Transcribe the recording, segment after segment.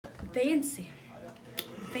Fancy.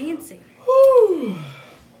 Fancy. Whew.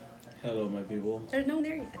 Hello, my people. There's no one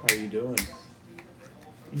there yet. How are you doing?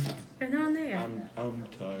 There's no one there yet. I'm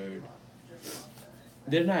tired.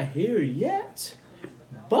 They're not here yet,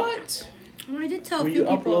 but Well, I did tell a when few you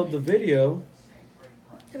people. upload the video,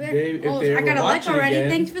 if they I ever got a like watch it already. again-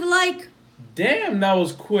 Thanks for the like. damn, that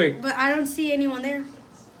was quick. But I don't see anyone there.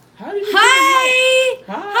 How did you? Hi!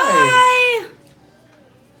 Hi. Hi!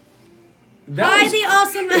 That Hi, was the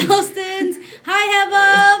awesome Elstons.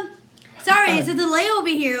 Hi, Heva. Sorry, it's a delay over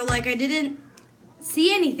here. Like, I didn't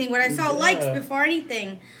see anything, but I saw Yeah. likes before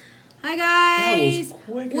anything. Hi, That guys. was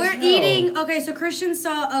quick as We're hell. eating. Okay, so Christian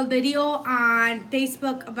saw a video on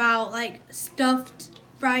Facebook about, like, stuffed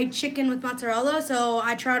fried chicken with mozzarella, so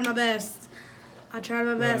I tried my best. Let's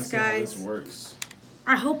Guys. see how this works.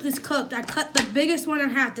 I hope this cooked. I cut the biggest one in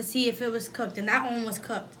half to see if it was cooked, and that one was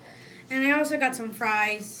cooked. And I also got some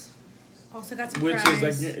fries. Which is like,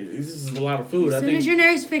 this is a lot of food. As soon as your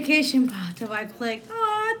next vacation popped up, I clicked.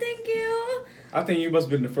 Oh, thank you. I think you must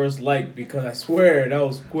have been the first like because I swear that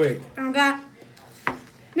was quick. I got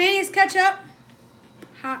mayonnaise ketchup.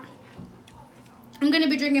 Hot. I'm gonna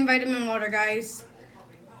be drinking vitamin water, guys.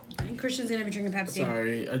 And Christian's gonna be drinking Pepsi.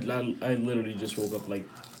 Sorry, I literally just woke up like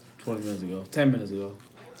 20 minutes ago, 10 minutes ago.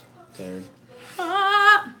 Sorry.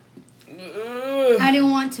 Ah, I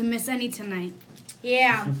didn't want to miss any tonight.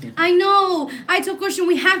 Yeah, I know. I told Christian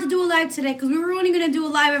we have to do a live today because we were only going to do a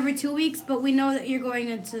live every 2 weeks, but we know that you're going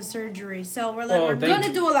into surgery. So we're like, we're going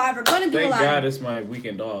to do a live. We're going to do a Thank live. God it's my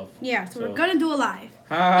weekend off. Yeah, so we're going to do a live.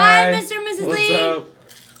 Hi. Mr. and Mrs. What's Lee. up?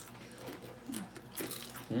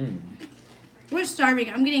 We're starving.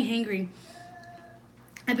 I'm getting hangry.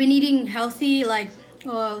 I've been eating healthy, like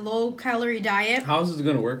low-calorie diet. How's this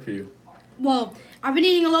going to work for you? Well, I've been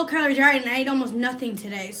eating a low-calorie diet, and I ate almost nothing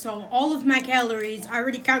today. So all of my calories, I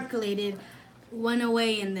already calculated, went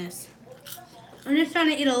away in this. I'm just trying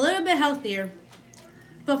to eat a little bit healthier.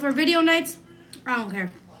 But for video nights, I don't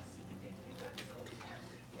care.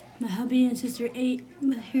 My hubby and sister ate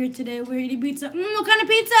here today. We're eating pizza. What kind of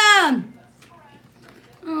pizza?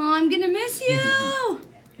 Oh, I'm going to miss you.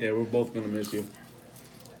 Yeah, we're both going to miss you.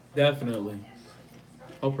 Definitely.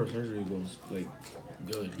 Hope her surgery goes, like,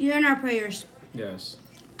 good. You're in our prayers. Yes.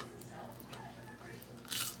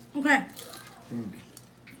 Okay.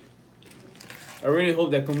 I really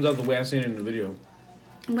hope that comes out the way I seen it in the video.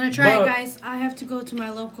 I'm going to try But- it, guys. I have to go to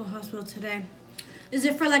my local hospital today. Is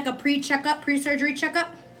it for like a pre-checkup, pre-surgery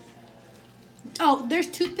checkup? Oh, there's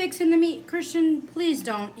toothpicks in the meat. Christian, please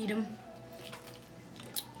don't eat them.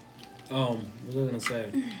 What was I going to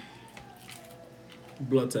say?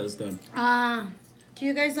 Blood test done. Do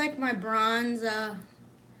you guys like my bronze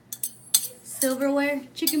silverware?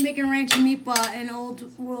 Chicken bacon ranch meatball and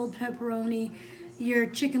Old World pepperoni. Your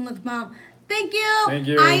chicken looks bomb. Thank you. Thank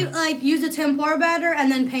you. I like use a tempura batter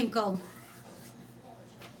and then panko.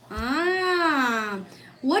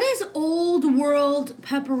 What is Old World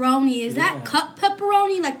pepperoni? Is that cup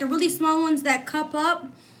pepperoni? Like the really small ones that cup up?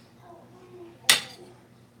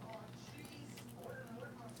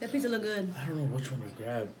 That pizza look good. I don't know which one to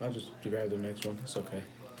grab. I'll just grab the next one. It's okay.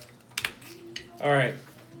 All right.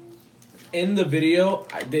 In the video,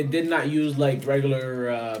 they did not use like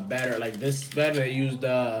regular batter like this batter. They used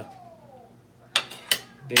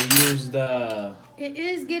It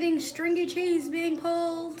is getting stringy cheese being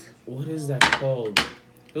pulled. what is that called?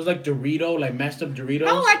 It was like Dorito, like mashed up Doritos.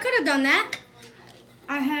 Oh, I could have done that.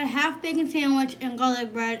 I had half bacon sandwich and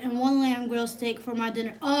garlic bread and one lamb grilled steak for my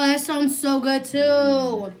dinner. Oh, that sounds so good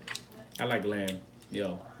too. I like lamb.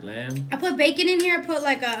 Yo, lamb. I put bacon in here. I put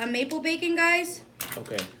like a maple bacon, guys.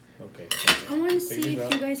 Okay. I want to see Figure it if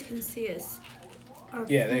out. you guys can see us. Our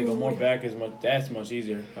Yeah, there you go. More food. back is much. That's much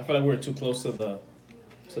easier. I feel like we're too close to the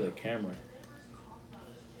camera.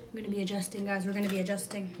 We're gonna be adjusting, guys. We're gonna be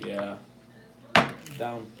adjusting. Yeah.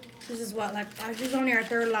 Down. This is what this is only our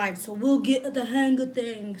third live, so we'll get the hang of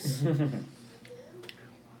things.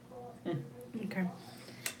 Okay.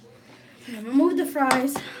 I'm gonna move the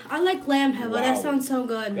fries. I like lamb heva. That Wow. sounds so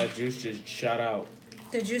good. That juice just shot out.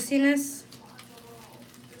 The juiciness.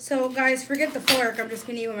 So, guys, forget the fork. I'm just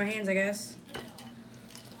gonna eat with my hands, I guess.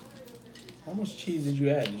 How much cheese did you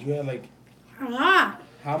add? Did you add like? A lot.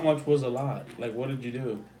 How much was a lot? Like, what did you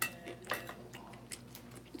do?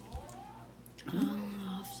 How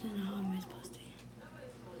am I supposed to?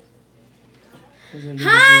 Was it-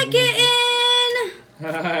 Hi, kitten!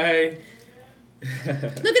 Hi.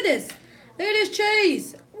 Look at this. Look at this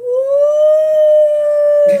cheese. Woo!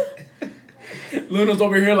 Luna's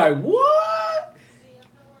over here like, what?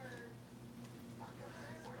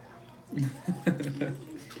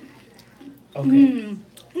 Okay.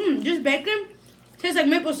 Just bacon. Tastes like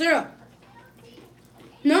maple syrup.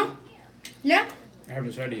 No? Yeah? I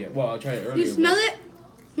haven't tried it yet. Well, I'll try it earlier. You smell it?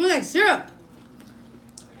 It smells like syrup.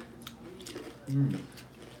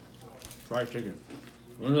 Fried chicken.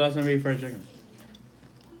 When's the last time you ate fried chicken?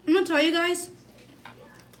 I'm gonna tell you guys.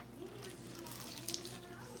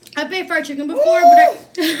 I've ate fried chicken before, but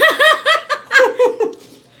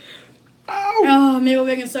oh, maple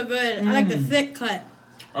bacon's so good. I like the thick cut.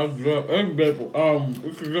 I love egg maple.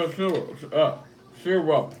 It's just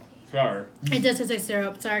syrup. Sorry. It does taste like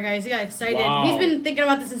syrup. Sorry, guys. He got excited. Wow. He's been thinking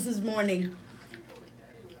about this since this morning.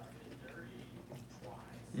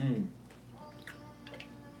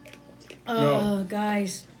 Oh, No.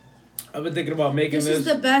 guys. I've been thinking about making This is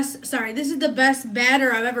the best. Sorry, this is the best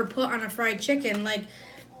batter I've ever put on a fried chicken. Like,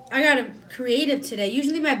 I got creative today.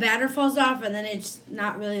 Usually my batter falls off and then it's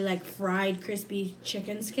not really like fried, crispy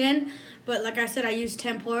chicken skin. But like I said, I use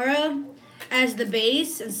tempura as the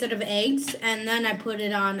base instead of eggs, and then I put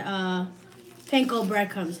it on panko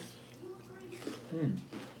breadcrumbs.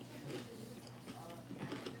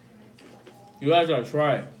 You guys gotta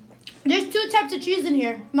try it. There's two types of cheese in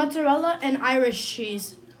here: mozzarella and Irish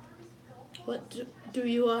cheese. What do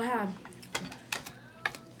you all have?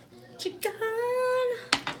 Chicken.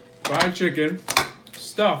 Fried chicken,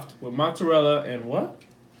 stuffed with mozzarella and what?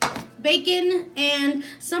 Bacon and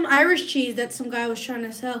some Irish cheese that some guy was trying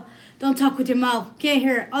to sell. Don't talk with your mouth. Can't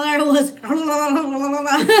hear it. All I heard was.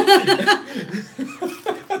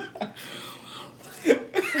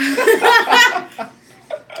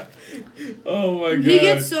 Oh my god. He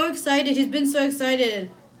gets so excited. He's been so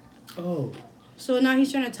excited. Oh. So now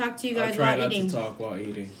he's trying to talk to you guys I try while not eating. to talk while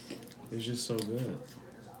eating. It's just so good.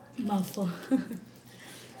 Mouthful.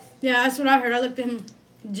 Yeah, that's what I heard. I looked at him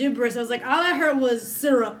gibberish. I was like, all I heard was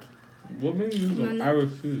syrup. What made you use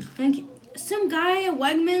Irish cheese? And some guy at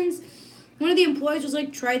Wegmans, one of the employees was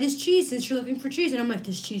like, try this cheese since you're looking for cheese. And I'm like,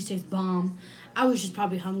 this cheese tastes bomb. I was just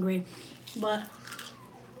probably hungry. But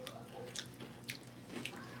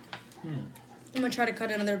I'm going to try to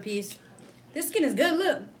cut another piece. This skin is good,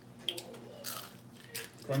 look.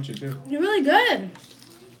 Crunchy too. You're really good.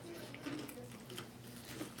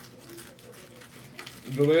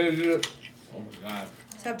 The way they did it. Oh my god.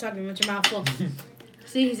 Stop talking with your mouth full.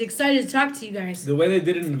 See, he's excited to talk to you guys. The way they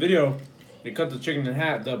did it in the video, they cut the chicken in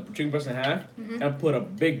half, the chicken breast in half, and put a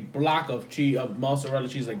big block of cheese, of mozzarella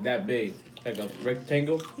cheese like that big, like a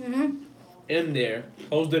rectangle, in there,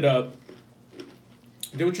 closed it up,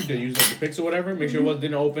 did what you did, use like the picks or whatever, make sure it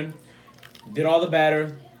didn't open, did all the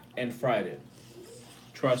batter, and fried it.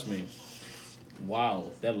 Trust me.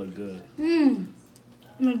 Wow, that looked good.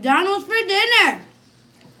 McDonald's for dinner.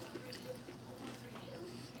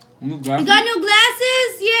 You You got new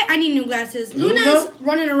glasses? Yeah, I need new glasses. Luna? Luna's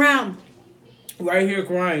running around. Right here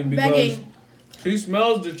crying because Begging. she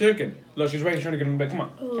smells the chicken. Look, she's right here trying to get him back. Come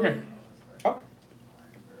on. Come here. Up.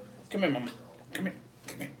 Come here, mama. Come here.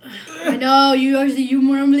 Come here. I know, you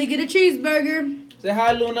normally get a cheeseburger. Say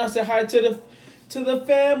hi, Luna. Say hi to the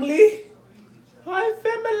family. Hi,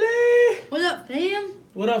 family. What up, fam?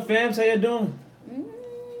 What up, fams? How you doing?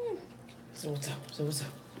 So what's up? So what's up?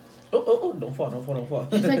 Oh, don't fall.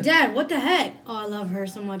 She's like, Dad, what the heck? Oh, I love her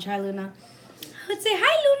so much. Hi, Luna. Say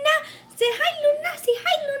hi, Luna. Say hi, Luna. Say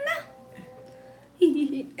hi,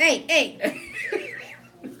 Luna. Hey.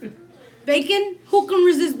 Bacon? Who can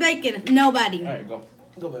resist bacon? Nobody. All right, go.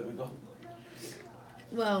 Go, baby, go.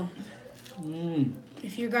 Well,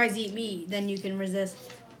 if you guys eat meat, then you can resist.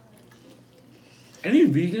 Any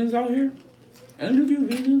vegans out here? Any of you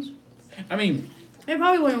vegans? I mean, They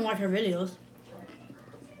probably wouldn't watch our videos.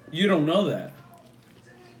 you don't know that.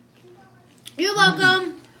 You're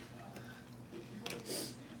welcome.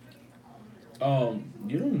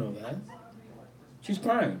 You don't know that. She's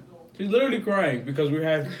crying. She's literally crying because we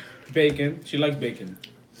have bacon. She likes bacon.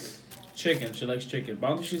 Chicken. She likes chicken. But I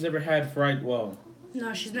don't think she's ever had fried. Well,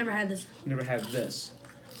 No, she's never had this. never had this.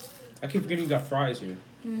 I keep forgetting you got fries here.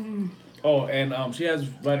 Oh, and she has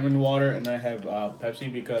vitamin water, and I have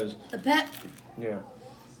Pepsi because A pet. yeah.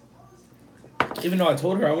 Even though I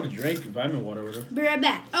told her I would have drank vitamin water with her. Be right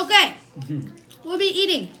back. Okay. We'll be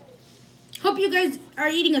eating. Hope you guys are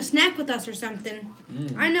eating a snack with us or something.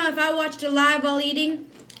 I know if I watched it live while eating,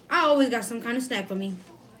 I always got some kind of snack with me.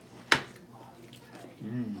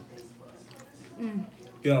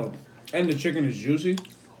 Yo, and the chicken is juicy.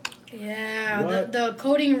 Yeah, What? the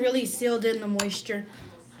coating really sealed in the moisture.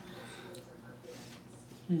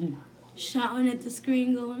 Shouting at the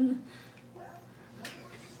screen going,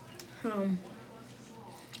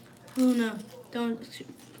 Luna, don't,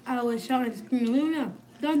 I was shouting at the screen, Luna,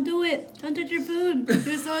 don't do it. Don't touch your food.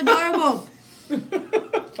 You're so adorable.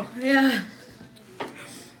 Yeah.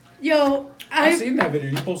 Yo, I seen that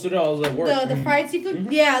video. You posted it. I was like, work. The fried seafood.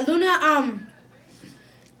 Mm-hmm. Yeah, Luna.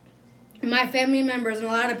 My family members and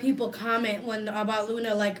a lot of people comment about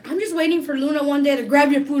Luna. Like, I'm just waiting for Luna one day to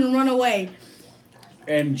grab your food and run away.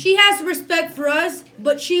 And she has respect for us,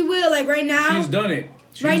 but she will. Like right now, she's done it.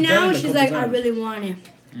 She's like, I really want it.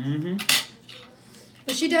 Mm-hmm.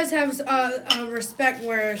 But she does have a respect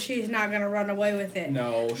where she's not gonna run away with it.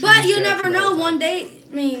 No. But you never know. One day,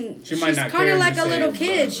 I mean, she's might not kind of care like to a little say,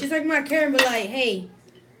 kid. but- She's like my Karen, but like, hey,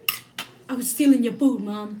 I was stealing your food,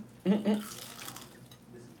 Mom.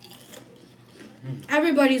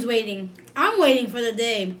 Everybody's waiting. I'm waiting for the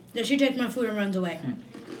day that she takes my food and runs away.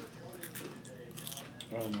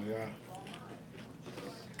 Oh my god.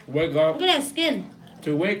 Wake up. Look at that skin.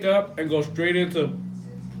 To wake up and go straight into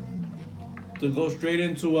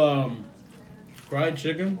fried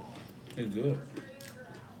chicken is good.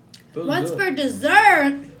 Feels What's good. for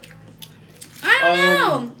dessert? I don't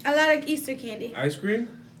know. I like Easter candy. Ice cream?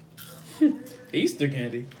 Easter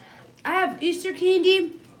candy. I have Easter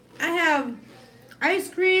candy. I have ice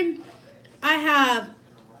cream. I have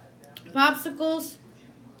popsicles.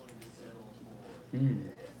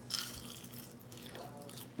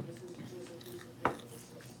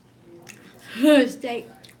 Steak.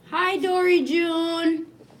 Hi, Dory June.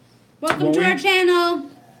 Welcome to our channel.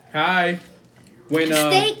 Hi. When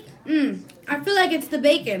Steak. I feel like it's the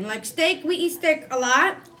bacon. Like steak, we eat steak a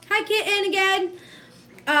lot. Hi, Kitten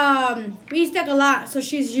again. We eat steak a lot, so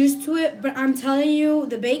she's used to it. But I'm telling you,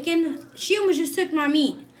 the bacon, she almost just took my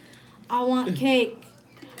meat. I want cake.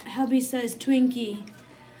 Hubby says Twinkie.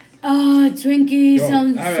 Oh, Twinkie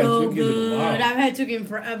sounds so good. I've had Twinkie in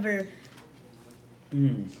forever.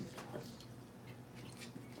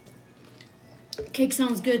 Cake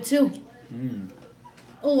sounds good too.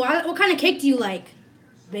 Oh, what kind of cake do you like?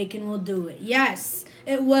 Bacon will do it. Yes,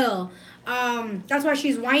 it will. That's why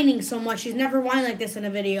she's whining so much. She's never whined like this in a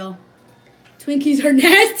video. Twinkies are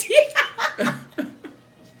nasty.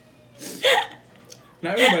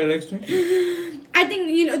 not everybody likes Twinkies. I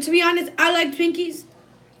think, to be honest, I like Twinkies.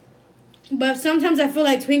 But sometimes I feel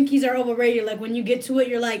like Twinkies are overrated. Like when you get to it,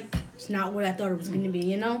 you're like, it's not what I thought it was going to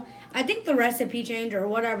be, I think the recipe change or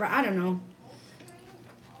whatever. I don't know.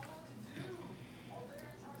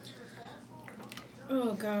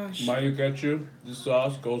 Oh, gosh. Mayo ketchup, this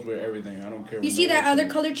sauce goes with everything. I don't care. You see that other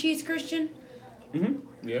colored cheese, Christian?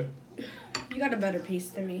 Yeah. You got a better piece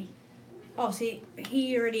than me. Oh, see,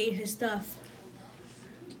 he already ate his stuff.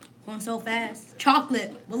 Going so fast.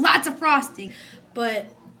 Chocolate with lots of frosting. But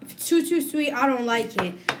if it's too sweet, I don't like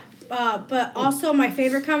it. But also, my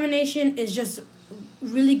favorite combination is just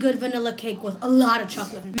really good vanilla cake with a lot of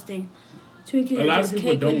chocolate. Twinkies A are lot of just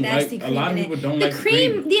people cake with don't nasty like. A cream lot of in people it. don't The like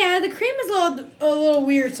cream. Yeah, the cream is a little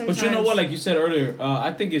weird sometimes. But you know what? Like you said earlier,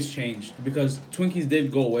 I think it's changed because Twinkies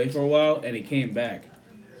did go away for a while and it came back.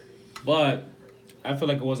 But I feel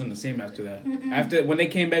like it wasn't the same after that. After when they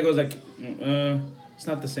came back, it was like, it's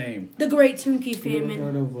not the same. The Great Twinkie famine.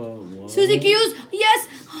 Heard of, Suzy Q's, yes.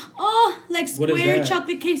 Oh, like What is square that?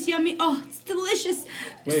 chocolate cakes, yummy. Oh, it's delicious.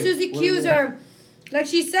 Wait, Suzy what is Q's that? are, like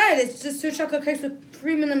she said, it's just 2 chocolate cakes with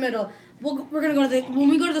cream in the middle. We're gonna go to when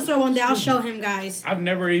we go to the store one day. I'll show him, guys. I've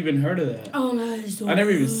never even heard of that. Oh no, it's so I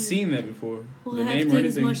never even good. seen that before. Well, the I name have or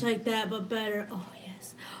things anything. much like that, but better. Oh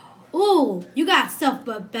yes. Oh, you got stuff,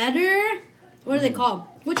 but better. What are they called?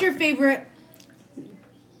 What's your favorite?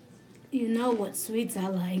 You know what sweets I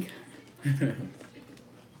like.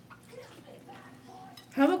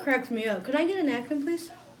 How about cracks me up? Could I get a napkin,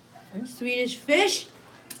 please? Swedish fish.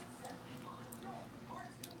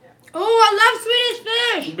 Oh, I love Swedish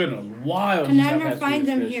It's fish. been a while. Can since I I've never had find Swedish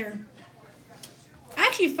them fish. here? I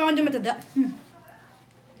actually found them at the.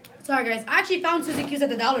 Sorry, guys. I actually found Suzy Q's at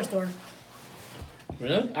the dollar store.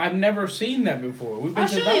 Really? I've never seen that before. We've been I'll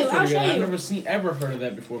to the show you, doctor I'll together. show I've you. never ever heard of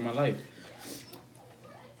that before in my life.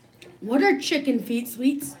 What are chicken feet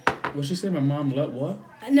sweets? What she said? My mom let what?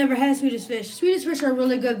 I never had Swedish fish. Swedish fish are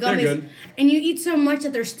really good They're gummies. good. And you eat so much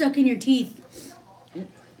that they're stuck in your teeth.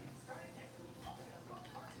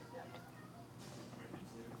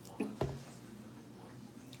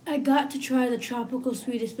 I got to try the tropical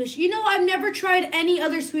Swedish fish. I've never tried any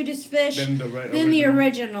other Swedish fish Than the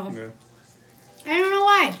original. Yeah. I don't know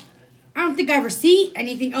why. I don't think I ever see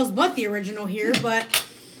anything else but the original here, but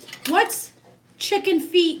what's chicken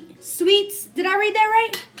feet sweets? Did I read that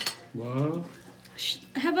right? What?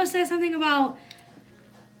 Have us say something about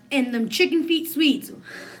and them chicken feet sweets.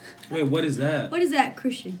 Wait, what is that? What is that,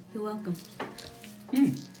 Christian? You're welcome.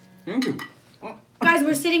 Thank you. Guys,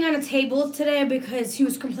 we're sitting on a table today because he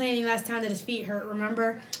was complaining last time that his feet hurt,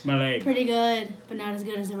 remember? My leg. Pretty good, but not as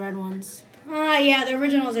good as the red ones. Yeah, the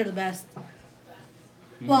originals are the best.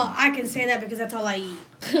 Well, I can say that because that's all I eat.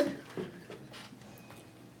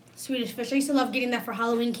 Swedish Fish. I used to love getting that for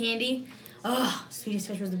Halloween candy. Oh, Swedish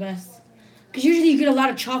Fish was the best. Because usually you get a lot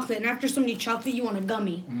of chocolate, and after so many chocolate, you want a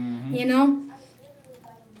gummy. You know?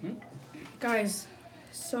 Guys,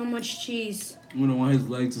 so much cheese. I'm gonna want his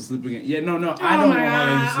legs to sleep again. Yeah, no, I Oh don't my want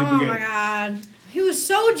my legs to sleep god! Oh again. my god! He was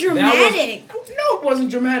so dramatic. No, it wasn't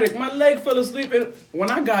dramatic. My leg fell asleep, and when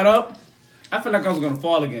I got up, I felt like I was gonna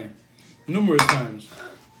fall again, numerous times.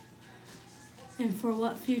 And for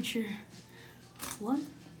what future? What?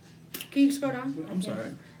 Can you scroll down? I'm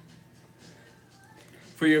sorry.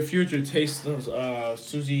 For your future, taste those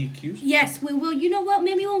Suzy Q's. Yes, we will. You know what?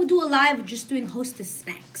 Maybe we'll do a live of just doing Hostess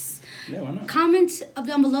snacks. Yeah, why not? Comment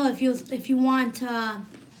down below if you want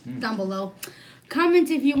down below. Comment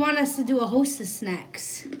if you want us to do a Hostess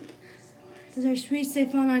snacks. Those are sweets they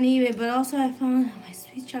found on eBay, but also I found at my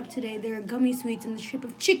sweet shop today. There are gummy sweets in the shape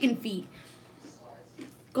of chicken feet.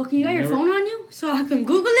 Go, can you got your phone on you so I can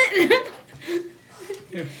Google it?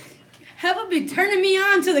 Yeah. Heaven be turning me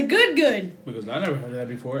on to the good. Because I never heard of that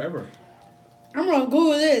before, ever. I'm gonna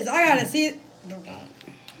Google this. I gotta see it.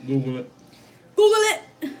 Google it. Google it.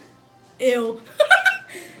 Ew.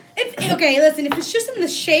 Okay, listen, if it's just in the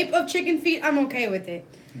shape of chicken feet, I'm okay with it.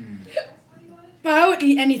 But I would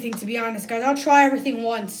eat anything, to be honest, guys. I'll try everything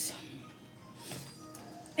once.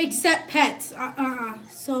 Except pets.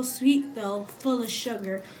 So sweet, though. Full of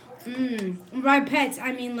sugar. By pets,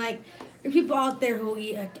 I mean, like, there are people out there who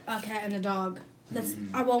eat a cat and a dog. That's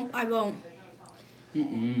I won't.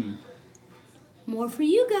 More for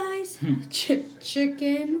you guys.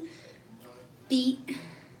 Chicken feet.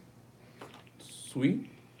 Sweet.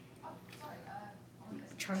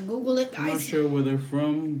 Try to Google it, I'm not guys. sure where they're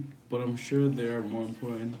from, but I'm sure they're more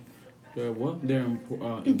important. They're what? They're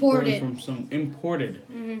Imported. imported from some imported.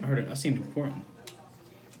 I heard it. I seen important.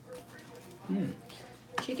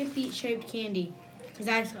 Chicken feet shaped candy. Because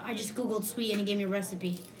I just Googled sweet and it gave me a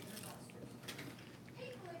recipe.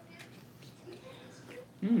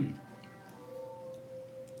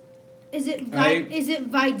 Is it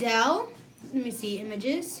Vidal? Let me see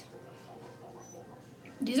images.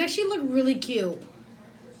 These actually look really cute.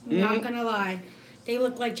 Not gonna lie. They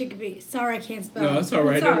look like chicken feet. Sorry, I can't spell. No, that's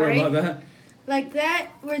alright. Don't worry about that. Like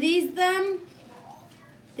that? Were these them?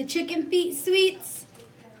 The chicken feet sweets?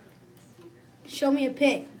 Show me a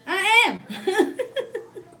pic. I am.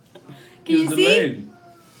 Can you see?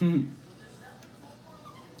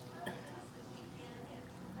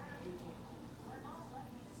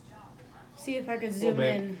 See if I can zoom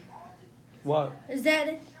in. What? Is that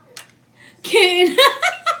it? Kane.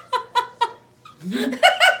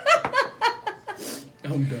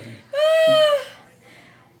 I'm done.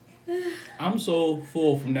 I'm so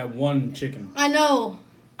full from that one chicken. I know.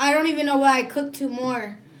 I don't even know why I cooked 2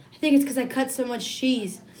 more. I think it's because I cut so much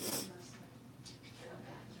cheese.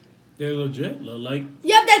 They're legit. Look like.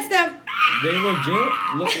 Yep, that's them. They legit.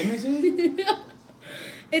 Look, let me see.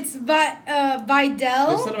 It's Vidal. They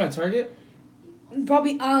sell them at Target.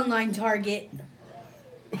 Probably online Target.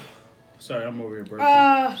 Sorry, I'm over here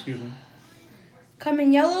burping. Excuse me. Come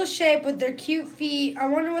in yellow shape with their cute feet. I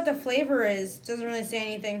wonder what the flavor is. Doesn't really say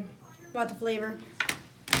anything about the flavor.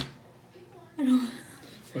 I don't.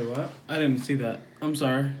 Wait, what? I didn't see that. I'm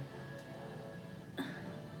sorry.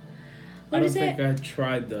 What I don't is think it? I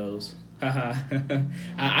tried those. Haha.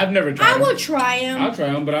 I've never tried I will them. try them. I'll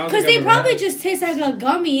try them, but I don't Because think they I've ever probably had just taste like a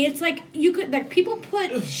gummy. It's like you could like people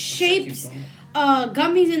put shapes,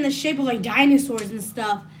 gummies in the shape of like dinosaurs and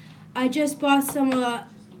stuff. I just bought some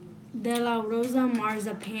De La Rosa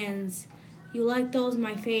marzipans. You like those?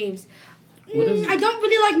 My faves. What is I don't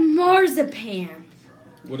really like marzipan.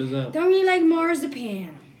 What is that? Don't really like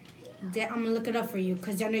marzipan. I'm gonna look it up for you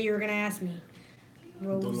because I know you were gonna ask me.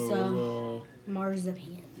 Rosa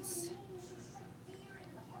marzipans.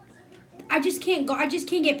 I just can't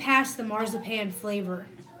get past the marzipan flavor.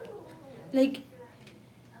 Like,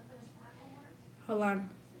 hold on.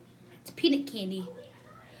 It's peanut candy.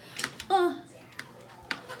 I'm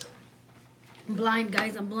blind,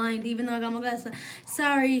 guys. I'm blind, even though I got my glasses.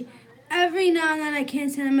 Sorry. Every now and then I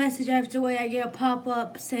can't send a message after way. I get a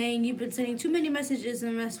pop-up saying you've been sending too many messages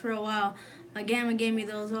and mess for a while. My gamma gave me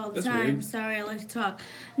those all the That's time. weird. Sorry, I like to talk.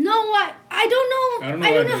 No, I don't know.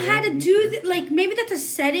 I don't know how to do that. Like, maybe that's a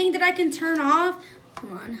setting that I can turn off.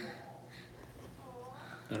 Come on.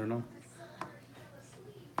 I don't know.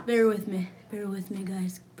 Bear with me. Bear with me,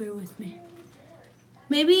 guys. Bear with me.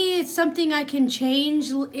 Maybe it's something I can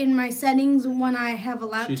change in my settings when I have a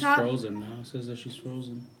laptop. She's frozen now. It says that she's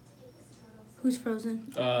frozen. Who's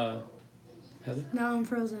frozen? Heather? Now I'm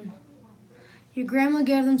frozen. Your grandma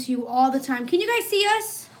gave them to you all the time. Can you guys see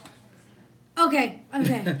us? Okay.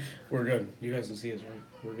 Okay. We're good. You guys can see us, right?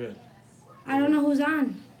 We're good. I don't know who's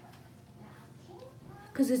on.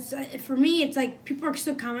 Because it's for me, it's like people are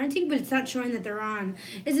still commenting, but it's not showing that they're on.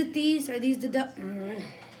 Is it these? Are these the?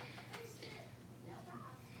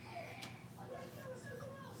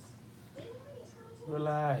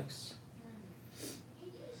 Relax.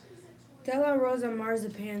 Della Rosa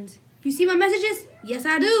Marzipans. You see my messages? Yes,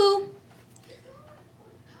 I do.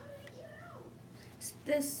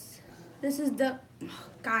 This is the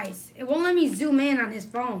guys. It won't let me zoom in on his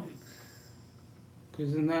phone.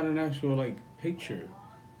 Because it's not an actual, like, picture.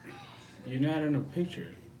 You're not in a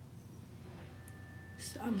picture.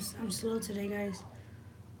 I'm slow today, guys.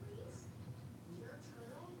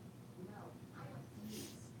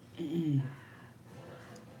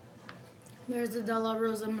 There's the Della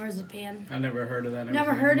Rosa marzipan. I never heard of that.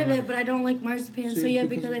 Never heard of it, but I don't like marzipan. So yeah,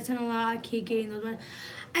 because I spend a lot of cake eating those ones.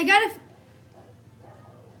 I gotta.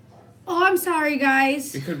 Oh, I'm sorry,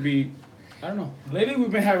 guys. It could be. I don't know. Lately,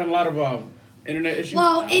 we've been having a lot of internet issues.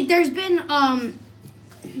 Well, there's been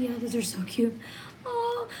yeah, these are so cute.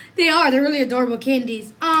 Oh, they are. They're really adorable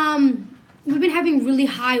candies. We've been having really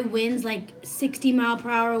high winds, like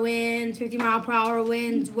 60-mile-per-hour winds, 50-mile-per-hour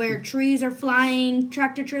winds, where trees are flying,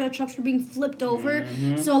 tractor-trailer trucks are being flipped over.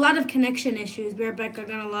 So a lot of connection issues. Be right back. I'm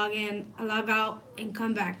gonna log out, and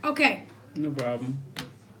come back. Okay. No problem.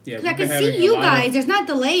 Yeah, 'Cause I can see you guys. It's not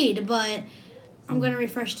delayed, but I'm gonna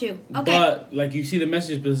refresh too. Okay. But like you see the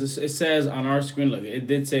message, but it says on our screen, look, it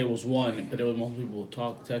did say it was one, but it was most people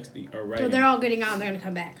texting or writing. So they're all getting out and they're gonna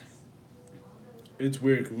come back. It's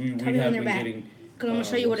weird. 'Cause we have been getting. Because I'm gonna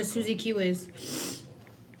show you what a Suzy Q is.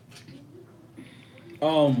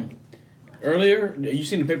 Earlier, you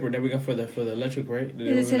seen the paper that we got for the electric, right?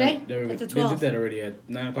 Is it today? They It's the did 12th. that already at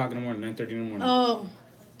 9:00 in the morning, 9:30 in the morning. Oh.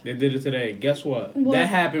 They did it today. Guess what? What? That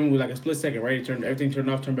happened with like a split second, right? Everything turned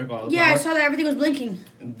off, turned back on. Yeah, I saw that everything was blinking.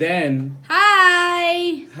 Then.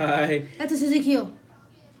 Hi. That's a Suzy Q.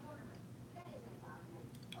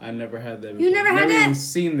 I never had that before. You never had that? Even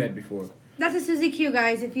seen that before. That's a Suzy Q,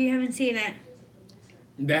 guys, if you haven't seen it.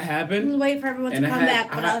 That happened. We'll wait for everyone to come back.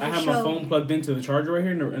 But I had my phone plugged into the charger right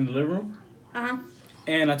here in the living room. Uh-huh.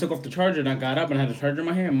 And I took off the charger and I got up and I had the charger in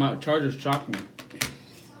my hand. My charger shocked me.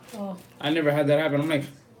 Oh. I never had that happen. I'm like,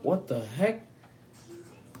 what the heck?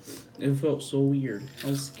 It felt so weird. I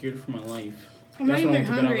was scared for my life. I'm not even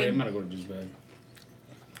hungry. I'm gonna go to this bed.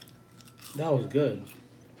 That was good.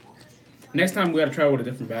 Next time we gotta try with a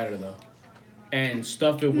different batter though, and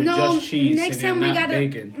stuff it with just cheese and not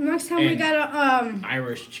bacon. Next time we gotta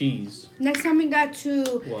Irish cheese. Next time we got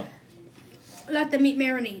to What? let the meat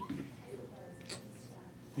marinate.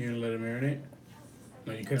 You gonna let it marinate?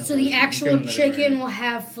 No, you couldn't. So the actual chicken will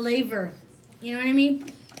have flavor. You know what I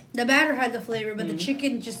mean? The batter had the flavor, but the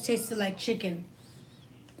chicken just tasted like chicken.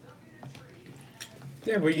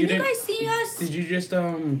 Yeah, but Can you guys see us? Did you just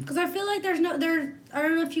Because I feel like there's no there. I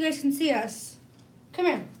don't know if you guys can see us. Come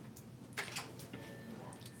here.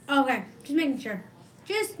 Okay, just making sure.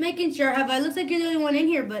 Just making sure. Have I looks like you're the only one in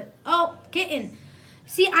here, but oh, kitten.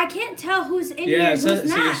 See, I can't tell who's in here and who's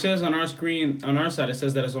not. it says on our screen, on our side, it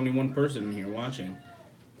says that it's only one person in here watching.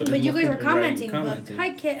 But you guys are commenting. But, hi,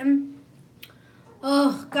 kitten.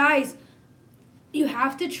 Oh, guys, you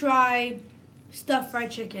have to try stuffed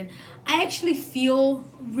fried chicken. I actually feel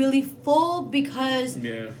really full because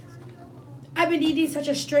I've been eating such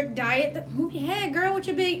a strict diet. Move your head, girl, with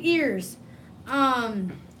your big ears.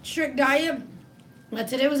 Strict diet. But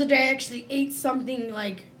today was a day I actually ate something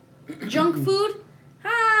like junk food.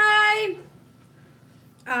 Hi.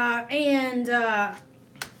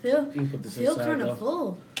 Feel kind of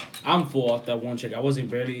full. I'm full off that one chicken. I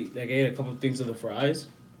wasn't barely, like, I ate a couple of things of the fries.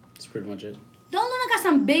 That's pretty much it. Don't look, I got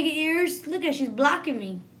some big ears. Look at, she's blocking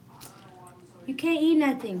me. You can't eat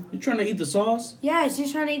nothing. You trying to eat the sauce? Yeah,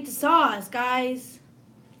 she's trying to eat the sauce, guys.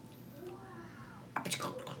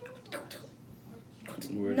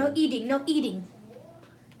 Weird. No eating, no eating.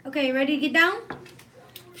 Okay, you ready to get down?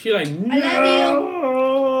 She like, no. I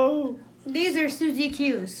love you. These are Suzy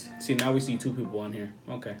Q's. See, now we see two people on here.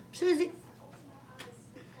 Okay. Suzy.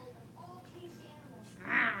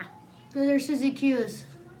 Those are Suzy Q's.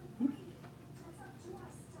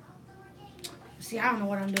 See, I don't know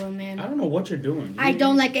what I'm doing, man. I don't know what you're doing. I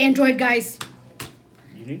don't like Android, guys.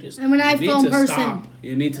 You need to stop. I'm an iPhone person. Stop.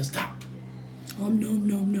 You need to stop. Oh, no.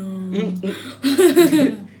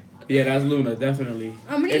 Yeah, that's Luna, definitely.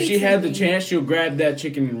 If she had the chance, she'll grab that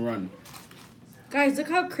chicken and run. Guys, look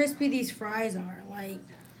how crispy these fries are. Like,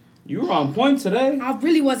 you were on point today. I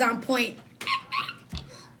really was on point.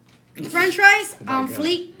 French fries on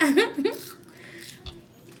fleek. I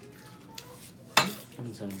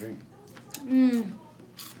need some drink.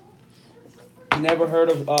 never heard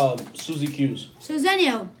of Susie Q's. So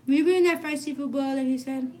Zenio, were you doing that fried seafood boil that he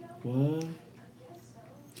said? What?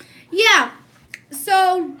 Yeah.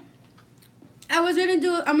 So I'm gonna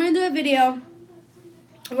do a video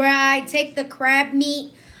where I take the crab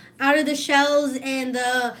meat out of the shells and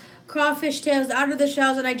the crawfish tails out of the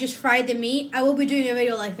shells and I just fry the meat. I will be doing a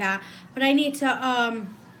video like that, but I need to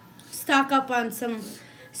stock up on some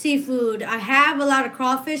seafood. I have a lot of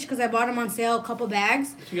crawfish because I bought them on sale, a couple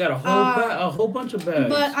bags. You got a whole bunch of bags.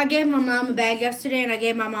 But I gave my mom a bag yesterday, and I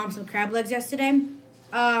gave my mom some crab legs yesterday.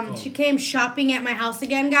 She came shopping at my house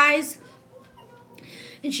again, guys.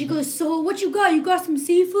 And she goes, "So what you got? You got some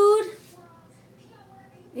seafood?"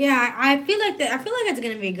 Yeah, I feel like it's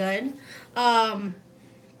gonna be good.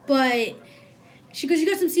 But she goes, "You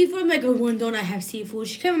got some seafood?" I'm like, "Oh, when don't I have seafood?"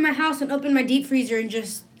 She came in my house and opened my deep freezer and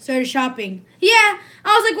just started shopping. Yeah,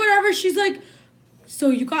 I was like, whatever. She's like, "So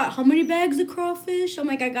you got how many bags of crawfish?" I'm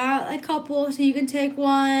like, "I got a couple, so you can take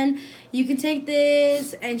one. You can take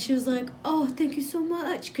this." And she was like, "Oh, thank you so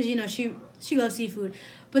much," because you know she loves seafood.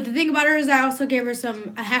 But the thing about her is I also gave her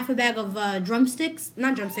a half a bag of little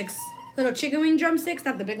chicken wing drumsticks,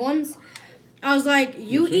 not the big ones. I was like,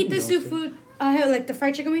 "You eat the seafood." I have like the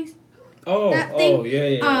fried chicken wings.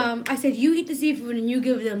 Yeah. I said, "You eat the seafood and you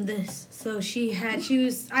give them this." So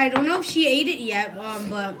I don't know if she ate it yet,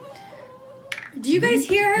 but do you guys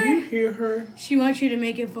hear her? Do you hear her? She wants you to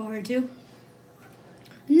make it for her too.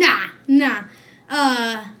 Nah.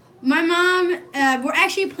 My mom, we're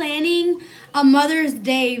actually planning a Mother's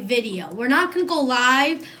Day video. We're not gonna go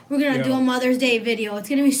live. We're gonna do a Mother's Day video. It's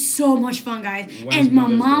gonna be so much fun, guys. And my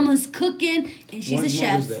mama's cooking, and she's a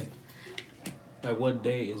chef. Mother's Day? Like what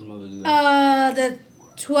day is Mother's Day? The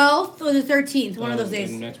 12th or the 13th, one of those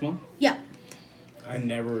days. Next month? Yeah. I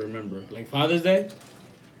never remember. Like Father's Day?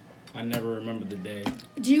 I never remember the day.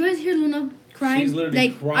 Do you guys hear Luna crying? She's literally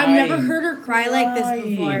crying. I've never heard her cry like this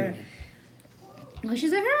before. Well,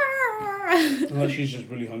 she's like, Oh, she's just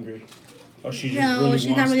really hungry. Oh, she's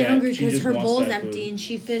not really hungry because her bowl's empty and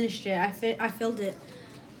she finished it. I filled it.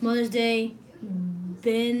 Mother's Day,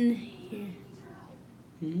 been here.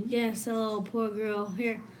 Mm-hmm. Yes, hello, poor girl.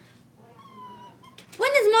 Here.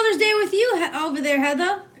 When is Mother's Day with you over there,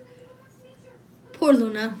 Heather? Poor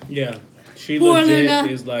Luna. Yeah. She poor legit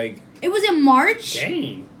Luna. Is like... It was in March.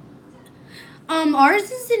 Dang.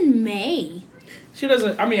 Ours is in May. She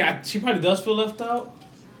doesn't... I mean, she probably does feel left out.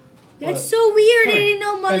 That's so weird. I didn't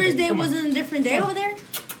know Mother's Day was a different day over there.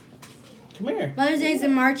 Come here. Mother's Day is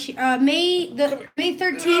in March. May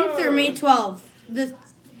 13th or May 12th. The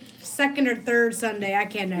second or third Sunday. I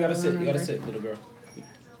can't remember. You gotta sit, little girl.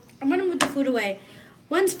 I'm gonna move the food away.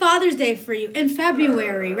 When's Father's Day for you? In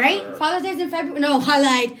February, right? Father's Day's in February. No,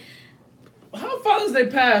 highlight. How Father's Day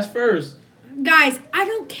passed first? Guys, I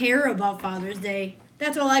don't care about Father's Day.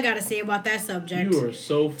 That's all I gotta say about that subject. You are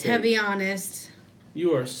so fake. To be honest.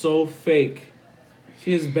 You are so fake.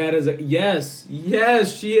 She's as bad as a... Yes,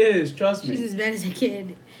 she is. Trust me. She's as bad as a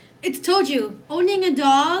kid. It's told you, owning a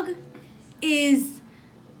dog is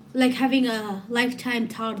like having a lifetime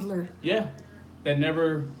toddler. Yeah. That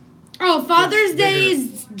never... Oh, Father's Day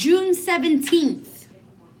is June 17th.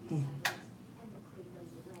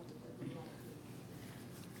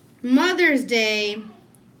 Mother's Day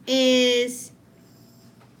is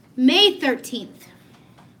May 13th.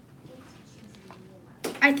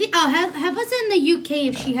 I think I'll have us in the UK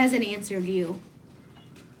if she hasn't answered you.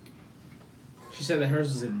 She said that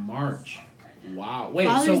hers is in March. Wow. Wait,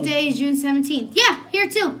 Father's Day is June 17th. Yeah, here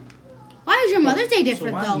too. Why is your Mother's Day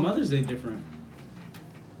different, though? Why is Mother's Day different?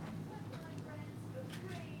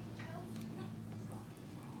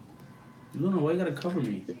 Luna, why you gotta cover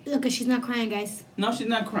me? Look, she's not crying, guys. No, she's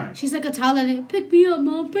not crying. She's like a toddler. Pick me up,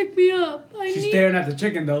 Mom. Pick me up. She's staring at the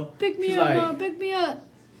chicken, though. Pick me up, Mom. Pick me up.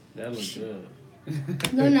 That looks good.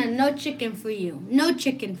 Luna, no chicken for you. No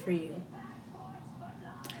chicken for you.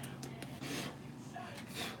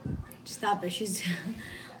 Stop it. She's...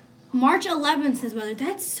 March 11th, says Mother.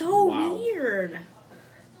 That's so weird.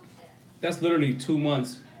 That's literally 2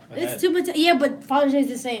 months ahead. It's 2 months. Yeah, but Father's Day is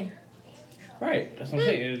the same. Right. That's what I'm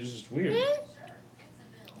saying. It's just weird.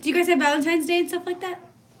 Do you guys have Valentine's Day and stuff like that?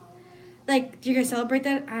 Like, do you guys celebrate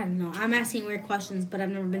that? I don't know. I'm asking weird questions, but I've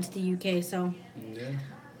never been to the UK, so... Yeah.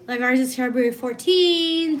 Like, ours is February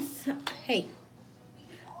 14th. Hey.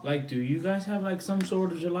 Like, do you guys have, like, some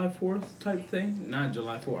sort of July 4th type thing? Not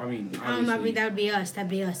July 4th. I mean, that would be us. That'd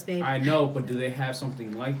be us, babe. I know, but do they have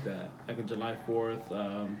something like that? Like a July 4th,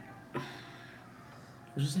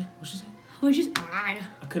 What'd you say? I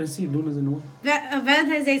couldn't see. Luna's in the way.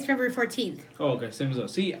 Valentine's Day is February 14th. Oh, okay. Same as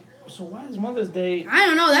us. See, so why is Mother's Day... I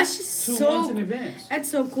don't know. That's just 2 months in advance. That's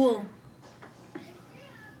so cool.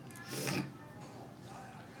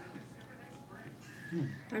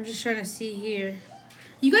 I'm just trying to see here.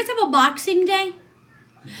 You guys have a Boxing Day?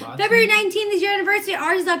 February 19th is your anniversary.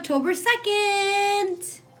 Ours is October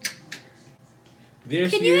 2nd.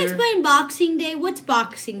 Can you explain Boxing Day? What's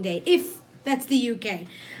Boxing Day? If that's the UK.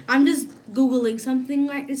 I'm just Googling something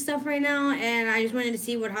like this stuff right now, and I just wanted to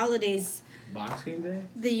see what holidays Boxing Day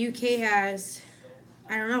the UK has.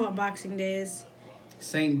 I don't know what Boxing Day is.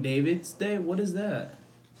 St. David's Day? What is that?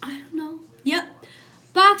 I don't know. Yep.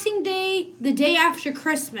 Boxing Day, the day after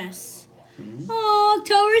Christmas. Mm-hmm. Oh,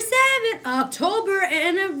 October 7th. October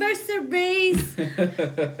anniversaries.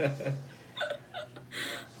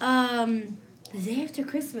 The day after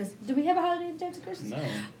Christmas. Do we have a holiday the day after Christmas? No.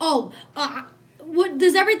 Oh, what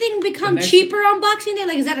does everything become cheaper on Boxing Day?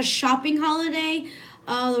 Like, is that a shopping holiday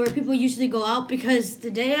where people usually go out? Because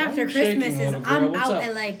the day after Christmas is I'm out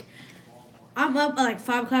at like I'm up at like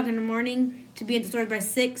 5 o'clock in the morning to be at the stores by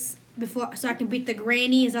 6 so I can beat the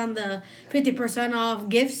grannies on the 50% off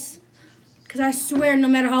gifts. Because I swear, no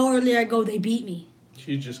matter how early I go, they beat me.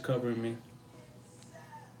 She's just covering me.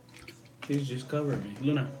 She's just covering me.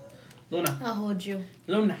 Luna. I'll hold you.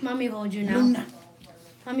 Luna. Mommy will hold you now. Luna.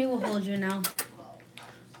 Mommy will hold you now.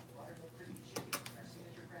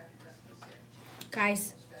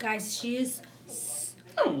 Guys, she is...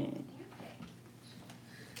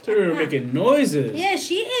 They're making noises. Yeah,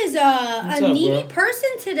 she is a needy person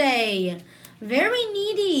today. Very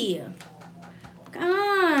needy.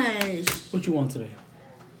 Gosh. What you want today?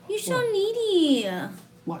 You're so needy.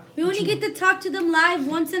 What? We only get to talk to them live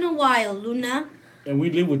once in a while, Luna. And we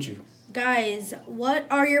live with you. Guys, what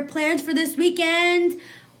are your plans for this weekend?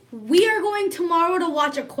 We are going tomorrow to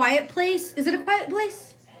watch A Quiet Place. Is it A Quiet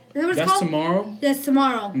Place? Is that what it's called? Tomorrow? That's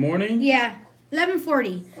tomorrow. Morning? Yeah,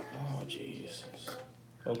 11:40. Oh, jeez.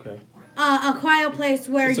 Okay. A quiet place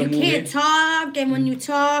where you can't talk, and when you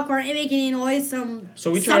talk or make any noise,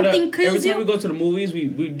 so we try to, every time we go to the movies, we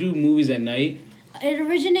do movies at night. It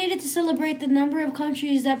originated to celebrate the number of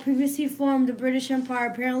countries that previously formed the British Empire,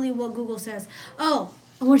 apparently what Google says. Oh,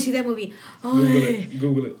 I want to see that movie. Oh,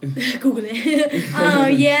 Google it. Google it. Oh,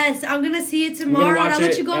 yes. I'm going to see it tomorrow. I'll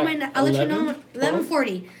let you go. I'll let you know.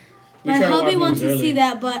 11:40. My hubby wants to see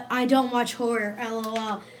that, but I don't watch horror.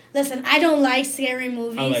 LOL. Listen, I don't like scary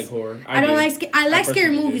movies. I like horror. I like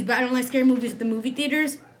scary movies, but I don't like scary movies at the movie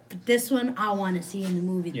theaters. But this one, I want to see in the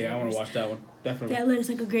movie theaters. Yeah, I want to watch that one. Definitely. That looks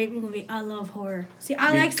like a great movie. I love horror. See,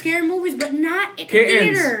 I like scary movies, but not in the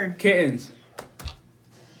theater. Kittens.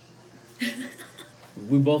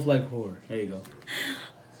 We both like horror. There you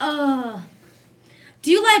go.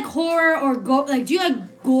 Do you like horror or do you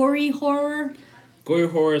like gory horror? Gory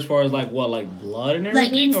horror as far as like what, like blood and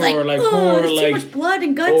everything? Like, or like horror there's like too much blood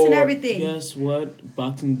and guts and everything. Guess what?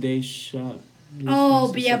 Boxing Day shop.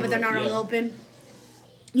 Oh, but but they're not all open.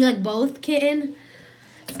 You like both, kitten?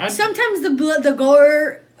 Sometimes the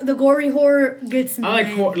gory horror gets me. I like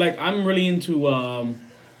horror. Like I'm really into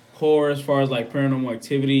horror as far as like Paranormal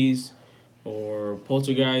Activities or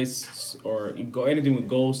Poltergeists or anything with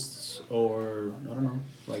ghosts or I don't know,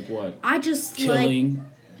 like what? I just killing.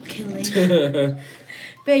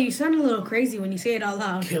 Babe, you sound a little crazy when you say it out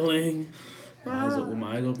loud. Killing. With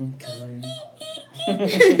my eyes open. Killing.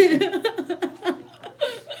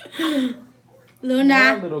 Luna.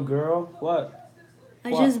 Hi, little girl. What? I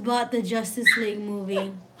just bought the Justice League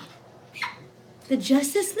movie. The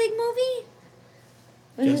Justice League movie?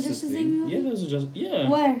 Was it Justice League movie? Yeah, there's a Justice. Yeah.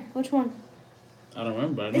 Where? Which one? I don't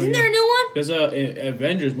remember. Isn't there a new one? There's a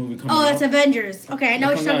Avengers movie coming out. Oh, that's Avengers. Okay, I know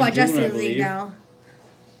what you're talking about. Justice League now.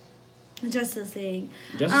 Justice League.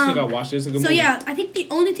 Justice League, I watched it. It's a good movie. So, yeah, I think the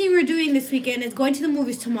only thing we're doing this weekend is going to the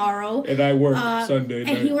movies tomorrow. And I work Sunday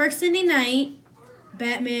night. And he works Sunday night.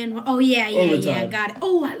 Batman. Oh, yeah, got it.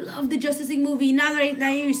 Oh, I love the Justice League movie. Now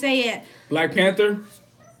you say it. Black Panther.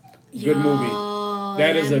 Good movie.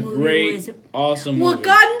 That is a great, awesome movie.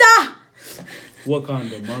 Wakanda! What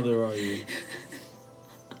kind of mother are you?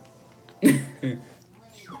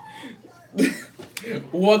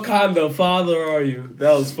 What kind of father are you?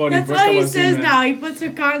 That was funny. That's all he says now. He puts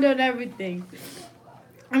Wakanda and everything.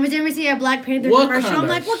 Every time we see a Black Panther commercial, I'm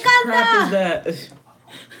like, Wakanda! Crap is that?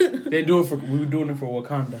 We were doing it for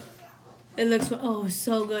Wakanda. It looks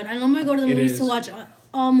so good. I normally go to the movies to watch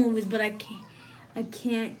all movies, but I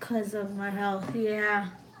can't because of my health. Yeah.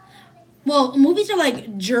 Well, movies are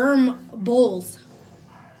like germ bowls.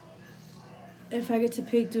 If I get to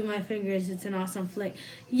pick through my fingers, it's an awesome flick.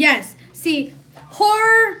 Yes. See,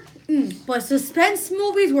 horror, but suspense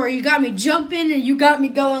movies where you got me jumping and you got me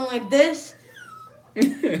going like this.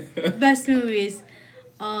 Best movies.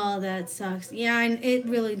 Oh, that sucks. Yeah, and it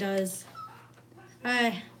really does.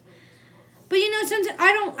 But you know, sometimes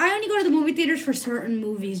I only go to the movie theaters for certain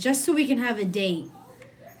movies just so we can have a date.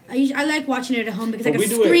 I like watching it at home because I But can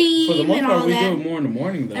we do it, for the scream most and part, all we that. do it more in the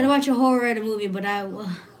morning, though. I'd watch a horror at a movie, but I would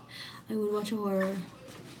watch a horror.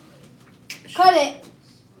 Cut it.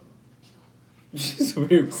 She's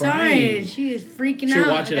weird Sorry, crying. she is freaking Should out.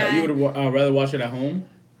 watch it. You would rather watch it at home.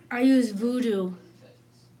 I use Voodoo.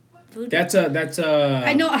 That's a.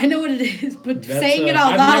 I know what it is, but That's saying it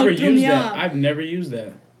I've out loud never threw used me that. off. I've never used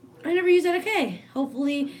that. I never use that. Okay,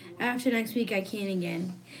 hopefully after next week I can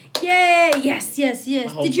again. Yay! Yes.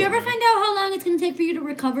 hope Did you so, ever man. find out how long it's gonna take for you to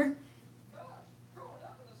recover?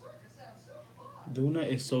 Duna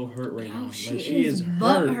is so hurt right now. Oh, Like, she she is is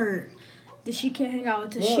butt hurt. hurt. That she can't hang out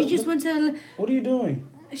with us. Look, She just went to. What are you doing?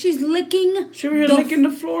 She's licking. She over here licking the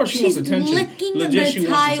floor. She wants She's attention. licking Legit, the she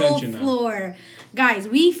wants tile attention now. floor. Guys,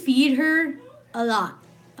 we feed her a lot.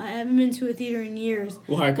 I haven't been to a theater in years.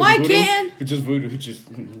 Why? 'Cause Why voodoo? can't? It's just voodoo. It's just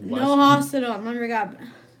No hospital. Never got.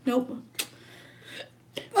 Nope.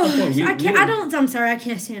 point, we- I can't. we- I don't. I'm sorry. I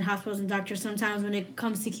can't stand hospitals and doctors sometimes when it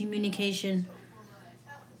comes to communication.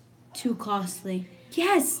 Too costly.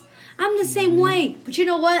 Yes, I'm the same way. But you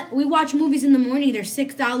know what? We watch movies in the morning. They're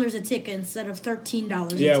 $6 a ticket instead of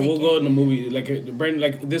 $13 Yeah, a ticket. we'll go in the movie.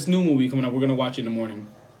 Like this new movie coming up, we're gonna watch it in the morning.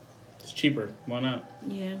 It's cheaper. Why not?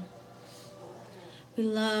 Yeah.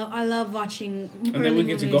 I love watching And early then we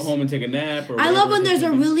get to go movies. home and take a nap. Or I love whatever. when there's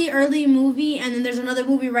a really early movie and then there's another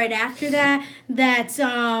movie right after that that's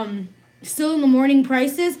still in the morning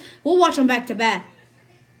prices. We'll watch them back to back.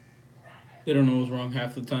 They don't know what's wrong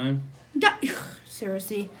half the time.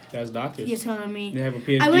 Seriously, That's doctors. you're telling me. They have a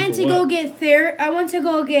PhD I went for to go what? get I went to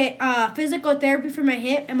go get physical therapy for my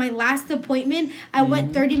hip, and my last appointment I Mm-hmm.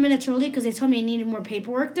 went 30 minutes early because they told me I needed more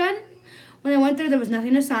paperwork done. When I went there was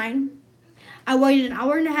nothing to sign. I waited an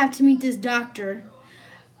hour and a half to meet this doctor.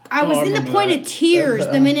 I was I in the remember point that. of tears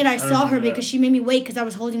the minute I saw her remember that. because she made me wait because I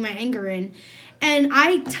was holding my anger in. And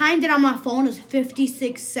I timed it on my phone. It was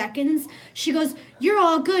 56 seconds. She goes, "You're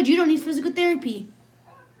all good. You don't need physical therapy."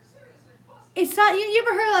 It's not, you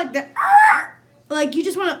ever heard like that? Like you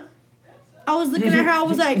just want to, I was looking at her. I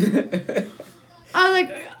was like,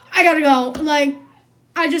 I gotta go. Like,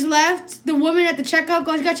 I just left. The woman at the checkout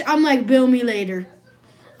goes, "Gotcha." I'm like, "Bill me later."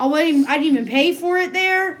 I didn't even pay for it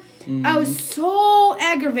there. I was so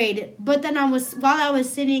aggravated. But then while I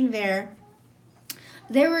was sitting there,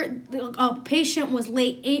 a patient was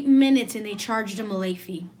late 8 minutes and they charged him a late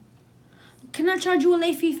fee. Can I charge you a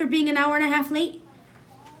late fee for being an hour and a half late?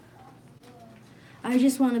 I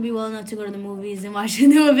just want to be well enough to go to the movies and watch the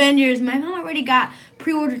new Avengers. My mom already got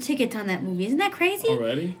pre-order tickets on that movie. Isn't that crazy?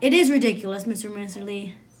 Already? It is ridiculous, Mr. Minister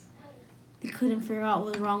Lee. They couldn't figure out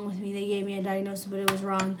what was wrong with me. They gave me a diagnosis, but it was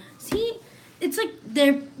wrong. See, it's like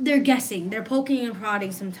they're guessing. They're poking and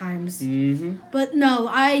prodding sometimes. Mm-hmm. But no,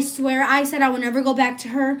 I swear, I said I would never go back to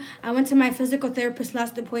her. I went to my physical therapist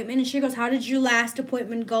last appointment, and she goes, "How did your last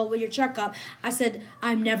appointment go with your checkup?" I said,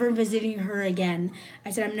 "I'm never visiting her again." I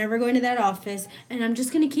said, "I'm never going to that office, and I'm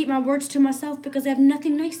just going to keep my words to myself because I have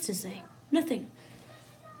nothing nice to say. Nothing.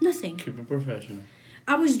 Keep it professional.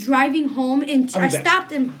 I was driving home, and I I'm back.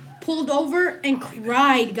 stopped and pulled over and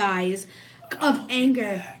cried, guys, of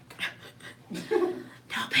anger.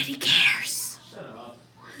 Nobody cares.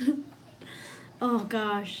 Oh,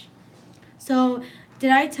 gosh. So,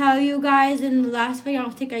 did I tell you guys in the last video? I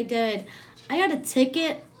don't think I did. I got a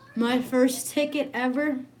ticket. My first ticket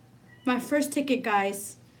ever. My first ticket,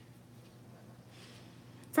 guys.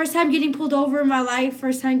 First time getting pulled over in my life.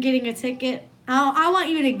 First time getting a ticket. I want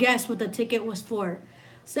you to guess what the ticket was for.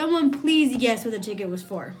 Someone please guess what the ticket was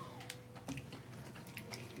for.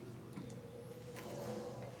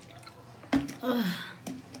 Ugh.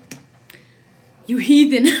 You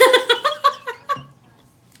heathen.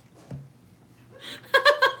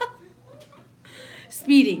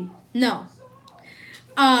 Speeding. No.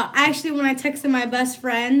 Actually, when I texted my best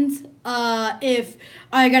friend, if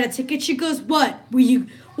I got a ticket, she goes, "What were you?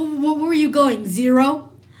 What were you going 0?"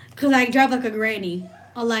 Cause I drive like a granny,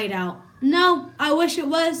 a light out. No, I wish it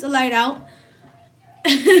was a light out.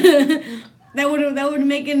 That would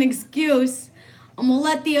make an excuse. I'm gonna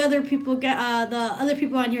let the other people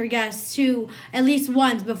on here guess too, at least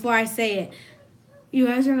once before I say it. You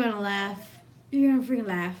guys are gonna laugh. You're gonna freaking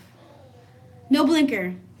laugh. No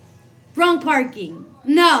blinker. Wrong parking.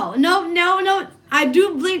 No. I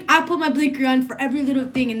do blink. I put my blinker on for every little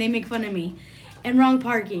thing, and they make fun of me. And wrong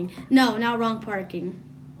parking. No, not wrong parking.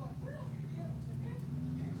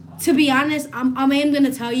 To be honest, I am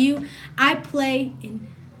gonna tell you, I play in.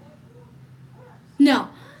 No.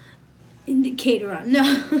 Indicator on.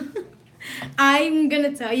 No. I'm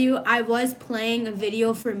gonna tell you, I was playing a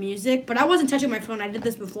video for music, but I wasn't touching my phone. I did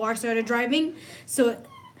this before I started driving, so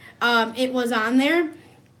it was on there.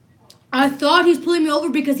 I thought he was pulling me over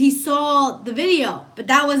because he saw the video, but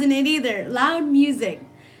that wasn't it either. Loud music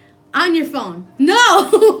on your phone. No.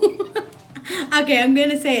 Okay, I'm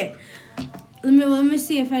gonna say it. Let me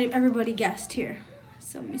see if everybody guessed here.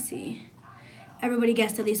 So let me see. Everybody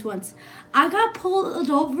guessed at least once. I got pulled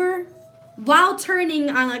over while turning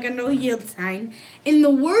on like a no yield sign in the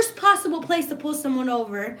worst possible place to pull someone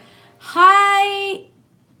over. Hi,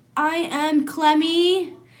 I am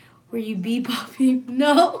Clemmy. Were you bebopping?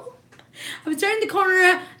 No. I was turning the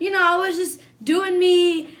corner, I was just doing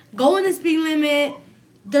me, going the speed limit.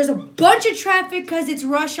 There's a bunch of traffic because it's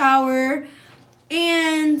rush hour.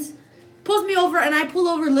 And pulls me over, and I pull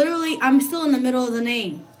over literally, I'm still in the middle of the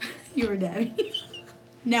lane. You were dead.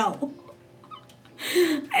 No.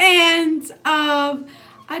 And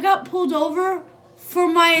I got pulled over for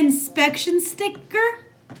my inspection sticker.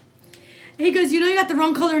 And he goes, you got the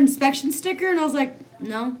wrong color inspection sticker? And I was like,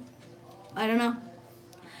 no, I don't know.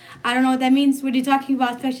 I don't know what that means. What are you talking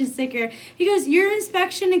about, inspection sticker? He goes, your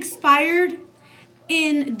inspection expired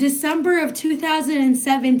in December of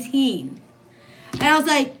 2017. And I was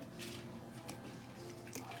like,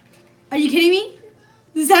 are you kidding me?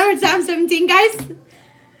 December 2017, guys?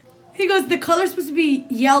 He goes, the color's supposed to be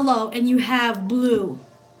yellow and you have blue.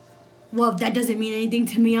 Well, that doesn't mean anything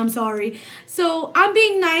to me. I'm sorry. So I'm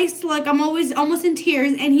being nice, like I'm always almost in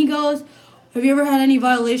tears. And he goes, have you ever had any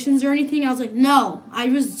violations or anything? I was like, no. I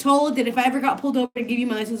was told that if I ever got pulled over, to give you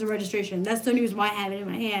my license or registration. That's the only reason why I have it in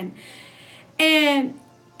my hand. And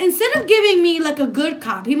instead of giving me like a good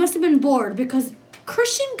cop, he must have been bored because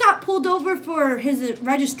Christian got pulled over for his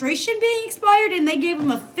registration being expired and they gave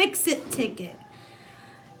him a fix-it ticket.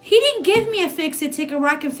 He didn't give me a fix-it ticket where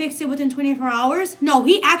I can fix it within 24 hours. No,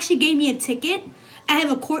 he actually gave me a ticket. I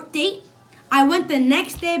have a court date. I went the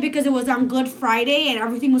next day because it was on Good Friday and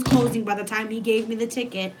everything was closing by the time he gave me the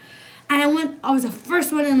ticket. And I was the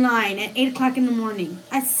first one in line at 8 o'clock in the morning.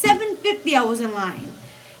 At 7:50 I was in line.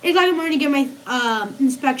 8 o'clock in the morning to get my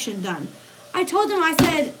inspection done. I told him, I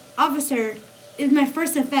said, officer, it's my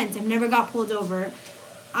first offense. I've never got pulled over.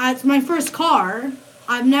 It's my first car.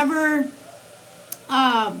 I've never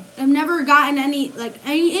gotten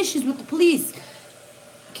any issues with the police.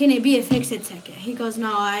 Can it be a fix-it ticket? He goes,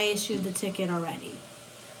 no, I issued the ticket already.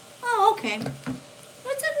 Oh, okay.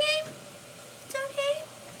 What's up, name? It's okay.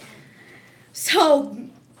 So,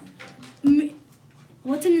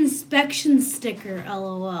 what's an inspection sticker,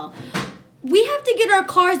 LOL? We have to get our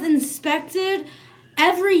cars inspected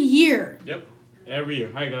every year. Yep. Every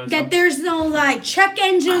year. Hi, guys. That there's no, check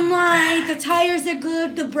engine light, the tires are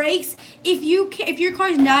good, the brakes. If your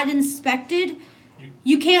car's not inspected,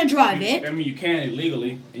 you can't drive it. I mean, you can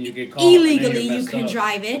illegally, and you get caught. Illegally, you can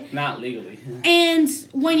drive it. Not legally. And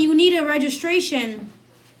when you need a registration,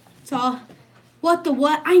 so what?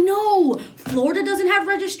 I know. Florida doesn't have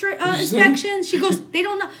inspections. She goes, they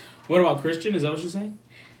don't know. What about Christian? Is that what you're saying?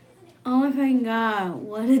 Oh my God,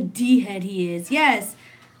 what a D-head he is. Yes.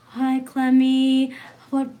 Hi, Clemmy.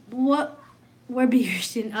 Where be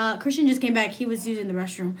Christian? Christian just came back. He was using the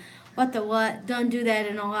restroom. What? Don't do that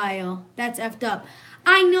in Ohio. That's effed up.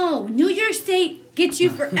 I know. New York State gets you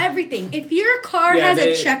for everything. If your car has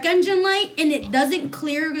a check engine light and it doesn't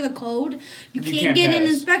clear the code, you can't get an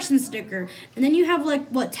inspection sticker. And then you have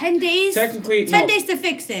 10 days? Technically, 10 days to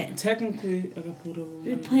fix it. Technically, I got pulled over.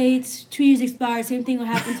 Your plates, 2 years expired. Same thing will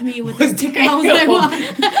happen to me with the sticker. I was like, what?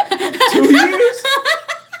 2 years?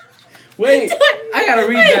 Wait, I gotta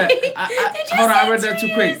read that. Hold on, I read that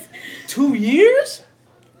too quick. 2 years?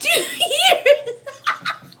 2 years?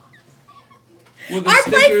 Our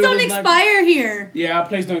plates don't expire here. Yeah, our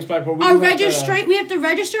plates don't expire. But we have to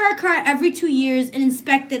register our car every 2 years and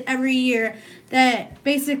inspect it every year. That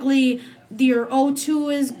basically your O2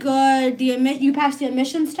 is good. You pass the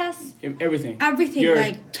emissions test. Everything. Everything.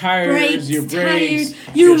 Your tires, your brakes,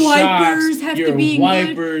 your wipers shocks, have to be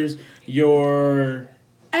good. Your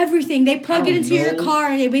everything. They plug it into your car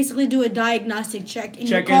and they basically do a diagnostic check, and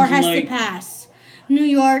your car has to pass. New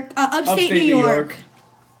York, upstate New York.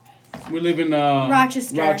 We live in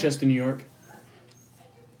Rochester, New York.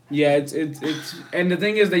 Yeah, it's and the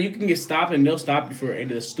thing is that you can get stopped and they'll stop you for any of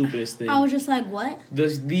the stupidest things. I was just like, what? The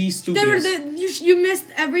stupidest. You missed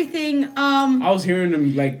everything. I was hearing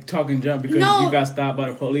them talking junk because you got stopped by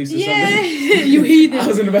the police or something. You heathen. I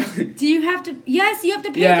was in the back. Do you have to? Yes, you have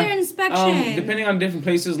to pay their inspection. Depending on different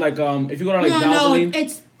places, if you go to Valvoline. No,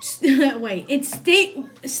 it's it's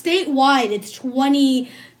statewide. It's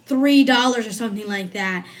 $23 or something like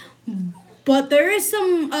that. But there is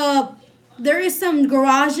some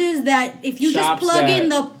garages that if you just plug in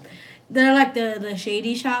They're like the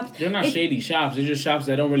shady shops. They're not shady shops. They're just shops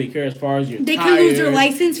that don't really care as far as your They tires can lose their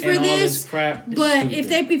license for and all this. Crap. It's But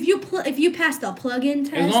stupid. if you pass the plug-in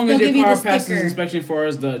test, as long they'll as give your you car the passes sticker. inspection as far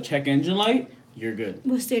as the check engine light, you're good.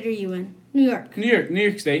 What state are you in? New York. New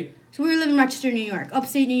York State. So we live in Rochester, New York,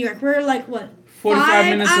 upstate New York. We're like what? 45 5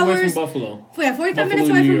 minutes away hours? from Buffalo. Yeah, 45 Buffalo, minutes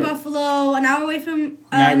away New from York. Buffalo, an hour away from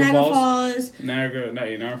Niagara Niagara Falls. Falls. Niagara, not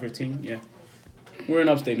an hour 15. Yeah, we're in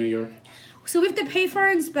upstate New York. So we have to pay for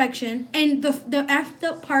our inspection, and the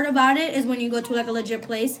effed part about it is when you go to like a legit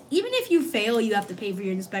place. Even if you fail, you have to pay for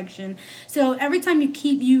your inspection. So every time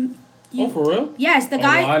you Oh, for real? yes, the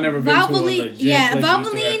guy well, I never been to a Valvoline, legit yeah, place used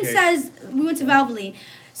to Valvoline have says we went to Valvoline.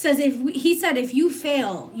 Says he said if you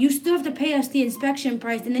fail, you still have to pay us the inspection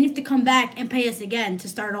price, and then you have to come back and pay us again to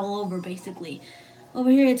start all over, basically. Over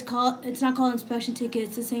here, it's not called inspection ticket.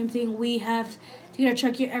 It's the same thing we have to get our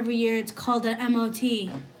truck here every year. It's called an MOT.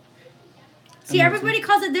 See, everybody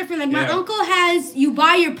calls it different. Like my Yeah. uncle has, you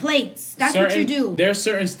buy your plates. That's what you do. There's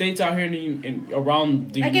certain states out here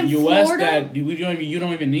around the Like in U.S. Florida? that you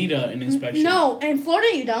don't even need an inspection. No, in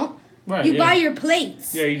Florida you don't. Right, You yeah. buy your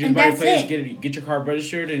plates. Yeah, you just and buy your that's plates, it. get your car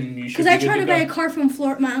registered, and you should. Because be I good tried to buy a go. car from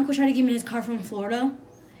Florida. My uncle tried to give me his car from Florida.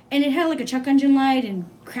 And it had like a check engine light and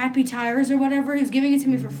crappy tires or whatever. He was giving it to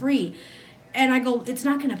me for free. And I go, it's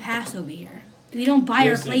not going to pass over here. We don't buy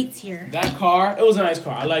our Listen, plates here. That car, it was a nice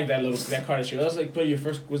car. I like that car that you. That was like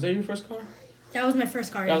was that your first car? That was my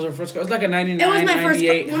first car. That was our first car. It was like a 99, It was my first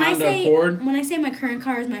 98 car. Honda Accord. When I say my current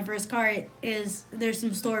car is my first car, there's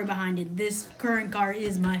some story behind it. This current car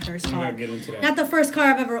is my first I'm car. gonna get into that. Not the first car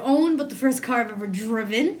I've ever owned, but the first car I've ever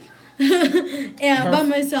driven. Yeah, by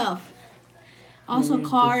myself. Also,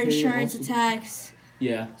 car, insurance, tax.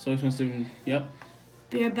 Yeah, so expensive. Yep.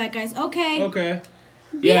 Be right back, guys. Okay. Okay.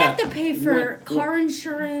 We have to pay for car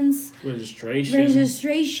insurance,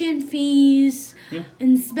 registration fees, Yeah.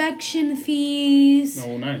 inspection fees.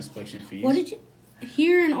 No, not inspection fees. What did you?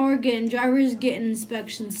 Here in Oregon, drivers get an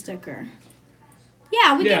inspection sticker.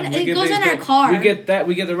 Yeah, it goes on our car. We get that.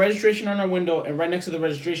 We get the registration on our window, and right next to the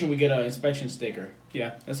registration, we get an inspection sticker.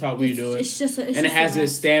 Yeah, that's how we do it. It's just and it has it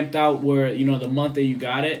stamped out where the month that you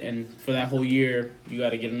got it, and for that whole year, you got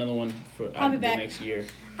to get another one for I'll be the back. next year.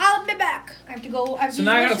 I'll be back. I have to go. So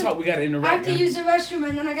now I gotta talk. We gotta interact. I have to use the restroom,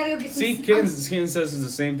 and then I gotta go get some. See, Kitten says it's the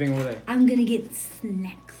same thing over there. I'm gonna get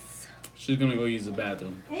snacks. She's gonna go use the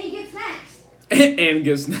bathroom. Hey, get snacks. And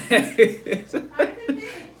get snacks.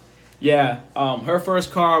 Yeah, her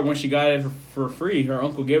first car when she got it for free, her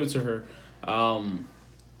uncle gave it to her.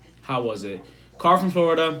 How was it? Car from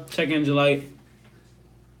Florida, check engine light.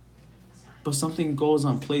 But something goes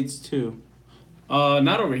on plates too.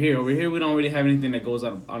 Not over here. Over here we don't really have anything that goes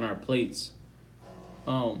on our plates.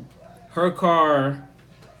 Her car.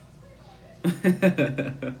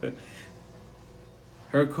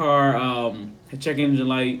 Her car, check engine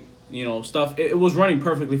light, stuff. It was running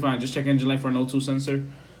perfectly fine. Just check engine light for an O2 sensor.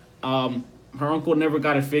 Her uncle never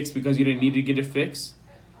got it fixed because he didn't need to get it fixed.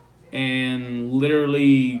 And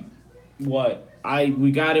literally,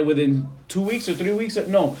 we got it within 2 weeks or 3 weeks.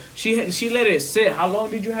 No, she let it sit. How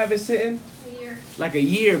long did you have it sitting? A year. Like a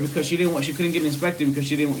year, because she couldn't get inspected because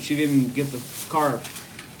she didn't get the car.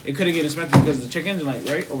 It couldn't get inspected because of the check engine light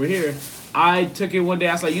right over here. I took it one day.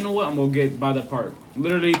 I was like, you know what? I'm gonna buy the part.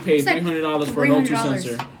 Literally paid $300 for an O2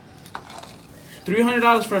 sensor.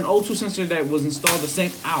 $300 for an O2 sensor that was installed the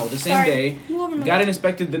same day. Got it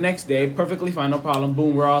inspected the next day. Perfectly fine, no problem.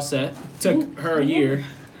 Boom, we're all set. Took her a year.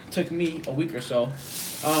 Took me a week or so.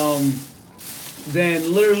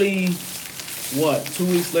 Then literally, 2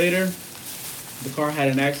 weeks later, the car had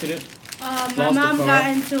an accident. My mom got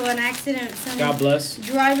into an accident. God bless.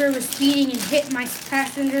 Driver was speeding and hit my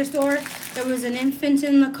passenger door. There was an infant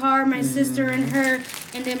in the car, my sister and her,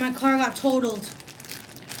 and then my car got totaled.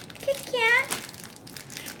 Kit Kat.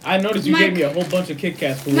 I noticed you gave me a whole bunch of Kit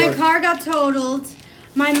Kats for work. My car got totaled.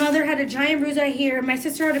 My mother had a giant bruise right here. My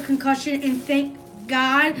sister had a concussion, and thank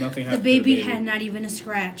God the baby had not even a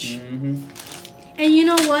scratch. Mm-hmm. And you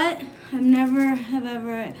know what? I've never have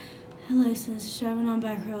ever had a license driving on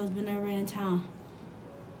back roads, but never in town.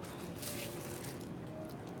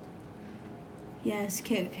 Yes,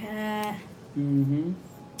 Kit Kat. Mm-hmm.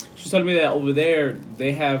 She's telling me that over there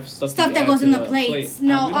they have stuff that goes in the plates.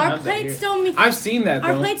 No, our plates don't mean. I've seen that though.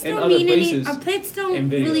 Our plates don't mean any. Our plates don't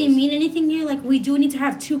really mean anything here. Like we do need to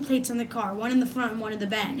have 2 plates on the car, one in the front and one in the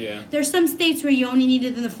back. Yeah. There's some states where you only need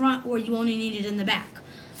it in the front, or you only need it in the back.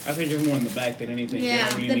 I think there's more in the back than anything. Yeah,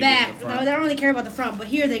 the back. No, they don't really care about the front, but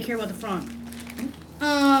here they care about the front.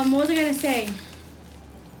 What was I gonna say?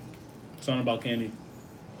 Something about candy.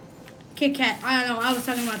 Kit Kat. I don't know. I was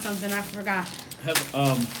talking about something. I forgot.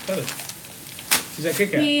 Heather. She's a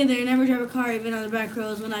Kit Kat. Me either. Never drive a car even on the back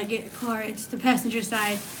roads. When I get a car, it's the passenger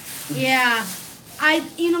side. Yeah.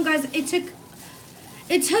 Guys, it took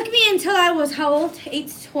me until I was how old?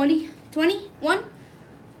 21?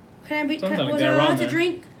 Was I allowed to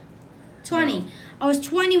drink? 20. No. I was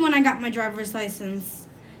 20 when I got my driver's license.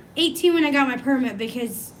 18 when I got my permit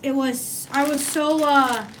because I was so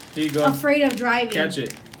afraid of driving. Catch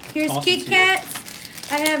it. Here's Kit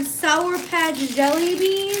Kats. I have Sour Patch jelly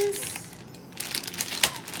beans.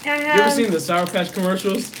 You ever seen the Sour Patch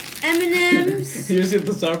commercials? M&M's. You ever seen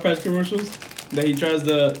the Sour Patch commercials? That he tries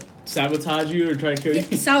to sabotage you or try to kill you?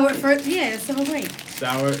 Sour first. Yeah, that's the whole point.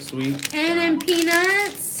 Sour, sweet. And then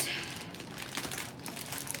peanuts.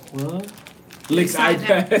 What? Licks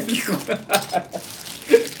iPad.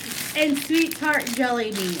 And sweet tart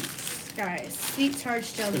jelly beans. Guys, sweet tart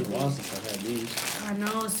jelly beans. I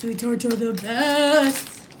know, sweet tarts are the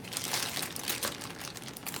best.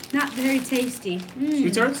 Not very tasty.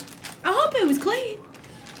 Sweet tarts? I hope it was clean.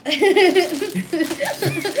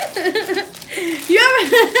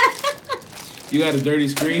 You got a dirty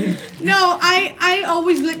screen? No, I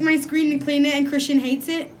always lick my screen to clean it, and Christian hates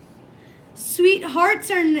it. Sweet tarts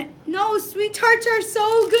are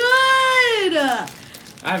so good.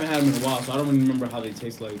 I haven't had them in a while, so I don't really remember how they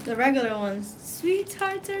taste like. The regular ones. Sweet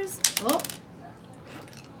tarts are... Oh.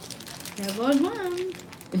 There goes one.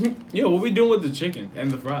 Yo, what we doing with the chicken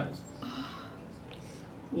and the fries?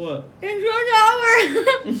 What? It's so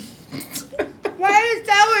sour. Why is it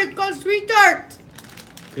sour? It's called sweet tart.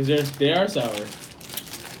 Because they are sour.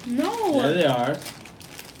 No. Yeah, they are.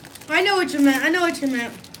 I know what you meant.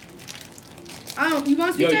 You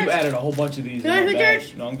want sweet tarts? You added a whole bunch of these. You want sweet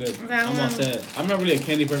tarts? No, I'm good. Okay, I'm all set. I'm not really a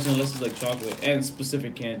candy person unless it's like chocolate and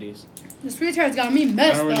specific candies. The sweet tarts got me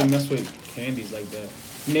messed up. I don't really mess with candies like that.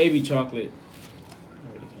 Maybe chocolate.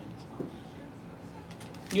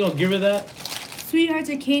 You gonna give her that? Sweethearts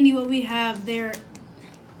are candy. What we have, they're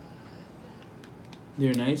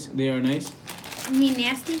nice. They are nice. You mean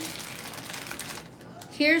nasty?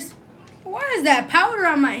 Here's. What is that powder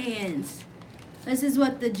on my hands? This is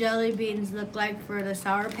what the jelly beans look like for the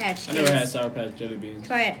Sour Patch Kids. I never had Sour Patch jelly beans.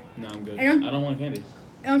 Try it. No, I'm good. I don't want candy. It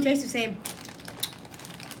don't taste the same.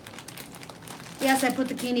 Yes, I put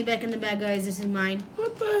the candy back in the bag, guys. This is mine.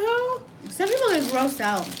 What the hell? Some people get grossed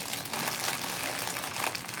out.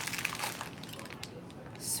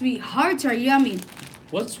 Sweethearts are yummy.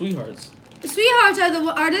 What sweethearts? Sweethearts are they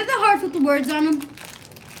the hearts with the words on them?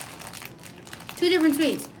 Two different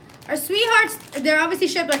sweets. Our sweethearts, they're obviously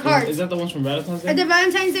shaped like hearts. Is that the ones from Valentine's Day? Are the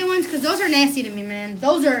Valentine's Day ones? Because those are nasty to me, man.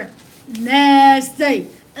 Those are nasty.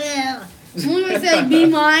 Ugh. When we say be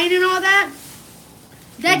mine and all that,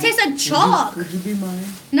 that tastes like chalk. Could you be mine?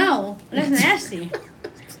 No, that's nasty.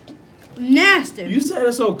 Nasty. You said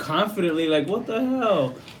it so confidently, like, what the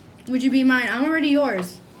hell? Would you be mine? I'm already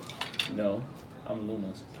yours. No, I'm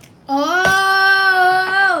Luna's.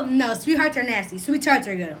 Oh, no. Sweethearts are nasty. Sweet tarts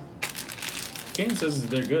are good. Kane says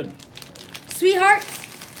they're good. Sweethearts?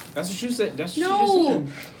 That's what you said. That's what No. you just said.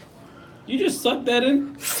 You just sucked that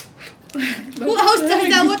in? Who else does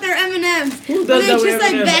that with their M&Ms? Who does that with just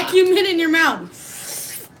like M&Ms? vacuum it in your mouth.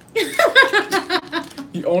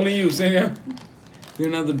 Only you, Sam. They're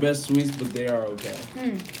not the best sweets, but they are okay.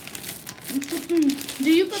 Do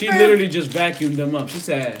you prefer? She literally just vacuumed them up. She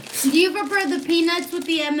said. Do you prefer the peanuts with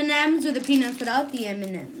the M&Ms or the peanuts without the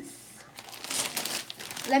M&Ms?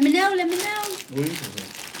 Let me know. What do you prefer?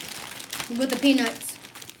 With the peanuts.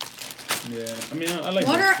 Yeah, I mean, I like.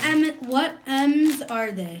 What M's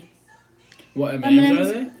are they? What M&Ms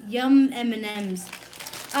are they? Yum M&Ms.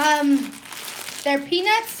 They're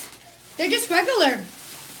peanuts. They're just regular.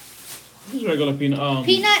 Who's regular peanut?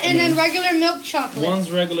 Peanut and then regular milk chocolate.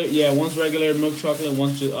 One's regular milk chocolate.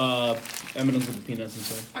 One's M&Ms with the peanuts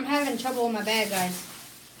inside. I'm having trouble with my bag, guys.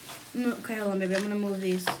 Okay, hold on, baby. I'm gonna move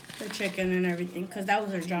these, the chicken and everything, because that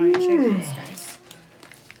was our giant chickens, guys.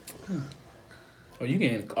 Oh, you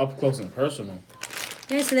getting up close and personal.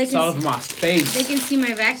 Yeah, so they can. It's my face. They can see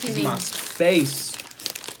my vacuuming. It's my face.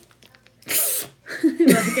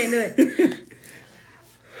 No, I can't do it.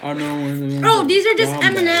 I know. Oh, these are just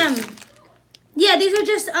M&M. Yeah, these are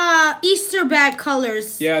just Easter bag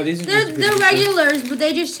colors. Yeah, these are they're regulars, but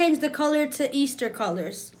they just changed the color to Easter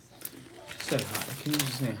colors. Say hi. Can you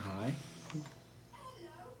just say hi?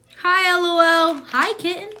 Hi, LOL. Hi,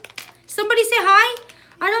 kitten. Somebody say hi.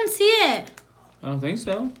 I don't see it. I don't think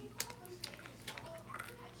so.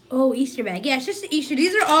 Oh, Easter bag. Yeah, it's just Easter.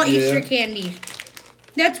 These are all Easter candy.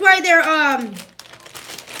 That's why they're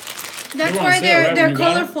That's why they're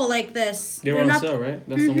colorful like this. They were on sale, right?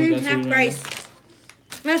 That's the one that's half price.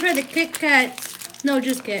 That's why the Kit Kats. No,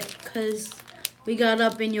 just Kit, because We got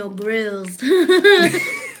up in your grills.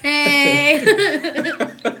 Hey. Yo,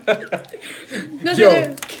 this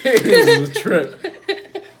is a trip.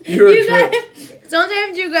 You're a You trip. guys,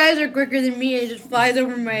 sometimes you guys are quicker than me. It just flies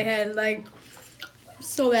over my head like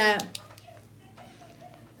so bad.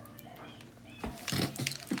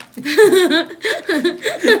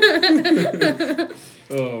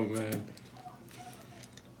 Oh man.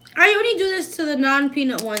 I only do this to the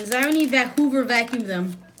non-peanut ones. I only Hoover vacuum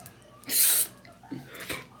them.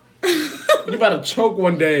 You about to choke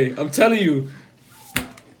one day. I'm telling you.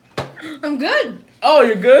 I'm good. Oh,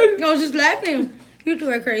 you're good? I was just laughing. You two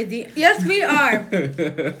are crazy. Yes, we are.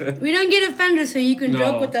 We don't get offended, so you can No.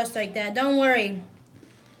 joke with us like that. Don't worry.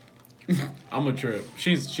 I'm a trip.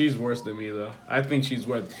 She's worse than me though. I think she's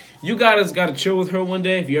worth. You guys gotta chill with her one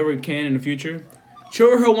day if you ever can in the future.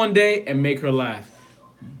 Chill with her one day and make her laugh.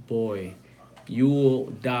 Boy, you will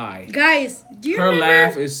die. Guys, do you Her remember?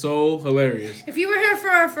 laugh is so hilarious. If you were here for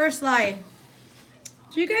our first live,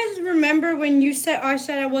 do you guys remember when you said I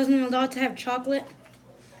said I wasn't allowed to have chocolate?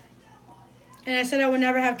 And I said I would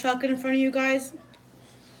never have chocolate in front of you guys?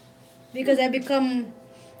 Because I become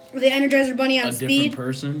the Energizer Bunny on A different speed.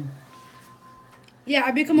 person. Yeah,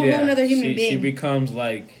 I become a whole other human She being. becomes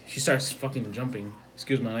like she starts fucking jumping.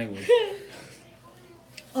 Excuse my language.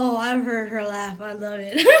 Oh, I've heard her laugh. I love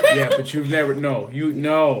it. Yeah, but you've never you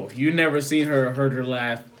never seen her heard her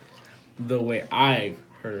laugh the way I've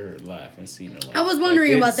heard her laugh and seen her laugh. I was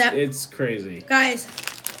wondering about it's- that. It's crazy. Guys,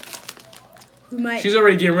 we might. She's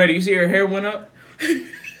already getting ready. You see her hair went up?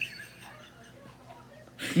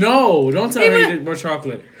 No, don't tell her you did more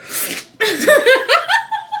chocolate.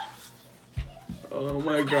 Oh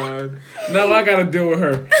my god. Now I gotta deal with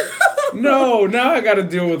her. No, now I gotta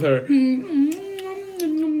deal with her.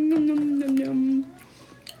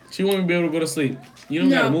 She won't be able to go to sleep. You don't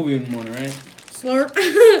got a No. movie in the morning, right? Slurp.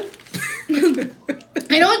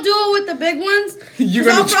 I don't do it with the big ones. You're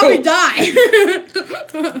 'Cause I'll probably choke. die.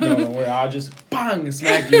 No, don't worry. I'll just bang and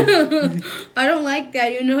smack you. I don't like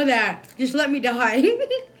that. You know that. Just let me die.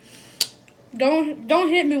 Don't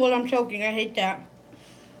hit me while I'm choking. I hate that.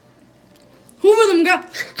 Hoover them, go.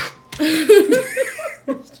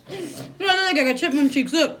 No, I got chipmunk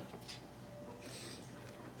cheeks. Look.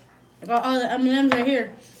 I got all the M&Ms right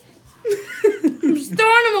here. I'm just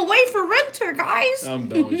throwing them away for renter, guys. I'm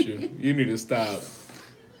done with you. You need to stop.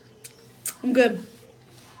 I'm good.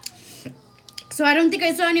 So I don't think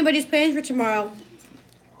I saw anybody's plans for tomorrow.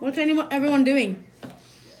 What's everyone doing?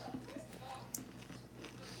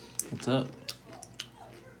 What's up?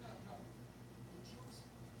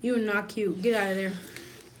 You are not cute. Get out of there.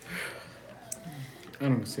 I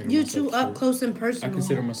don't consider You myself two up cute. close and I personal.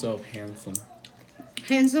 consider myself handsome.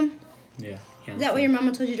 Handsome? Yeah. Is that why your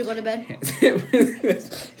mama told you to go to bed?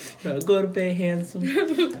 Go to bed, handsome.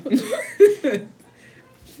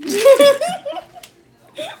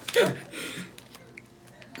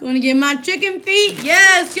 Gonna get my chicken feet?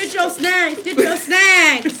 Yes, get your snacks. Get your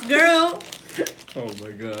snacks, girl. Oh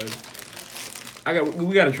my god.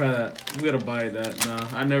 We gotta try that. We gotta buy that. Nah,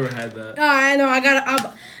 I never had that. Oh, I know.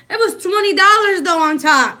 It was $20 though on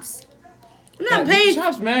Tops. I'm not paying.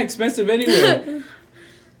 Shop's mad expensive anyway.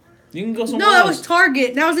 You can go somewhere No, that else. was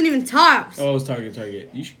Target. That wasn't even Tops. Oh, it's Target.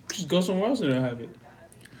 You should just go somewhere else and they'll have it.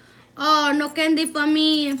 Oh, no candy for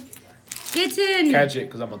me. Get in. Catch it,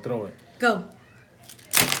 because I'm going to throw it. Go.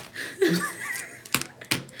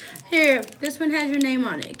 Here, this one has your name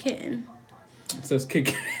on it, kitten. It says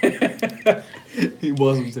kick. He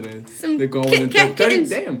wasn't today. Some They're going Kit in Kat 30. kittens.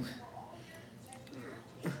 Damn.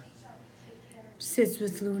 Sits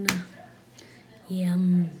with Luna.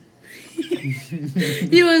 Yum.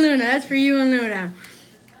 You and Luna. That's for you and Luna.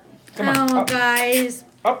 Come on. Oh, Up. guys.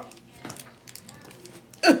 Up.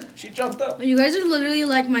 She jumped up. You guys are literally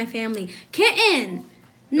like my family. Kitten,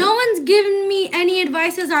 no one's given me any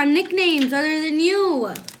advices on nicknames other than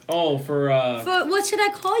you. Oh, for But what should I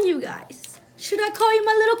call you guys? Should I call you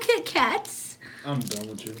my little Kit Kats? I'm done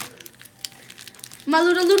with you. My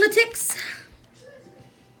little lunatics?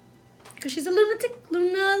 Because she's a lunatic.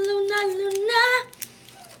 Luna.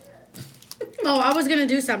 Oh, I was going to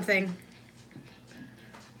do something.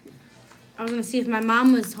 I was going to see if my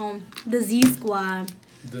mom was home. The Z Squad.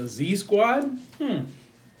 The Z Squad?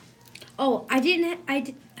 Oh, I didn't. I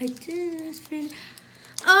did.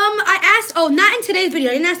 I asked. Oh, not in today's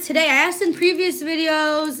video. I didn't ask today. I asked in previous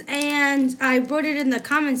videos, and I wrote it in the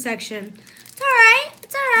comment section. It's all right.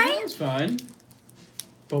 It's all right. It's fine.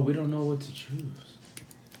 But we don't know what to choose.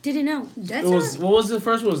 Didn't know. That's What was the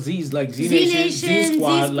first one? Z's, like Z Z Nation, Nation, Z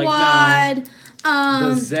Squad, like Squad.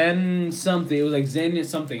 the Zen something. It was like Zen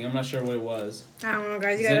something. I'm not sure what it was. I don't know,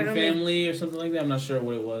 guys. You gotta Zen help me. Family or something like that. I'm not sure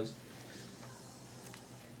what it was.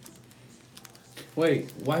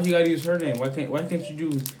 Wait, why you gotta use her name? Why can't you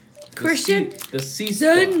do Christian? The C The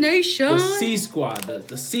squad. Nation. The C squad.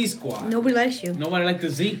 The C squad. Nobody likes you. Nobody like the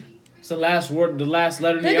Z. It's the last word, the last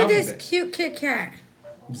letter in Look the at alphabet. this cute Kit Kat.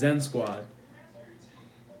 Zen squad.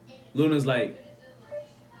 Luna's like,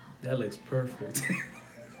 that looks perfect.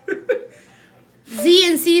 Z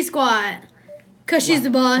and C squad. Cause she's the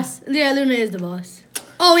boss. Yeah, Luna is the boss.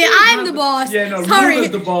 Oh yeah, I'm the boss. Yeah, no, Sorry.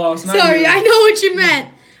 Luna's the boss. Not Sorry, you. I know what you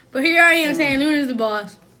meant. But here I am saying Luna's the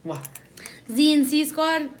boss. What? Z and C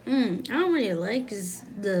squad. I don't really like is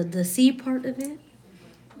the C part of it.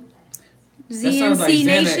 Z and sounds like C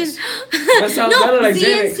Xanax. Nation. That sounds no, better like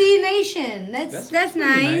Z and Xanax. C Nation. That's pretty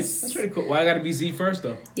nice. That's pretty cool. Why I gotta be Z first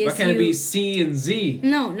though? Yes, Why can't it you- be C and Z?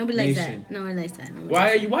 No, nobody likes Nation. that. Nobody likes that.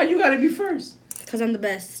 Why you gotta be first? Because I'm the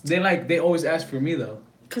best. They always ask for me though.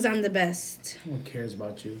 Because I'm the best. No one cares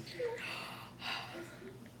about you.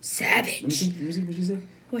 Savage. Let me see what she said.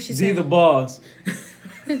 What she Z said? the boss.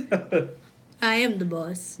 I am the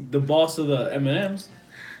boss. The boss of the M&Ms.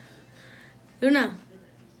 Luna,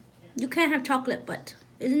 you can't have chocolate, but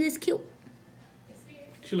isn't this cute?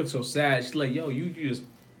 She looks so sad. She's like, yo, you just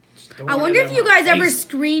don't I wanna wonder get if you out of my guys ever face.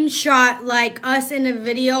 screenshot like us in a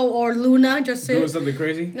video or Luna just Doing to something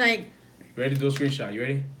crazy. like. Ready to do a screenshot? You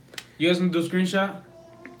ready? You guys gonna do a screenshot?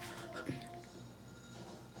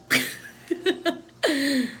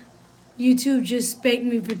 YouTube just spanked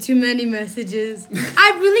me for too many messages.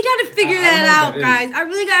 I really gotta figure I that don't know out, what that is. guys. I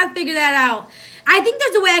really gotta figure that out. I think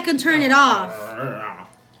there's a way I can turn it off.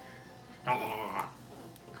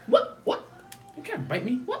 What? You can't bite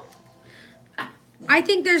me. What? I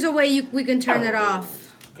think there's a way we can turn it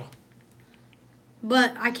off.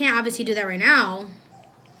 But I can't obviously do that right now.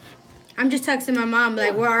 I'm just texting my mom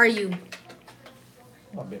like, where are you?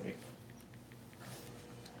 Oh, baby.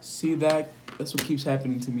 See that? That's what keeps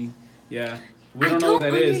happening to me. Yeah. We I don't know what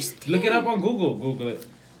don't that is. understand. Look it up on Google. Google it.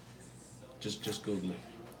 Just Google it.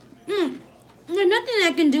 There's nothing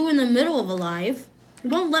I can do in the middle of a live. It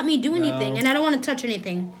won't let me do anything, No. and I don't want to touch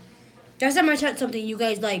anything. Last time I touched something, you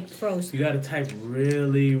guys like froze. You gotta type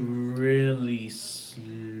really, really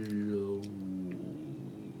slow.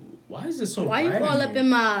 Why is it so Why you bright? fall in up here? in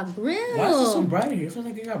my grill? Why is it so bright in here? It feels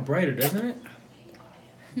like it got brighter, doesn't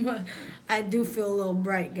it? I do feel a little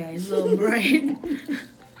bright, guys. A little bright.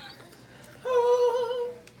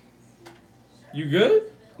 You good?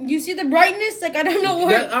 You see the brightness? Like, I don't know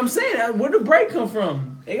where. I'm saying, where did bright come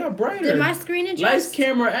from? It got brighter. Did my screen Lights, adjust?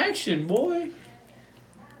 camera, action, boy.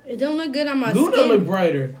 It don't look good on my Luna skin. look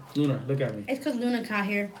brighter. Luna, look at me. It's because Luna got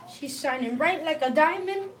here. She's shining bright like a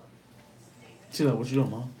diamond. She's like, what you doing,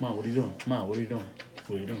 Mom? Mom, what are you doing? Mom, what are you doing?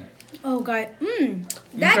 What are you doing? Oh, God. I'm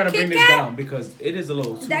That trying to bring Kit this Kat, down because it is a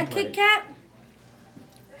little too that bright. Kit Kat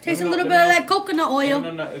tastes No, a little no, bit no. like coconut oil.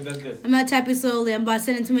 No, that's good. I'm not typing slowly. I'm about to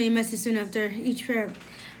send too many messages soon after each pair.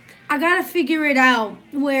 I gotta figure it out.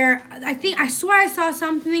 Where I swear I saw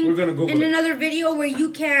something We're gonna Google in it. another video where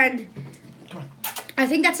you can. I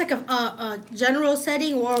think that's like a general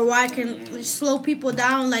setting or where I can slow people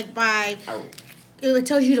down like by. It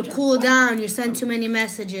tells you to cool down. You send too many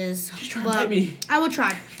messages. trying to But bite me. I will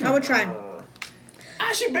try.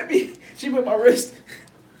 Ah, she bit me. She bit my wrist.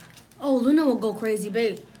 Oh, Luna will go crazy,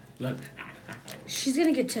 babe. Look. She's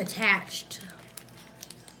gonna get attached.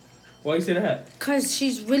 Why you say that? Cause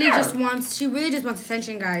she really just wants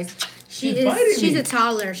attention, guys. She's biting She's me. a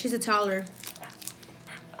toddler. She's a toddler.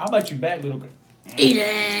 I'll bite you back, little girl. Eat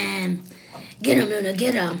him. Get him, Luna,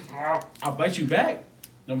 get him. I'll bite you back.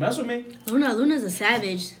 Don't mess with me. Luna's a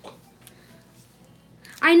savage.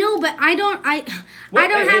 I know, but I don't What?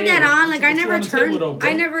 have Hey, that hey, on. Like I what you never on the table, turned though, bro?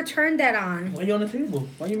 I never turned that on. Why you on the table?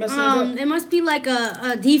 Why you messing it up? It must be like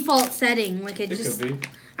a default setting. Like it It just could be.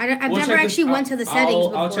 I've We'll never check actually went to the settings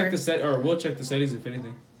before. I'll check the set, or we'll check the settings if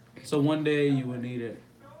anything. So one day you will need it.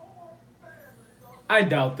 I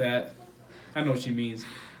doubt that. I know what she means.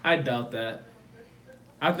 I doubt that.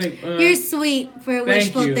 I think. You're sweet for thank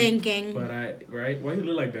wishful you. thinking. But right? Why you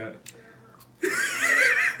look like that?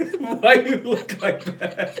 Why you look like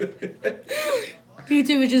that?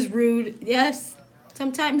 YouTube is just rude. Yes,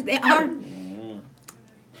 sometimes they are.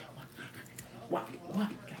 What?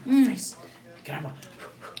 Get out of my face. Get out of my.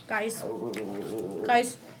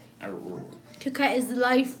 Guys, Kit Kat is the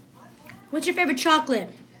life. What's your favorite chocolate?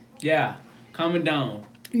 Yeah, calm down.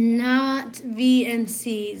 Not V and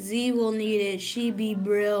C. Z will need it. She be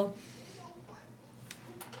Brill.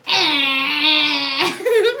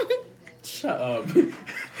 Shut up.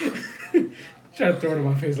 Try to throw it in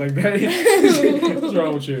my face like that. What's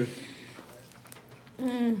wrong with you?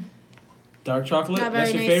 Dark chocolate? Not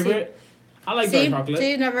That's very your nice. favorite? I like See? dark chocolate.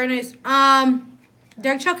 See, not very nice.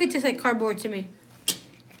 Dark chocolate tastes like cardboard to me.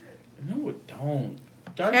 No, it don't. don't.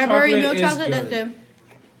 Dark Cadbury milk is chocolate, that's good.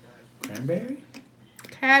 good. Cranberry?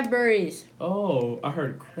 Cadbury's. Oh, I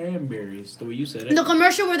heard cranberries. The way you said it. The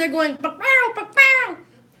commercial where they're going, "Pow, pow, pow."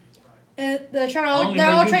 They're only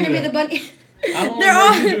all heard you trying to do be that. the bunny. I don't They're know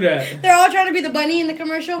all how you do that. they're all trying to be the bunny in the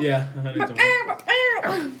commercial. Yeah.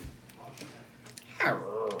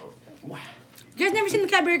 You guys never seen the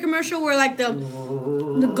Cadbury commercial where like the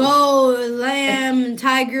goat, lamb, and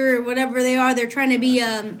tiger, whatever they are, they're trying to be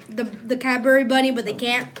the Cadbury bunny, but they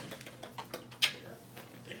can't.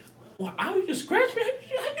 Well, I would just scratch me.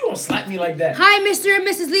 How you gonna slap me like that? Hi, Mr. and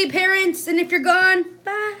Mrs. Lee parents, and if you're gone,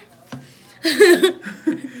 bye.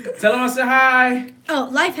 Tell them I said hi. Oh,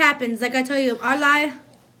 life happens. Like I tell you, our lives,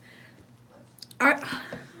 or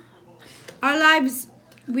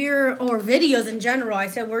videos in general. I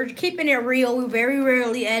said we're keeping it real. We very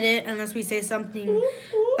rarely edit unless we say something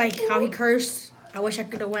like how he cursed. I wish I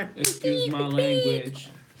could have went. Excuse my language.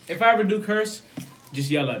 If I ever do curse, just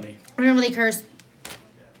yell at me. I don't really curse.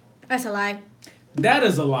 That's a lie. That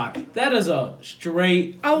is a lie. That is a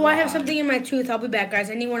straight. Oh, I have lie. something in my tooth. I'll be back, guys.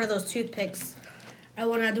 I need one of those toothpicks. I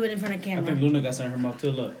want to do it in front of I camera. think Luna got something in her mouth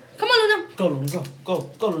too. Look. Come on, Luna. Go, Luna, go.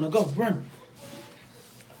 Go, Luna, go. Run.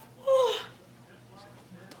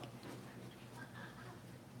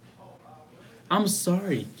 I'm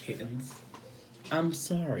sorry, kittens. I'm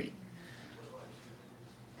sorry.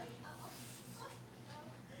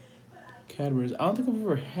 Cadbury's. I don't think I've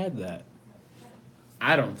ever had that.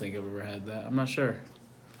 I don't think I've ever had that. I'm not sure.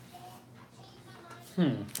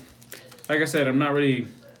 Like I said, I'm not really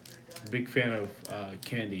a big fan of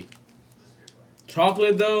candy.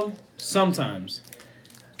 Chocolate, though, sometimes.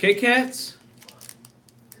 Kit Kats,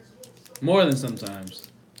 more than sometimes.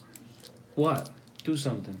 What? Do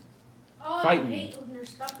something. Oh, Fight I me. hate when they're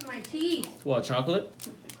stuck in my teeth. What, chocolate?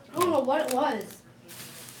 I don't know what it was.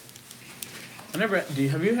 I never.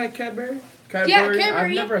 Have you had Cadbury? Cadbury.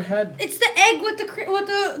 I've never had. It's the egg with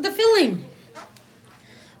the filling.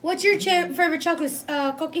 What's your favorite chocolate,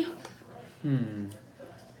 Cookie?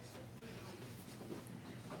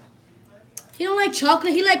 He don't like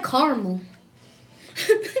chocolate. He like caramel.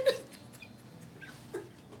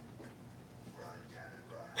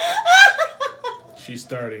 She's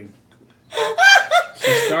starting.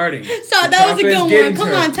 She's starting. So that was a good one.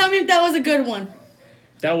 Come on, tell me if that was a good one.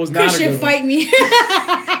 That was not Christian, a good fight me.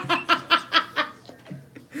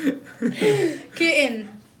 Kitten,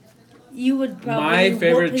 you would probably My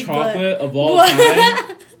favorite whoop his chocolate butt. of all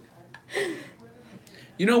time.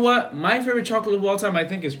 You know what? My favorite chocolate of all time, I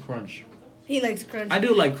think, is Crunch. He likes Crunch. I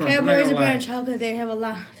do like Crunch. I'm not Cadbury's a gonna lie. brand of chocolate. They have a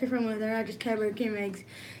lot of different ones. They're not just Cadbury cream eggs.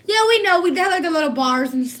 Yeah, we know. We have like the little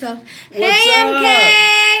bars and stuff. What's hey, up?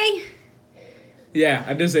 MK! Yeah,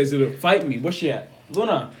 I did say so. Fight me. Where's she at?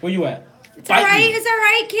 Luna, where you at? It's Fight alright. me. It's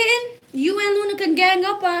alright, kitten. You and Luna can gang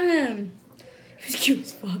up on him. He's cute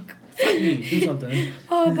as fuck. Fight me. Do something.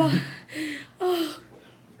 Oh, but, oh.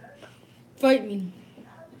 Fight me.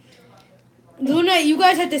 Luna, you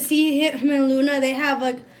guys have to see him and Luna. They have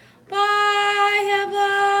like, bye,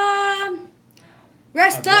 Heaven.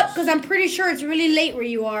 Rest up, because I'm pretty sure it's really late where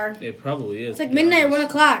you are. It probably is. It's like midnight, 1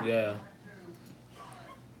 o'clock. Yeah.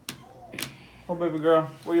 Oh, baby girl,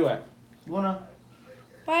 where you at? Luna.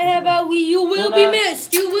 Bye, Heaven. You will Luna. be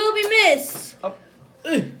missed. You will be missed. Oh.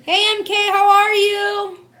 Hey, MK, how are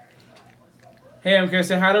you? Hey, I'm gonna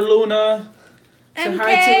say hi to Luna. Say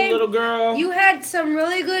hi to the little girl. You had some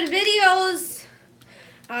really good videos.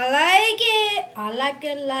 I like it. I like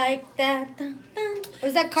it like that. Dun, dun.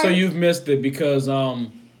 Was that So Cardi? you've missed it because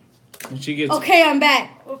when she gets Okay, I'm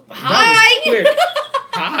back. That was Hi. quick.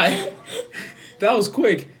 Hi. That was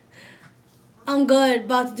quick. I'm good.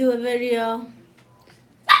 About to do a video.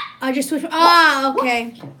 I just switched. Ah,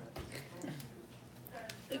 okay.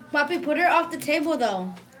 Papi, put her off the table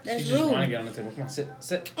though. There's She just want to room. get on the table. Come on, sit.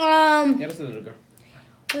 Yeah, that's the little girl.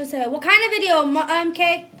 What's that? What kind of video,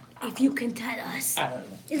 MK? If you can tell us. I don't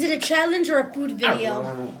know. Is it a challenge or a food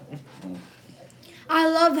video? I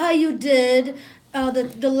love how you did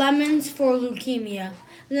the lemons for leukemia.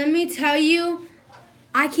 Let me tell you,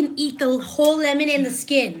 I can eat the whole lemon and the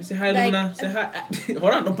skin. Say hi, Like, Luna. Say hi.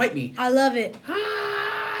 Hold on, don't bite me. I love it.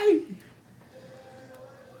 Hi.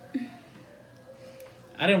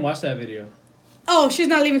 I didn't watch that video. Oh, she's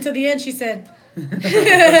not leaving till the end, she said.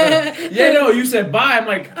 Yeah, no, you said bye. I'm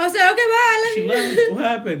like, I said, okay, bye. she Let me... left. What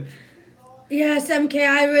happened? Yes, MK,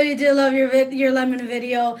 I really did love your lemon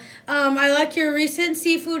video. I like your recent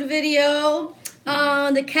seafood video,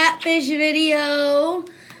 the catfish video,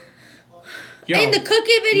 Yo, and the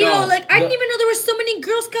cookie video. no, I didn't even know there were so many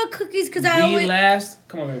Girl Scout cookies because I always...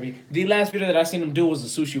 come on, baby. The last video that I seen him do was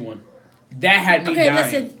the sushi one. That had me Okay, dying.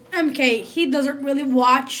 listen, MK, he doesn't really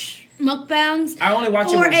watch mukbangs. I only watch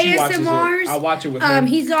it or when she watches ASMRs. it. I watch it with her.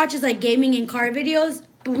 He watches like gaming and car videos.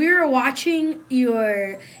 But we were watching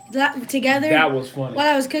together. That was funny.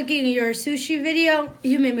 While I was cooking your sushi video,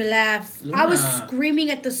 you made me laugh. I was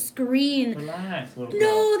screaming at the screen. Relax, little girl.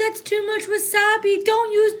 No, that's too much wasabi.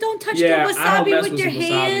 Don't touch the wasabi with your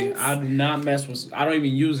hands. I do not mess with. I don't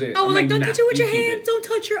even use it. I was like, don't touch it with your keep hands. Don't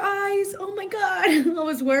touch your eyes. Oh my god, I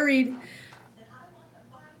was worried.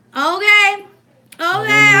 Okay.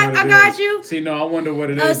 I got you. See, no, I wonder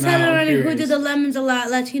what it is. I was telling now. her who did the lemons a lot.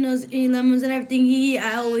 Latinos eat lemons and everything.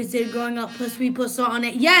 I always did growing up. Plus, we put salt on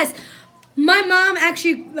it. Yes, my mom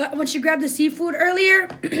actually, when she grabbed the seafood earlier,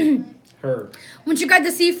 when she grabbed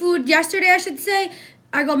the seafood yesterday, I should say,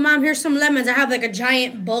 I go, Mom, here's some lemons. I have like a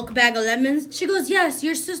giant bulk bag of lemons. She goes, yes,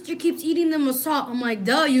 your sister keeps eating them with salt. I'm like,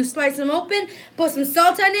 duh, you slice them open, put some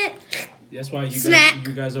salt on it. That's why you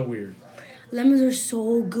guys are weird. Lemons are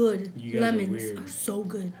so good. You guys Lemons are so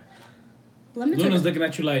good. Lemons Luna's looking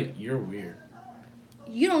at you like, you're weird.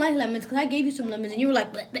 You don't like lemons because I gave you some lemons and you were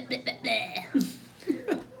like, bleh, bleh, bleh, bleh,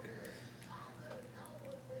 bleh.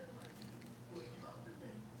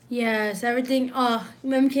 Yes, everything. Oh,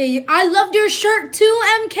 MK, I loved your shirt too,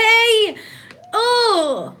 MK.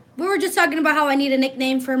 Oh, we were just talking about how I need a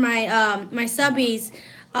nickname for my my subbies.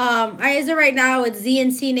 Is it right now? It's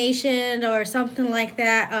ZNC Nation or something like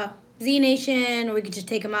that. Z Nation, or we could just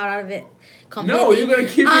take them out of it. Completely. No, you're gonna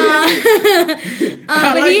keep it.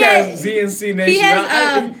 I like that ZNC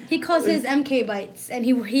Nation. He calls his MK Bites, and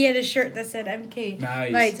he had a shirt that said MK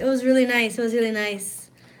Bites. It was really nice. It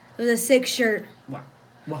was a sick shirt.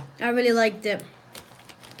 Wow. I really liked it,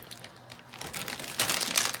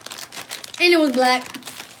 and it was black.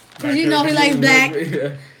 Cause you know he likes black.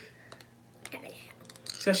 Yeah.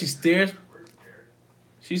 See how she stares?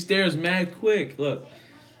 She stares mad quick. Look.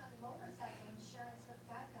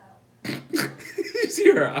 You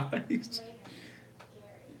see her eyes?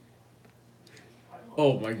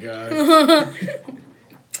 Oh my god.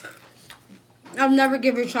 I'll never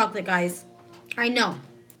give her chocolate, guys. I know.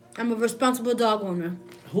 I'm a responsible dog owner.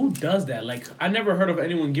 Who does that? Like, I never heard of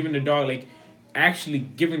anyone giving their dog, like, actually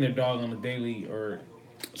giving their dog on a daily or...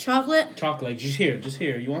 Chocolate? Chocolate. Like, just here.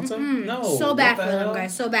 You want some? No. So bad for them,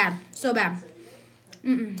 guys. So bad.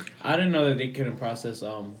 I didn't know that they couldn't process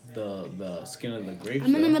the skin of the grapes.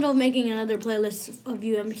 I'm in the middle of making another playlist of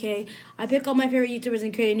UMK. I pick all my favorite YouTubers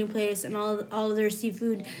and create a new playlist and all of their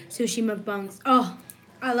seafood sushi mukbangs. Oh,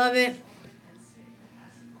 I love it.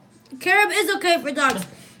 Carob is okay for dogs.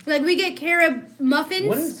 Like, we get carob muffins.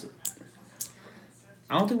 What is...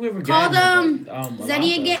 I don't think we ever called got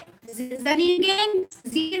Xenia Gang. Xena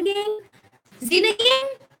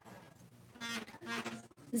Gang?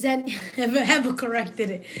 Have corrected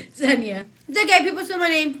it. Xenia. It's okay, people say my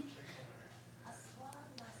name.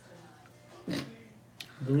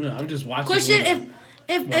 Luna, I'm just watching. Question: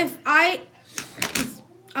 If I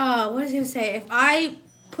what was I gonna say? If I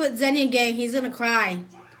put Xenia Gang, he's gonna cry.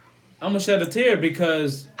 I'm gonna shed a tear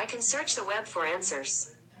because I can search the web for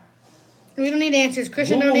answers. We don't need answers.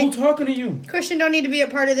 Christian Google, who talking to you? Christian don't need to be a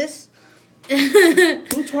part of this.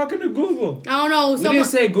 Who talking to Google? I don't know. We didn't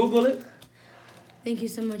say Google it. Thank you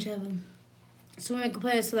so much, Evan. So I can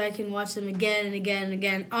play it so that I can watch them again and again and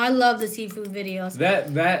again. I love the seafood videos.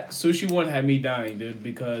 That sushi one had me dying, dude,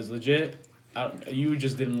 because legit, you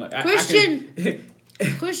just didn't like...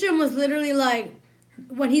 Christian was literally like,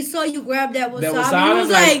 when he saw you grab that wasabi, he was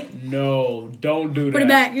like, no, don't do that. Put it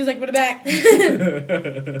back. He was like, put it back.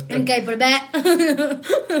 Okay, put it back.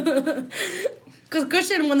 Because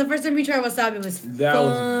Christian, when the first time he tried wasabi, was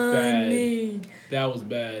funny. That was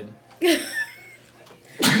bad.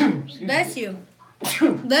 Bless you.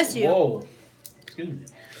 Bless you. Whoa. Excuse me.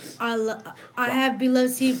 I have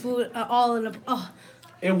beloved seafood all in a...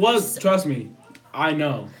 It was, trust me, I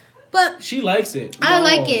know. But she likes it. I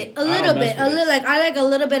like it a little bit. I like a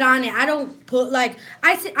little bit on it. I don't put like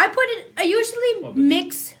I usually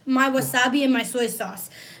mix my wasabi and my soy sauce,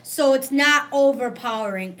 so it's not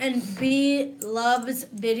overpowering. And B loves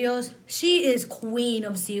videos. She is queen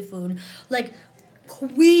of seafood. Like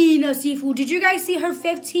queen of seafood. Did you guys see her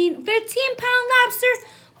 15-pound lobster?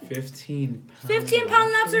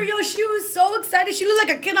 15-pound lobster. Yo, she was so excited. She looked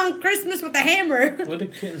like a kid on Christmas with a hammer. What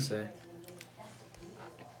did kitten say?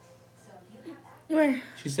 Where?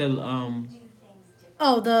 She said,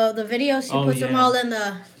 Oh, the video. She puts them all in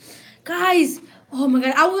the... Guys, oh my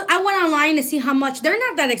God. I went online to see how much. They're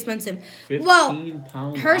not that expensive. 15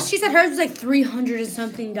 pounds. Hers, she said hers was like $300 and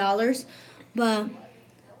something. But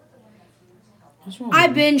what's wrong? I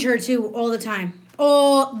binge her too all the time.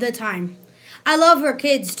 All the time. I love her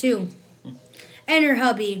kids too. And her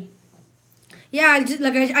hubby. Yeah, I just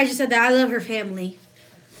said that. I love her family.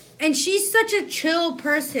 And she's such a chill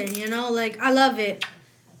person, you know? Like, I love it.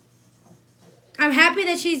 I'm happy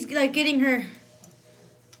that she's, like, getting her...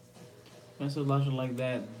 That's a lobster like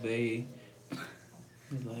that. They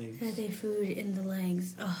food in the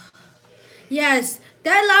legs. Oh. Yes,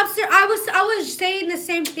 that lobster. I was saying the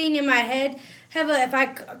same thing in my head. Heva, if I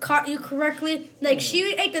caught you correctly, like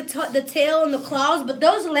she ate the tail and the claws, but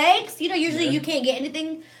those legs, usually you can't get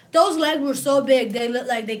anything. Those legs were so big, they looked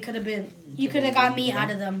like they could have been. You could have got meat out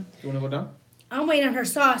of them. You wanna go down? I'm waiting on her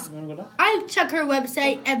sauce. You wanna go down? I check her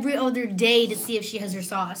website every other day to see if she has her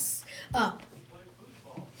sauce up.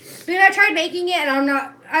 Because I tried making it, and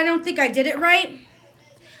I don't think I did it right.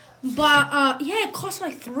 But yeah, it cost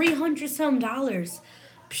like $300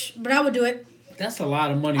 But I would do it. That's a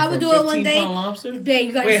lot of money. I for would a do it one day. 15-pound lobster. Babe,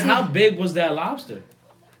 you gotta Wait, see. how big was that lobster?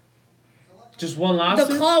 Just one lobster?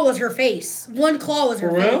 The claw was her face. One claw was her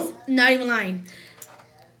For real? face. Not even lying.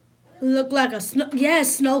 Looked like a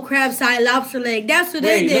snow crab side lobster leg. That's what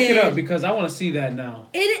they Wait, did. look it up because I want to see that now.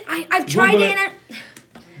 I've tried Google it. it.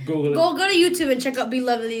 Google it. Go to YouTube and check out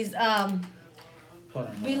B-Love these. Hold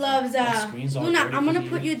on. B-Love's. My screen's all Luna, dirty I'm gonna because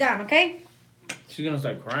put of you down, okay? She's gonna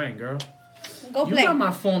start crying, girl. Go You play. got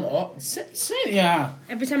my phone off. Sit, yeah.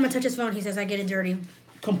 Every time I touch his phone, he says I get it dirty.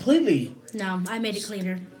 Completely. No, I made it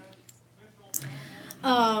cleaner.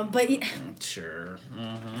 But Sure.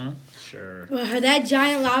 Sure. that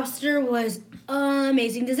giant lobster was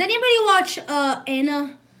amazing. Does anybody watch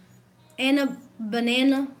Anna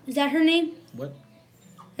Banana? Is that her name? What?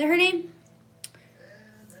 Is that her name?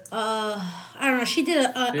 I don't know. She did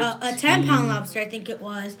a 10-pound lobster, I think it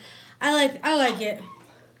was. I like it.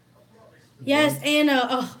 Yes, Anna.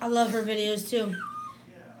 Oh, I love her videos too.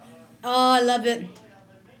 Oh, I love it.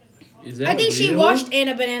 Is that I think she real? watched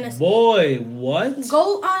Anna Bananas. Boy, what?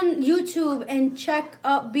 Go on YouTube and check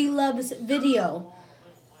out B-Love's video.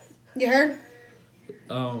 You heard?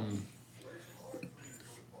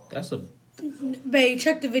 That's a. Babe,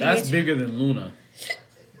 check the video. That's bigger than Luna.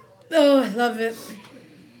 Oh, I love it.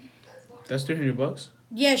 That's $300.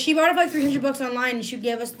 Yeah, she bought it for like $300 online, and she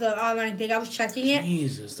gave us the online thing. I was checking it.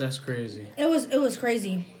 Jesus, that's crazy. It was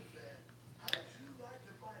crazy.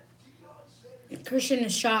 Christian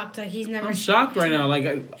is shocked. Like he's never. I'm shocked right now.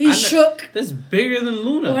 Like He's shook. That's bigger than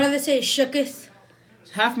Luna. What do they say? Shooketh.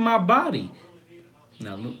 It's half my body.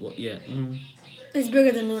 No, well, yeah. It's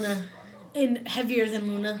bigger than Luna, and heavier than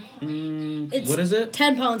Luna. It's What is it?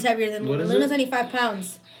 10 pounds heavier than What Luna. is Luna's it? only 5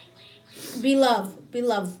 pounds. B-Love.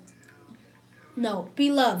 No,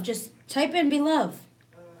 B-Love. Just type in B-Love.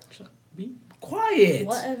 Be quiet.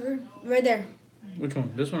 Whatever. Right there. Which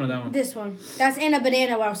one? This one or that one? This one. That's Anna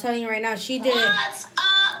Banana. What I was telling you right now. She did it. What's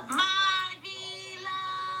up, my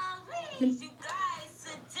beloved?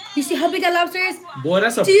 You see how big that lobster is? Boy,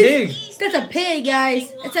 that's a Dude, pig. That's a pig,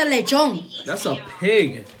 guys. It's a lechon. That's a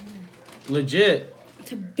pig. Legit.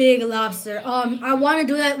 It's a big lobster. I want to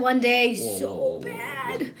do that one day so Whoa.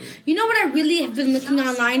 bad. You know what I really have been looking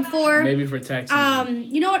online for? Maybe for taxi.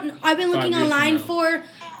 You know what I've been 5 looking years from online now. for?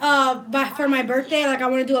 For my birthday, like I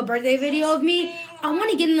want to do a birthday video of me. I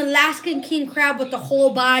want to get an Alaskan king crab with the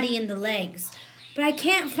whole body and the legs, but I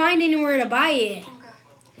can't find anywhere to buy it.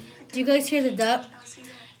 Do you guys hear the duck?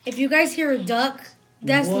 If you guys hear a duck,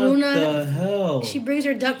 that's what Luna. the hell? She brings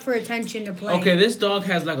her duck for attention to play. Okay, this dog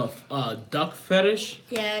has like a duck fetish.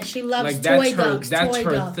 Yeah, she loves Like that's toy her. ducks. That's toy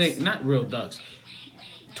her ducks. thing. Not real ducks.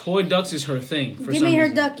 Toy ducks is her thing. For Give some me her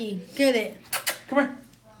reason. ducky. Get it. Come here.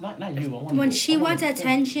 Not you. I want When you. she wants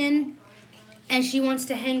attention and she wants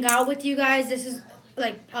to hang out with you guys, this is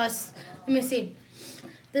like us. Let me see.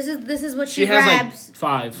 This is what she She has grabs.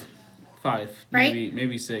 like five, Right?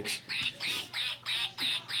 maybe 6.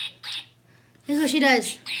 This is what she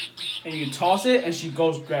does. And you toss it, and she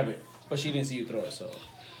goes grab it, but she didn't see you throw it. So,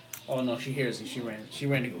 oh no, she hears it. She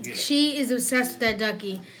ran to go get it. She is obsessed with that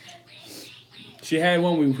ducky. She had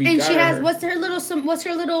one we And got she has her. what's her little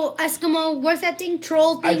Eskimo? What's that thing?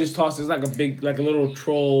 Troll thing? I just tossed it. It's like a little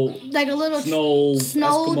troll like a little snow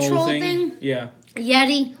Eskimo troll thing. Yeah.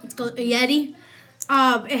 Yeti. It's called a Yeti.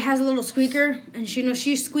 It has a little squeaker, and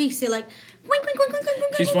she squeaks it like. Wink, wink, wink, wink, wink,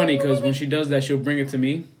 wink, She's wink, funny wink, because wink, when wink. she does that, she'll bring it to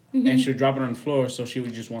me, Mm-hmm. and she'll drop it on the floor. So she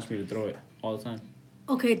just wants me to throw it all the time.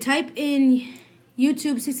 Okay, type in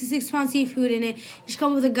YouTube 66-pound seafood in it. You should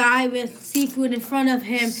come with a guy with seafood in front of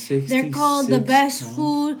him. They're called the 66 best pound?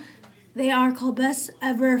 food. They are called Best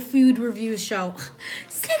Ever Food Review Show.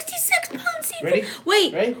 66-pound seafood. Ready?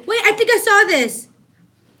 Wait, Ready? I think I saw this.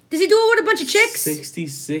 Does he do it with a bunch of chicks?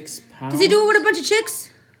 66 pounds. Does he do it with a bunch of chicks?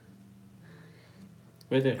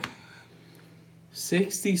 Right there.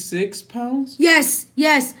 66 pounds. Yes.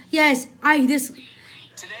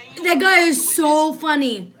 That guy is so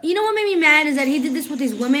funny. You know what made me mad is that he did this with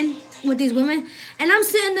these women, and I'm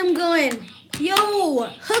sitting them going, yo,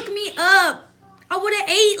 hook me up. I would have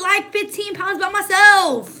ate like 15 pounds by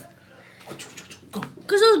myself.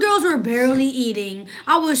 Because those girls were barely eating.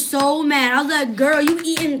 I was so mad. I was like, girl, you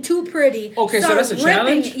eating too pretty. Okay, so Start that's a ripping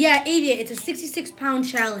challenge? it. Yeah, idiot. It's a 66-pound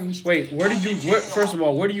challenge. Wait, first of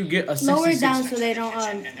all, where do you get a 66? Lower it down so they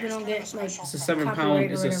don't get like. It's a 7 pound.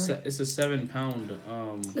 copyright or whatever. It's a 7 pound.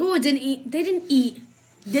 Oh, it didn't eat. They didn't eat.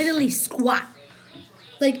 Literally squat.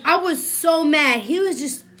 Like, I was so mad. He was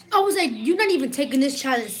just. I was like, you're not even taking this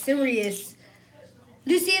challenge serious.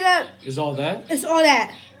 Do you see that? Is all that? It's all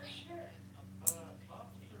that.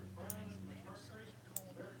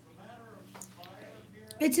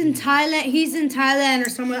 It's in Thailand. He's in Thailand or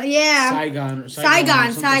somewhere. Yeah. Saigon.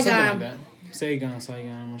 Saigon. Something like that. Saigon.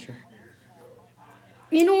 I'm not sure.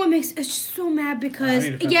 You know what makes us so mad because I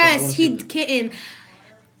need to press yes, that. he kidding.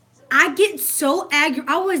 I get so angry.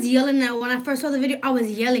 I was yelling at when I first saw the video. I was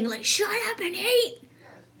yelling like, "Shut up and eat!"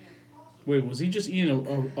 Wait, was he just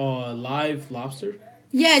eating a live lobster?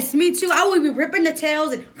 Yes, me too. I would be ripping the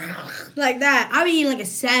tails and like that. I would be eating like a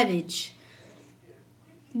savage.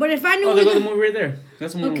 But if I knew, Oh, there goes the movie right there.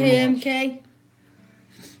 That's the movie. okay,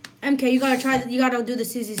 MK, you gotta try. You gotta do the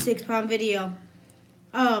 66-pound video.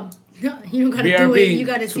 You don't gotta do it. You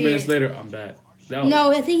gotta 2 see minutes it. later, I'm back.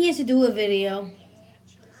 No, I think he has to do a video.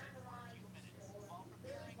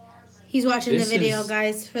 He's watching This the video, is-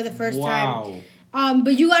 guys, for the first Wow. time.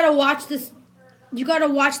 But you gotta watch this. You gotta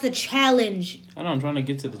watch the challenge. I know, I'm trying to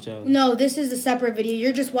get to the challenge. No, this is a separate video.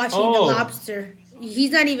 You're just watching the Oh. lobster.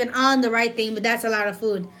 He's not even on the right thing, but that's a lot of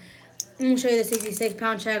food. I'm gonna show you the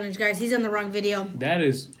 66-pound challenge, guys. He's on the wrong video. That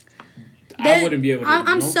is... That- I wouldn't be able to...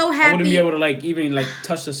 I'm nope. so I wouldn't happy. be able to, like, even, like,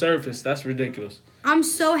 touch the surface. That's ridiculous. I'm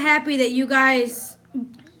so happy that you guys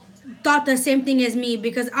thought the same thing as me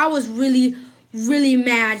because I was really, really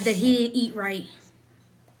mad that he didn't eat right.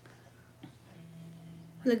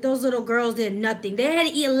 Like, those little girls did nothing. They had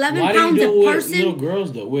to eat 11 Why do you pounds do a it with person. little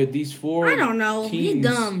girls, though? With these 4 I don't know. He's teens?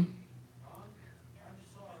 dumb.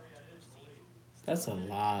 That's a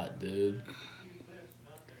lot, dude.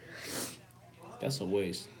 That's a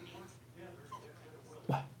waste.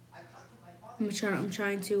 I'm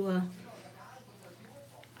trying to.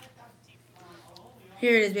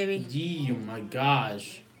 Here it is, baby. Gee, oh my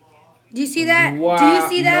gosh. Do you see that? Wow. Do you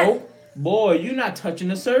see that? Nope. Boy, you're not touching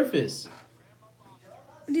the surface.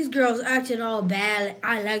 These girls acting all bad. Like,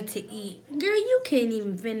 I like to eat. Girl, you can't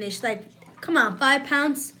even finish. Like, come on, 5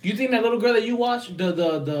 pounds. You think that little girl that you watch,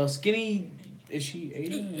 the skinny, is she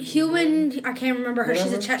Asian? Human, I can't remember her. She's a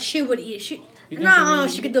Whatever. child. She would eat. You think No, she really-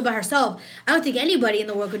 she could do it by herself. I don't think anybody in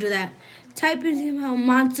the world could do that. Type in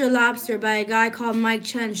Monster Lobster by a guy called Mike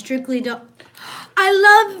Chen.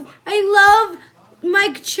 I love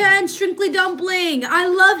Mike Chen, Strictly Dumpling. I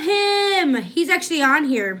love him. He's actually on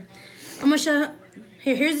here. I'm gonna show.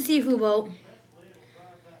 Here's the seafood boat.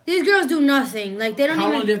 These girls do nothing. Like they don't How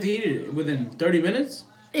even. long do you have to eat it? Within 30 minutes?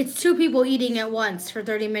 It's 2 people eating at once for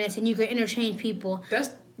 30 minutes, and you can interchange people. That's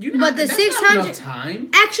But the that's 600 not enough time.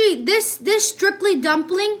 Actually, this Strictly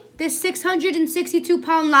Dumpling, this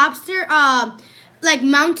 662-pound lobster, like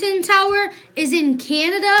mountain tower, is in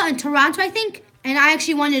Canada, in Toronto, I think. And I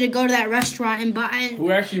actually wanted to go to that restaurant and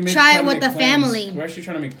We're actually try it trying to with make the plans. family. We're actually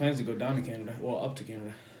trying to make plans to go down to Canada. Well, up to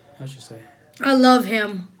Canada, I should say. I love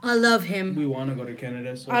him. I love him. We want to go to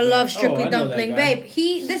Canada. So I love bad. Strictly I know that Dumpling, guy. babe.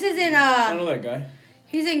 This is in I know that guy.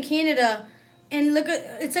 he's in Canada, and look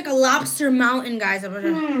at it's like a lobster mountain, guys. I'm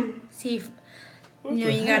gonna see. If,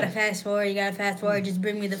 you gotta fast forward. You gotta fast forward. Just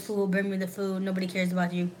bring me the food. Bring me the food. Nobody cares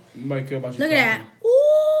about you. You might care about your Look at that. coffee.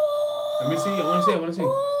 Ooh. Let me see. I want to see. I want to see.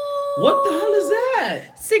 Ooh. What the hell is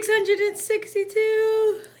that?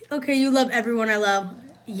 662. Okay, you love everyone I love.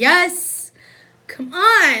 Yes. Come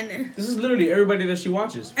on. This is literally everybody that she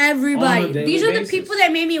watches. Everybody. On a daily These are the basis. people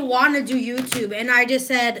that made me want to do YouTube. And I just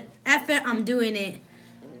said, F it, I'm doing it.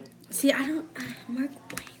 See, I don't. Mark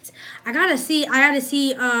Wayne's. I gotta see.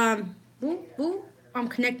 Ooh, I'm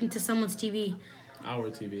connecting to someone's TV. Our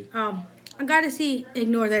TV. I gotta see.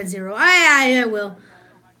 Ignore that 0. I will.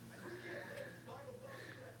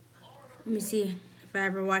 Let me see if I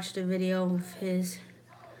ever watched a video of his.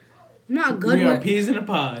 I'm not good We are with. peas in a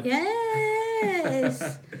pod.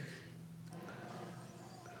 Yes.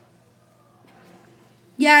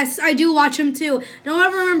 Yes, I do watch him too. Don't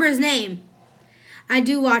ever remember his name. I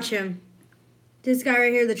do watch him. This guy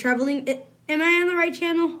right here, the traveling. Am I on the right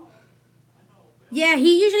channel? Yeah,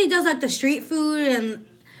 he usually does like the street food and.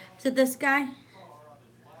 Is it this guy?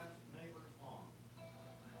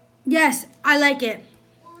 Yes, I like it.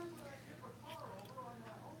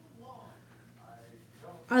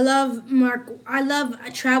 I love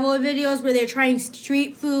travel videos where they're trying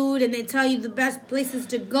street food and they tell you the best places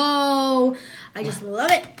to go. I just love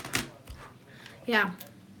it. Yeah.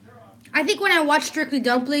 I think when I watched Strictly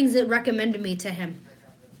Dumplings, it recommended me to him.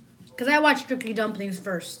 Because I watched Strictly Dumplings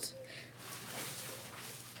first.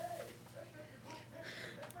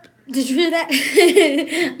 Did you hear that?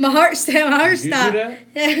 my heart stopped. Did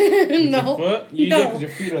you do that? No. What? You No. your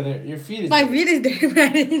feet are there. Your feet is My there. feet is there, but I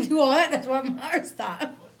didn't do all that. That's why my heart stopped.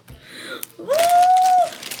 Woo!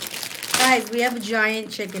 Guys, we have a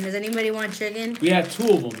giant chicken. Does anybody want chicken? We have 2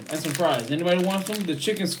 of them and some fries. Anybody want them? The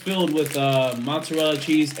chicken's filled with mozzarella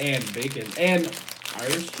cheese and bacon and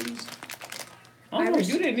Irish cheese. I don't Irish-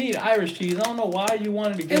 know. You didn't need Irish cheese. I don't know why you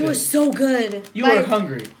wanted to get it. It was so good. You Like, were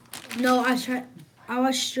hungry. No, I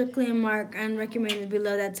watched Strictly and Mark and recommended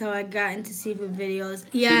below. That's how I got into seafood videos.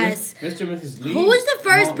 Yes. Mr. and Mrs. Lee. Who was the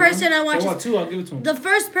first Want person one? I watched? I want 2. I'll give it to him. The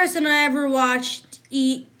first person I ever watched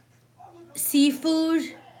eat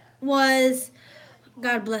seafood was,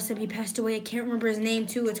 God bless him, he passed away. I can't remember his name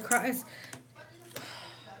too. It's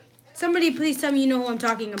somebody please tell me you know who I'm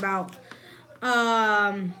talking about.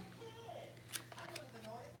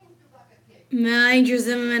 Andrew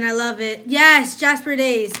Zimmerman, I love it. Yes, Jasper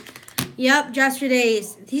Days. Yep, Jasper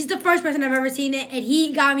Days. He's the first person I've ever seen it, and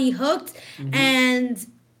he got me hooked. Mm-hmm. And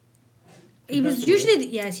he was passed away? usually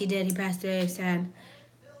yes, he did. He passed away. Sad.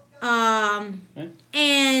 Okay.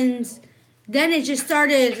 And then it just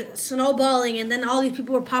started snowballing, and then all these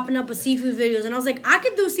people were popping up with seafood videos, and I was like, I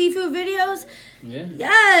could do seafood videos. Yeah.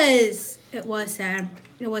 Yes, it was sad.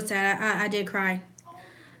 It was sad. I did cry.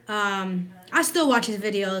 I still watch his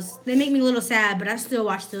videos. They make me a little sad, but I still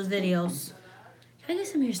watch those videos. Can I get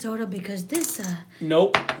some of your soda because this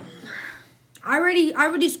Nope. I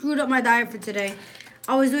already screwed up my diet for today.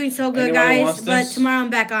 I was doing so good, Anyone guys, wants but this? tomorrow I'm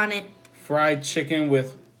back on it. Fried chicken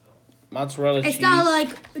with mozzarella cheese. It's not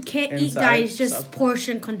like can't eat inside diet. It's just stuff.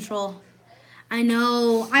 portion control. I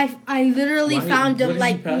know. I literally Why- found what him did he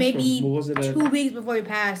like pass maybe from? What was it, 2 weeks before he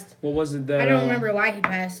passed. What was it that? I don't remember why he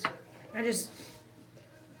passed. I just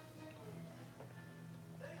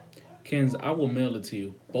Kens, I will mail it to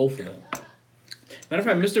you. Both of them. Matter of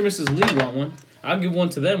fact, Mr. and Mrs. Lee want one. I'll give one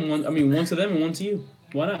to them. One to them and one to you.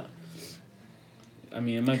 Why not? I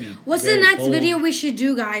mean, it might be. What's the very next cold. video we should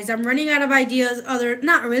do, guys? I'm running out of ideas.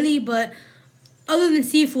 Not really, but other than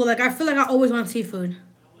seafood, like I feel like I always want seafood.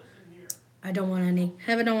 I don't want any.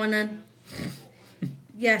 Heaven don't want none.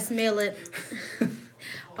 Yes, mail it.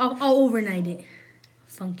 I'll overnight it.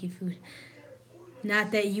 Funky food.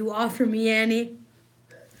 Not that you offer me any.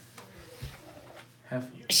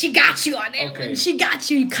 She got you on it. Okay. She got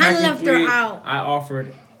you. You kind of left her Technically, out. I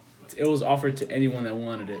offered. It was offered to anyone that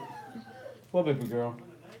wanted it. What, baby girl?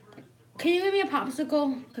 Can you give me a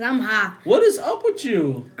popsicle? Because I'm hot. What is up with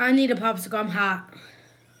you? I need a popsicle. I'm hot.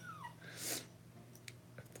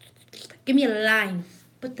 Give me a lime.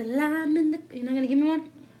 Put the lime in the... You're not going to give me one?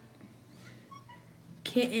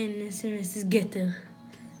 Kitten, as soon as this get there.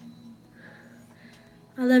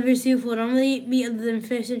 I love your seafood. I only eat meat other than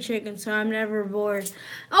fish and chicken, so I'm never bored.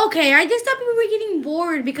 Okay, I just thought people were getting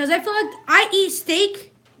bored because I feel like I eat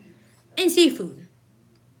steak and seafood.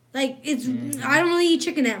 Like, it's... I don't really eat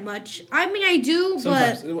chicken that much. I mean, I do,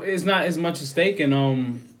 Sometimes but... it's not as much as steak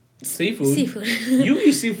and seafood. Seafood. You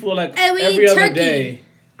eat seafood like And we every eat other turkey. day.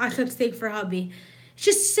 I cook steak for hubby. It's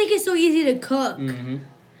just steak is so easy to cook. Mm-hmm.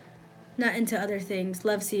 Not into other things.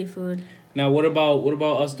 Love seafood. Now, what about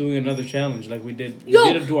us doing another challenge like we did? We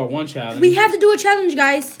Yo, did do our one challenge. We have to do a challenge,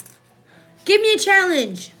 guys. Give me a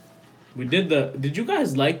challenge. We did the. Did you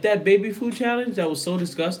guys like that baby food challenge? That was so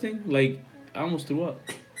disgusting. Like, I almost threw up.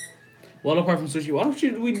 Well, apart from sushi, why don't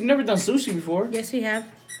you? We've never done sushi before. Yes, we have.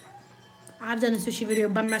 I've done a sushi video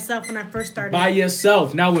by myself when I first started. By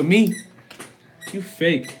yourself, not with me. You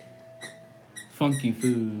fake. Funky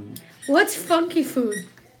food. What's funky food?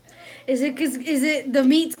 Is it the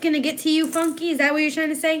meat's gonna get to you funky? Is that what you're trying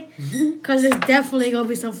to say? Because it's definitely gonna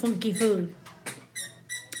be some funky food.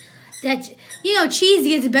 That cheese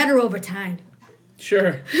gets better over time.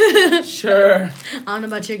 Sure. Sure. I don't know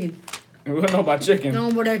about chicken. We don't know about chicken. No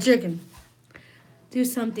more that chicken. Do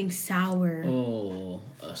something sour. Oh,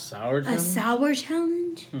 a sour A challenge? sour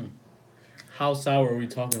challenge? How sour are we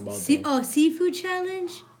talking about? though? Seafood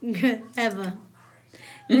challenge? Eva.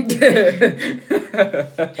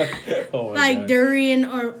 Oh my Like God. durian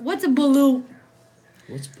or what's a balut?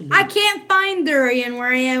 What's blue? I can't find durian where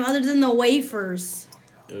I am other than the wafers.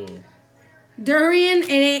 Ew. Durian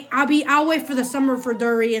and I'll wait for the summer for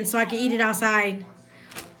durian so I can eat it outside.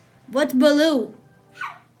 What's balut?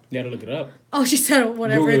 You gotta look it up. Oh, she said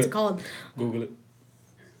whatever Google it's it. called. Google it.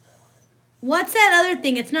 What's that other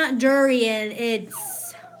thing? It's not durian.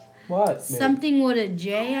 It's What? babe? Something with a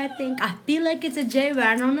J, I think. I feel like it's a J, but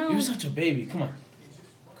I don't know. You're such a baby. Come on.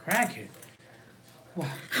 Crackhead.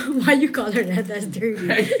 Why you call her that? That's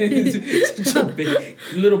dirty. Such a big,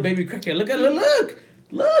 little baby crackhead. Look at her.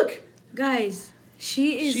 Look. Guys,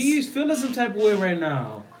 she's feeling some type of way right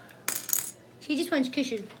now. She just wants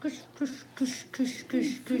kisses. Kush.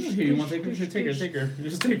 Here, you want to take her? Take her.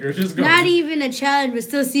 Just take her. Just go. Not even a challenge, but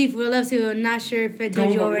still seafood. I love seafood. I'm not sure if I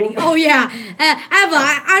told you Go. already. Oh, yeah. Eva,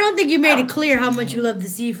 I don't think you made it clear how much you love the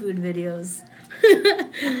seafood videos.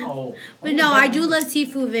 Oh. But no, I do love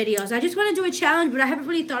seafood videos. I just want to do a challenge, but I haven't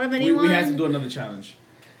really thought of We anyone. have to do another challenge.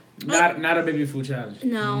 Not a baby food challenge.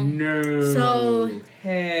 No. No. So-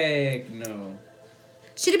 Heck no.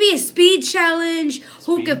 Should it be a speed challenge?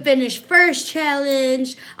 Who Speed. can finish first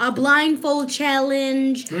challenge? A blindfold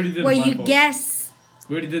challenge? We already did Where you blindfold. guess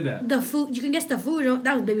We already did that. the food. You can guess the food.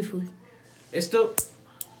 That was baby food. It's still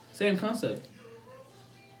same concept.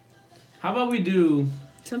 How about we do?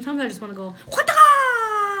 Sometimes I just want to go,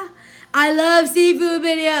 "Wata!" I love seafood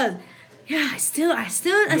videos. Yeah, I still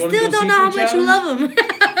wanna don't do a know how seafood much you love them.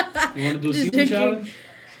 You want to do a Just seafood joking. challenge?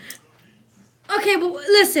 Okay, but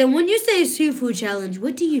listen, when you say seafood challenge,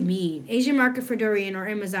 what do you mean? Asian Market for Durian or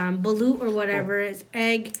Amazon, Balut or whatever, it's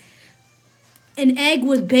egg. An egg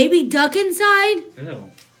with baby duck inside? Ew.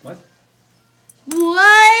 What?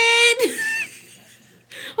 What?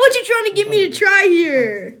 What you trying to get me to try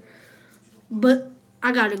here? But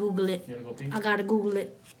I gotta Google it. You gotta go pee? I gotta Google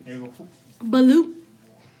it. You gotta go poop? Balut.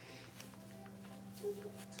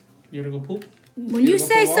 You gotta go poop? When you go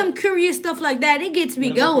say for a some walk? curious stuff like that, it gets me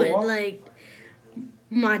You wanna go for a going. walk? Like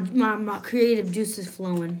my creative juice is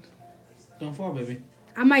flowing. Don't fall, baby.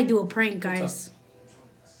 I might do a prank, What's guys.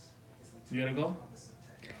 You gotta go?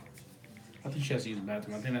 I think she has to use the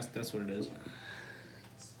bathroom. I think that's what it is.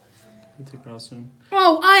 We'll take her out soon.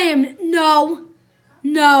 Oh, I am no.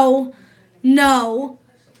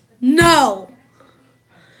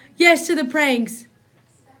 Yes to the pranks.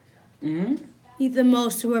 Mm-hmm. Eat the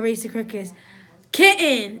most, whoever eats the quickest.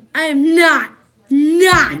 Kitten, I am not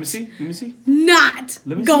Let me see. not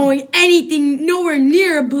Let me going anything nowhere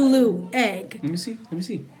near a blue egg. Let me see.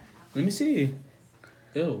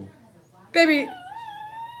 Ew. Baby.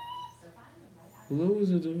 Ew.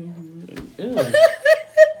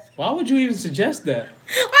 Why would you even suggest that?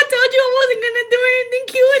 I told you I wasn't gonna do anything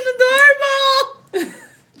cute and adorable.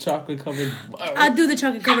 Chocolate covered I'll do the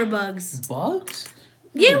chocolate covered bugs. bugs?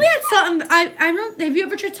 Yeah, we had something. I don't. Have you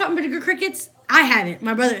ever tried something with the crickets? I haven't.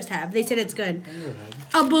 My brothers have. They said it's good.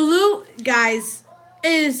 A balut, guys,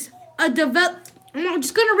 is a I'm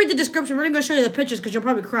just gonna read the description. We're gonna show you the pictures because you'll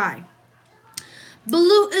probably cry.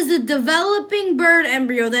 Balut is a developing bird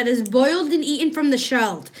embryo that is boiled and eaten from the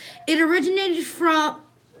shell. It originated from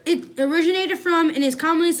and is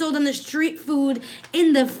commonly sold on the street food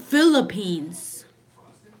in the Philippines.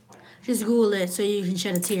 Just Google it so you can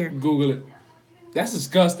shed a tear. Google it. That's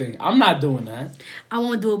disgusting. I'm not doing that. I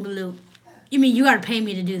won't do a balut. You mean you gotta pay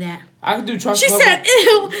me to do that? I could do chocolate. She said,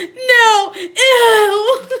 "Ew, no,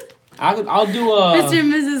 ew." I'll do Mr.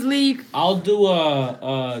 and Mrs. Lee, I'll do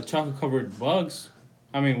chocolate covered bugs.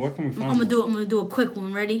 I mean, where can we find? I'm gonna do a quick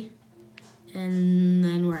one. Ready? And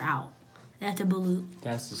then we're out. That's a balut.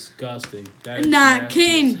 That's disgusting. That is Nah,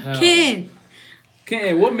 nasty as hell.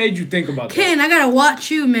 Ken, what made you think about Ken, that? I gotta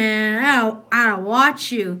watch you, man. I gotta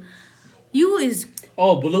watch you. You is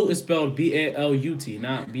Oh, balut is spelled B-A-L-U-T,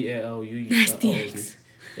 not B-A-L-U-U. nasty eggs.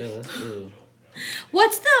 Ew.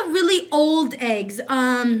 What's the really old eggs? It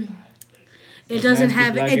doesn't nasty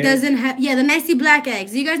have. black It eggs? doesn't have. Yeah, the nasty black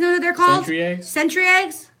eggs. Do you guys know what they're called? Century eggs? Century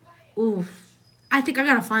eggs. Ooh, I think I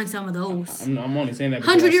gotta find some of those. I'm only saying that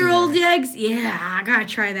because I've seen 100-year-old that. eggs? Yeah, I gotta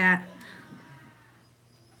try that.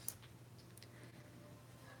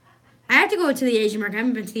 I have to go to the Asian market. I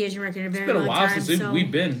haven't been to the Asian market in a very It's been a long while time. since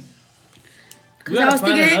we've been. Because I was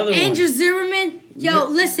thinking, Andrew Zimmerman. Yo,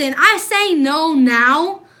 listen, I say no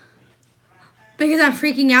now because I'm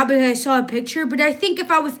freaking out because I saw a picture. But I think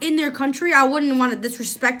if I was in their country, I wouldn't want to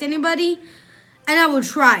disrespect anybody, and I would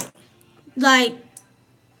try. Like,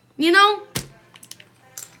 you know.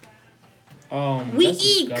 We that's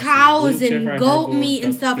eat disgusting. cows Blue and cheddar goat hard-boiled meat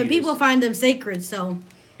and duck stuff, and fetus. people find them sacred. So,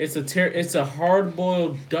 It's a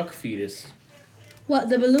hard-boiled duck fetus. what,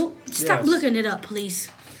 the balut? Stop Yes. looking it up, please.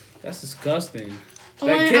 That's disgusting. I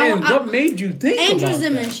Like, wanna- Ken, I- what made you think Andrew about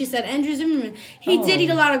Zimmerman, that? she said. Andrew Zimmerman. He did eat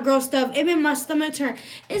a lot of gross stuff. It made my stomach turn.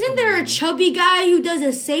 Isn't there a chubby guy who does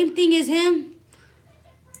the same thing as him?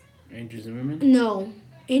 Andrew Zimmerman? No.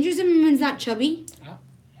 Andrew Zimmerman's not chubby.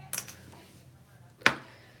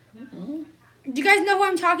 Do you guys know who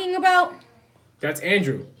I'm talking about? That's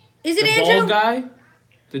Andrew. Is it The Andrew? bald guy?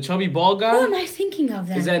 The chubby bald guy? Who am I thinking of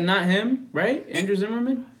then? Is that not him, right? Andrew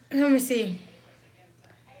Zimmerman? Let me see.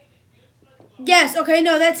 Yes, okay,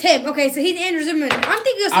 no, that's him. Okay, so he's Andrew Zimmerman. I'm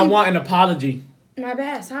thinking of I want an apology. My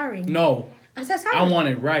bad, sorry. No. I said sorry. I want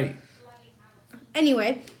it right.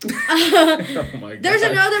 Anyway. Oh my God. There's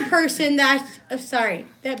another person that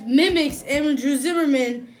mimics Andrew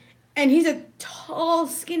Zimmerman, and he's a tall,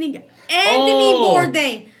 skinny guy. Anthony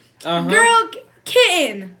Bourdain. Uh-huh. Girl,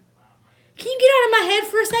 kitten. Can you get out of my head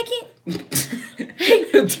for a second?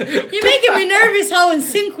 You're making me nervous how in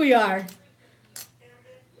sync we are.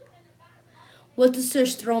 What's the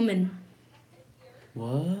surströmming?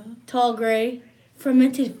 What? Tall gray,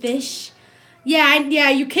 fermented fish. Yeah,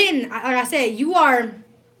 you kidding. Like I said, you are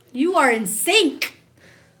in sync.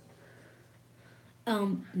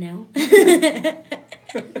 No.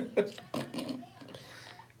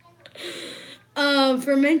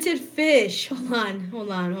 Fermented fish.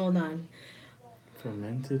 Hold on.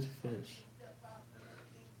 Fermented fish.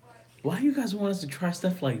 Why do you guys want us to try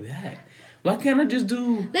stuff like that? Why can't I just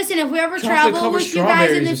do... Listen, if we ever chocolate travel covered with you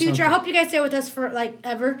guys in the strawberries or future, I something? hope you guys stay with us for like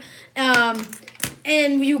ever.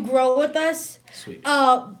 And you grow with us. Sweet.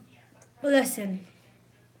 Listen.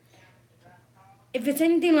 If it's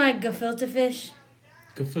anything like gefilte fish,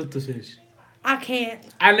 Gefilte fish. I can't.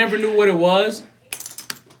 I never knew what it was.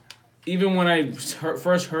 Even when I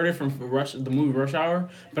first heard it from the movie Rush Hour,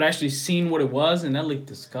 but I actually seen what it was, and that looked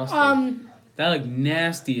disgusting. That looked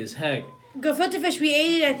nasty as heck. Gefilte fish, we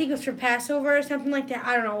ate it, I think it was for Passover or something like that.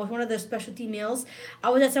 I don't know, it was one of those specialty meals. I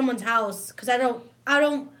was at someone's house, because I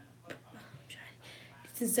don't,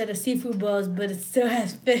 instead of seafood bowls, but it still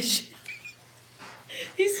has fish.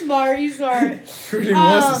 He's smart. Pretty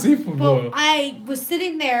wants a seafood bowl. But I was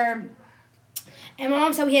sitting there, and my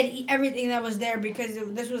mom said we had to eat everything that was there, because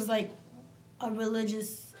this was like a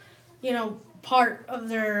religious, part of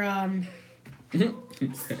their,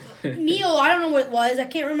 meal. I don't know what it was. I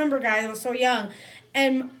can't remember, guys. I was so young.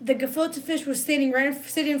 And the gefilte fish was sitting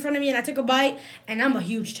in front of me, and I took a bite, and I'm a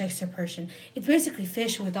huge texture person. It's basically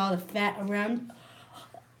fish with all the fat around.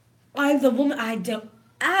 I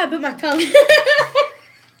bit my tongue.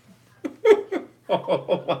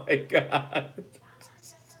 Oh my God.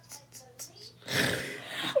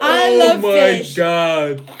 I love fish. Oh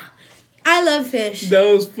my God. I love fish. That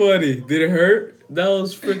was funny. Did it hurt? That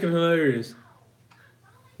was freaking hilarious.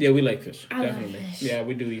 Yeah, we like fish. I love Definitely. fish. Yeah,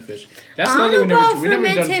 we do eat fish. That's I another don't know about we never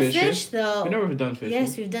done fermented fish. though. We never done fish.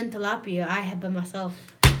 Yes, we've done tilapia. I have by myself.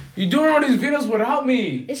 You're doing all these videos without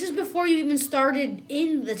me. This is before you even started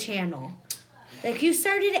in the channel. Like, you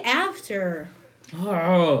started after.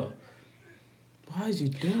 Oh. Why is you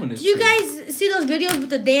doing this? Do you guys see those videos with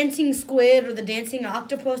the dancing squid or the dancing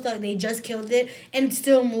octopus? Like, they just killed it and it's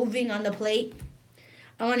still moving on the plate.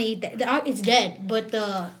 I want to eat that. It's dead, but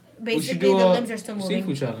basically the limbs are still moving.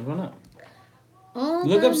 Seafood challenge. Why not? All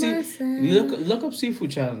Look by up myself. look up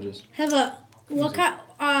seafood challenges. Have a what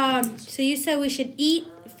kind? So you said we should eat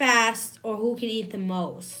fast, or who can eat the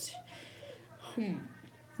most?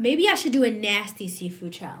 Maybe I should do a nasty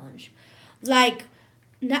seafood challenge. Like,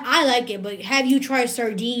 I like it, but have you tried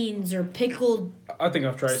sardines or pickled I think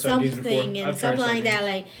I've tried sardines before. something and I've tried something like that?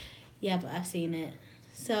 sardines. Like, yeah, but I've seen it.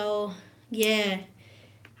 So yeah,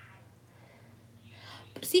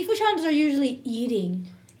 seafood challenges are usually eating.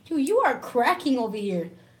 You are cracking over here.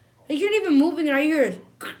 Like, you're not even moving in our ears.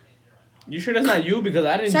 You sure that's not you? Because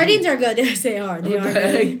I didn't. Sardines are good. Yes, they are. They What are the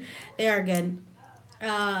good. heck? They are good.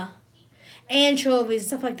 Anchovies,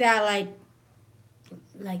 stuff like that,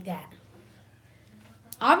 like that.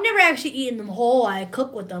 I've never actually eaten them whole. I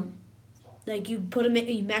cook with them. Like, you put them in,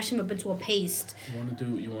 you mash them up into a paste.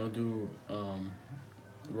 You wanna do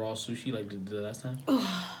raw sushi like the last time?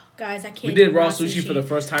 Guys, I can't. We did eat raw sushi for the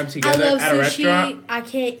first time together I love at a sushi. restaurant. I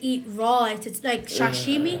can't eat raw. It's like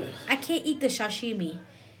sashimi. I can't eat the sashimi.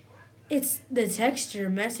 It's the texture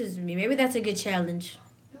messes with me. Maybe that's a good challenge.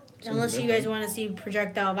 Unless you guys want to see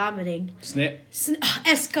projectile vomiting. Snip.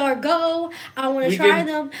 Escargot. I want to We try can-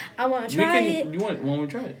 them. I want to try it. You want to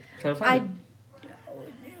try it? Try to find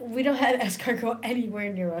We don't have escargot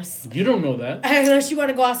anywhere near us. it. You don't know that. Unless you want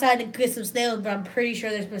to go outside and get some snails, but I'm pretty sure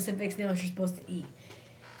there's specific snails you're supposed to eat.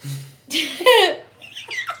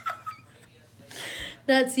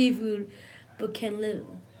 Not seafood, but can live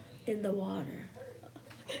in the water.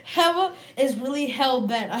 Heva is really hell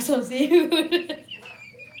bent on some seafood.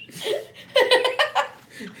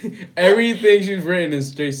 Everything she's written is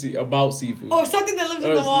straight about seafood. Or something that lives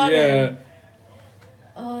in the water. Yeah.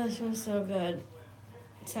 Oh, this one's so good.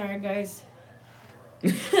 Sorry, guys.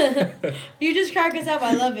 You just crack us up.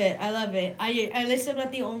 I love it. At least I'm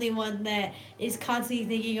not the only one that is constantly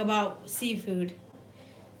thinking about seafood.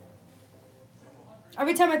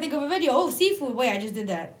 Every time I think of a video, oh, seafood. Wait, I just did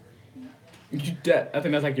that. I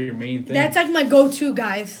think that's like your main thing. That's like my go-to,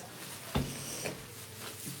 guys.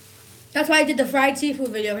 That's why I did the fried seafood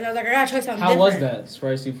video. Because I was like, I gotta try something How was different. that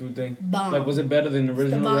fried seafood thing? Bomb. Like, was it better than the The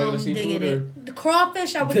original regular bomb seafood? diggity. Or? The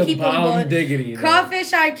crawfish, I would The keep it bomb boiled. diggity.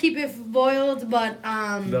 Crawfish, I'd keep it boiled, but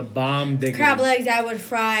The bomb diggity. crab legs I would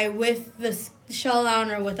fry with the shell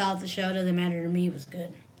on or without the shell. Doesn't matter to me. It was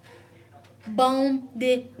good. Bomb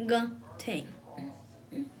diggity.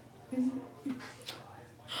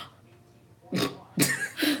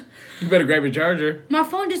 You better grab your charger. My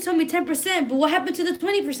phone just told me 10%, but what happened to the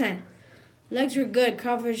 20%? Legs were good.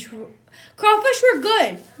 Crawfish were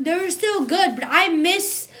good. They were still good, but I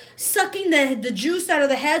miss sucking the juice out of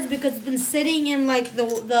the heads because it's been sitting in like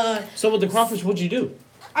the. So with the crawfish, what'd you do?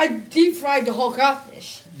 I deep fried the whole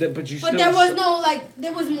crawfish. But There was no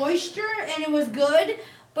there was moisture and it was good,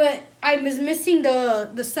 but I was missing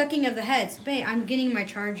the sucking of the heads. Babe, I'm getting my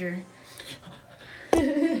charger.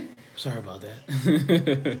 Sorry about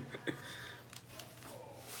that.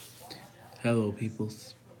 Hello,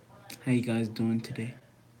 peoples. How you guys doing today?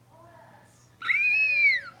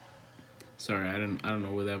 Sorry, I don't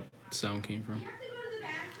know where that sound came from. You have to go to the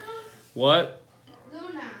bathroom? What?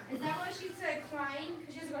 Luna, is that why she said crying?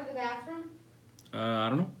 Because she has to go to the bathroom? I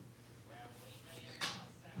don't know.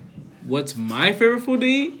 What's my favorite food to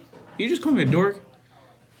eat? You just call me a dork.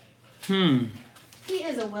 He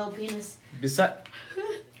is a whale penis. Besides,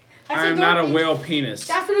 That's I'm what not a dork whale means. penis.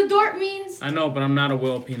 That's what a dork means. I know, but I'm not a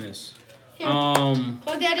whale penis. Here,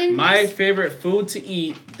 plug that in. My please. favorite food to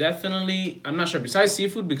eat, definitely, I'm not sure, besides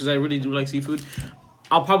seafood, because I really do like seafood,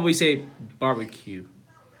 I'll probably say barbecue.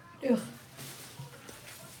 Ugh.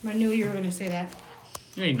 I knew you were going to say that.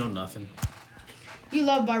 You ain't know nothing. You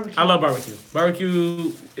love barbecue. I love barbecue.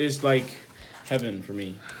 Barbecue is like heaven for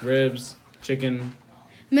me. Ribs, chicken.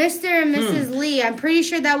 Mr. and Mrs. Lee, I'm pretty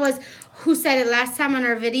sure that was who said it last time on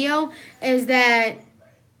our video, is that,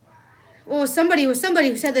 well, somebody who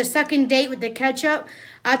said the second date with the ketchup.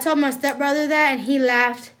 I told my stepbrother that, and he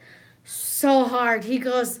laughed so hard. He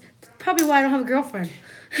goes, probably why I don't have a girlfriend.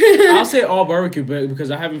 I'll say all barbecue, but because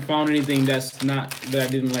I haven't found anything that I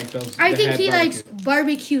didn't like those. I that think had he barbecue. likes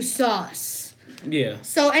barbecue sauce. Yeah.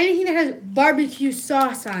 So anything that has barbecue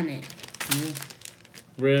sauce on it.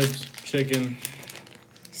 Ribs, chicken,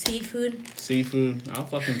 Seafood. seafood.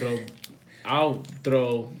 I'll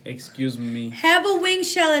throw, excuse me. Have a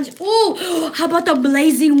wings challenge. Ooh, how about the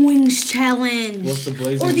blazing wings challenge? What's the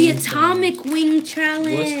blazing Or the wings atomic wing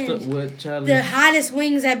challenge. What challenge? The hottest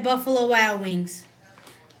wings at Buffalo Wild Wings.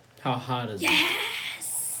 How hot is it?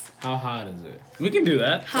 Yes. How hot is it? We can do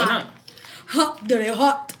that. Hot. Why not? Hot, dirty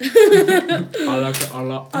hot. I like it a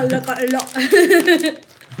lot. I like it a lot.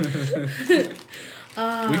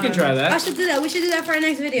 We can try I that. should do that. We should do that for our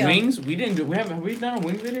next video. Wings? We didn't do. Have we done a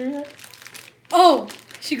wing video yet? Oh,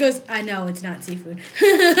 she goes, I know it's not seafood.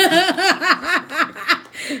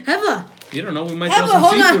 Emma, You don't know. We might throw Emma, some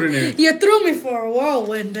hold seafood on. in there. You threw me for a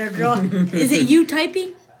whirlwind there, girl. Is it you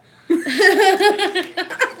typing?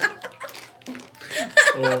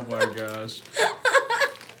 Oh my gosh.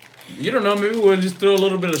 You don't know. Maybe we'll just throw a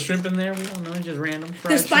little bit of shrimp in there. We don't know. Just random.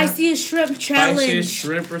 The fried spiciest shrimp challenge. Spiciest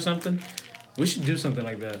shrimp or something. We should do something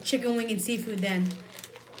like that. Chicken wing and seafood then.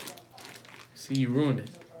 See, you ruined it.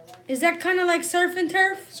 Is that kind of like surf and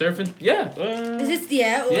turf? Surfing? Yeah. Is it,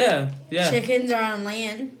 yeah. Or Yeah. Chickens are on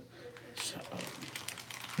land.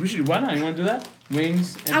 We should. Why not? You want to do that?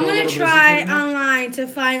 Wings. And I'm throw a going little to bit of try seafood in there? online to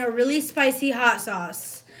find a really spicy hot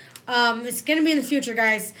sauce. It's going to be in the future,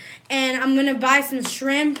 guys. And I'm going to buy some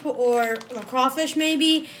shrimp or a crawfish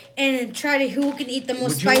maybe and try to who can eat the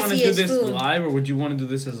most Would you want to do spiciest this food. live or would you want to do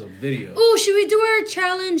this as a video? Ooh, should we do our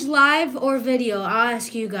challenge live or video? I'll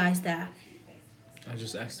ask you guys that. I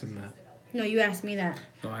just asked him that. No, you asked me that.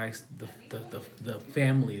 No, I asked the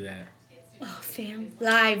family that. Oh, fam.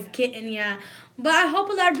 Live, kitten, yeah. But I hope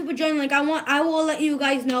a lot of people join. Like, I will let you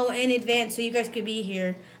guys know in advance so you guys could be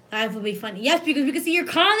here. Live will be funny. Yes, because we can see your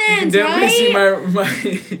comments, Definitely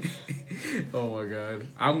right? see my oh my god.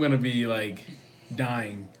 I'm gonna be like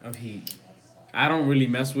dying of heat. I don't really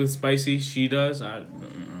mess with spicy. She does.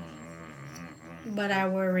 But I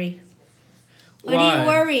worry. What do Why? you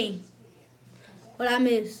worry? What I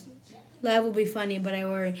miss? Live will be funny, but I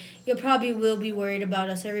worry. You probably will be worried about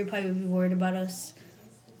us. Everybody will be worried about us.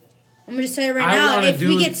 I'm gonna just tell you right I now. wanna If we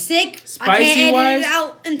do get sick, I spicy can't edit wise- it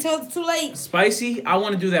out until it's too late. Spicy, I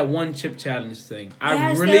want to do that one chip challenge thing. I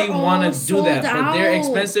Yes, really they're want all to do that, sold but they're out.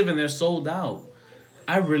 expensive and they're sold out.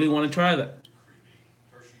 I really want to try that.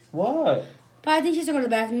 What? But I think she's gonna go to the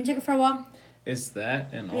bathroom. You take her for a walk. It's that,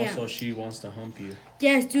 and Yeah. also she wants to hump you.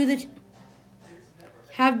 Yes, do the.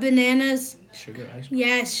 Have bananas. Sugar ice cream.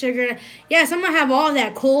 Yes, sugar. Yes, I'm gonna have all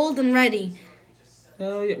that cold and ready.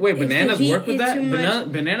 Yeah. Wait, If the bananas heat work with is that? too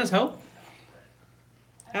much- Bananas help?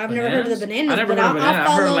 I've never heard of the bananas. I never but heard of banana. I'll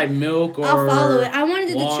I've heard follow. like milk or I'll follow it. I want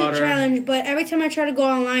to do the water. chip challenge, but every time I try to go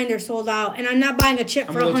online, they're sold out, and I'm not buying a chip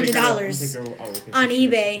I'm for gonna take care of- $100 I'm gonna take care of- on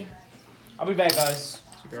eBay. I'll be back, guys.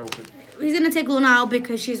 He's gonna take Luna out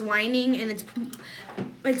because she's whining, and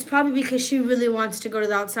it's probably because she really wants to go to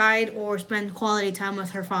the outside or spend quality time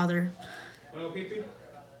with her father.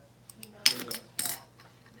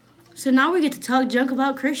 So now we get to talk junk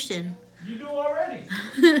about Christian. You do already.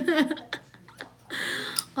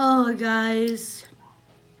 Oh, guys.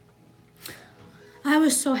 I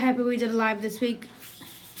was so happy we did a live this week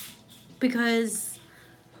because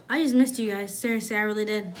I just missed you guys. Seriously, I really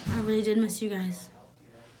did. I really did miss you guys.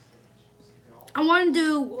 I want to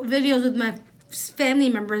do videos with my family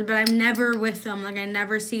members, but I'm never with them. Like, I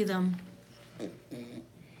never see them.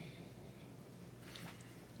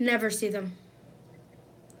 Never see them.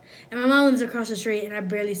 And my mom lives across the street, and I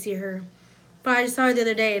barely see her. But I just saw her the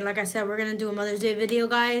other day, and like I said, we're going to do a Mother's Day video,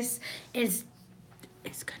 guys. It's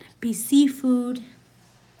going to be seafood.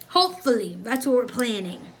 Hopefully. That's what we're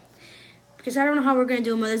planning. Because I don't know how we're going to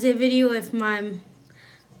do a Mother's Day video if my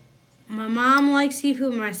mom likes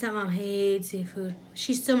seafood and my stepmom hates seafood.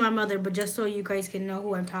 She's still my mother, but just so you guys can know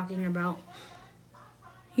who I'm talking about.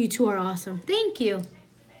 You two are awesome. Thank you.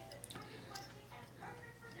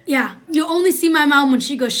 Yeah, you only see my mom when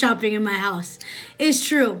she goes shopping in my house. It's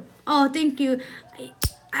true. Oh, thank you.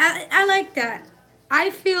 I like that. I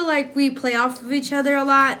feel like we play off of each other a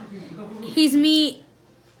lot. He's me.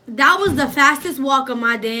 That was the fastest walk of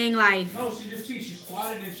my dang life. No, she just cheats. She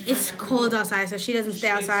squatted and she. It's cold outside, so she doesn't stay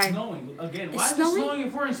outside. It's snowing again. It's Why is it snowing? snowing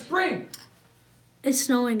if we're in spring? It's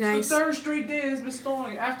snowing, The guys. third straight day it's been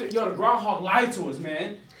snowing. After the groundhog lied to us,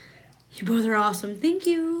 man. You both are awesome. Thank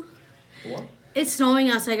you. What? It's snowing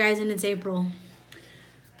outside, guys, and it's April.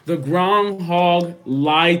 The groundhog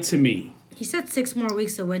lied to me. He said 6 more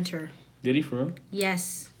weeks of winter. Did he for real?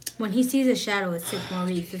 Yes. When he sees a shadow, it's 6 more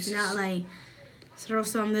weeks. It's not like, throw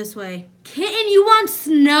some this way. Kitten, you want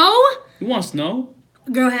snow? You want snow?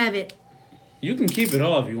 Girl, have it. You can keep it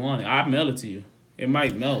all if you want it. I'll mail it to you. It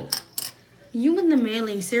might melt. You and the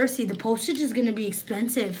mailing. Seriously, the postage is going to be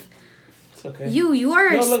expensive. It's okay. You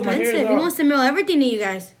are No, look, my hair's expensive. He out. wants to mail everything to you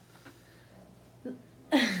guys.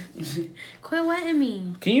 Quit wetting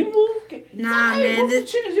me. Can you move? Nah, Hey, man. move the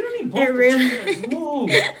chairs. You don't need both It really, the chairs. Move.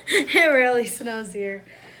 it really snows here.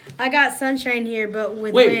 I got sunshine here, but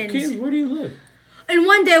with Wait, winds. kids, where do you live? And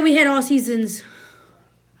one day we had all seasons.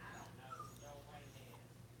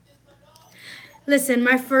 Listen,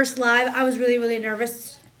 my first live, I was really, really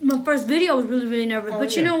nervous. My first video, I was really, really nervous.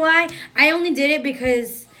 But you know why? I only did it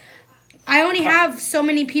because I only have so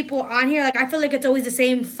many people on here. Like, I feel like it's always the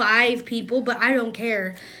same 5 people, but I don't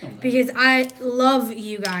care. Because I love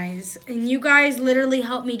you guys. And you guys literally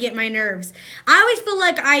help me get my nerves. I always feel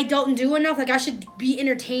like I don't do enough. Like, I should be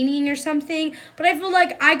entertaining or something. But I feel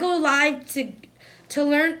like I go live to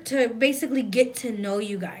learn, to basically get to know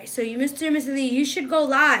you guys. So, you, Mr. and Mrs. Lee, you should go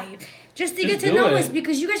live. Just to get to do know it. us.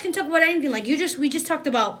 Because you guys can talk about anything. Like, we just talked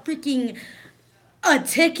about freaking a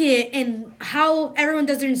ticket and how everyone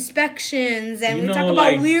does their inspections, and You we know, talk about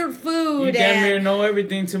like, weird food. You damn and near know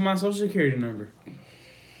everything to my social security number.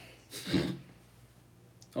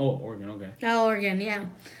 Oh, Oregon, okay. Oh, Oregon, yeah.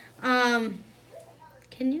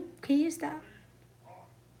 Can you stop?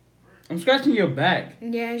 I'm scratching your back.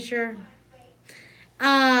 Yeah, sure.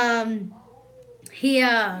 He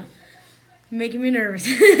making me nervous.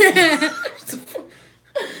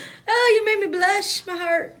 Oh, you made me blush, my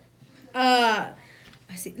heart. I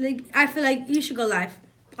see. Like, I feel like you should go live.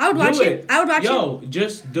 I would watch it. I would watch it. Yo,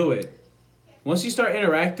 just do it. Once you start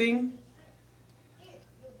interacting,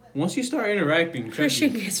 trust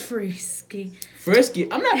Christian me. gets frisky.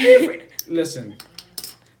 Frisky. I'm not being frisky. Listen.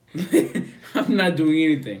 I'm not doing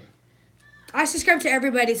anything. I subscribe to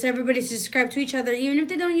everybody, so everybody subscribe to each other, even if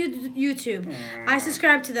they don't use YouTube. I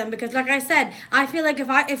subscribe to them because, like I said, I feel like if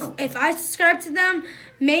I subscribe to them,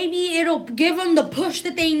 maybe it'll give them the push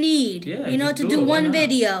that they need. Yeah, you know, just to do do it. Why one not?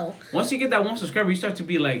 video. Once you get that 1 subscriber, you start to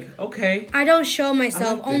be like, okay. I don't show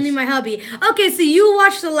myself, like only this. my hubby. Okay, so you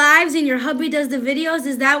watch the lives and your hubby does the videos.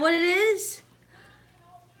 Is that what it is?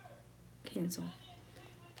 Cancel.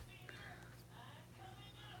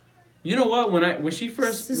 You know what? When she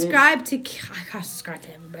first Subscribe to. I gotta subscribe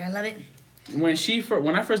to everybody. I love it.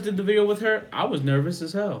 when I first did the video with her, I was nervous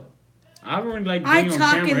as hell. I wouldn't like I being on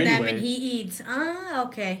talk in camera them anyway. and he eats. Ah,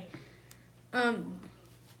 okay. Are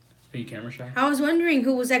you camera shy? I was wondering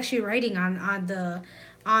who was actually writing on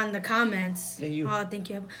the comments. Yeah, you. Oh, thank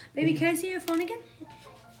you. Baby, can I see your phone again?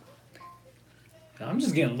 I'm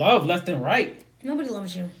just getting love left and right. Nobody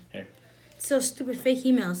loves you. Here. So stupid fake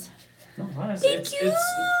emails. No, honestly, Thank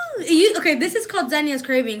you. Okay, this is called Xenia's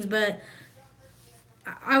Cravings, but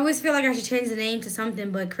I always feel like I should change the name to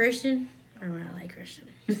something, but Christian, I don't really like Christian.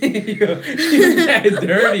 You're that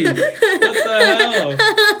dirty. What the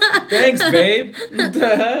hell? Thanks, babe. What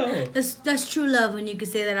the hell? That's true love when you can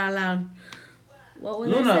say that out loud. What was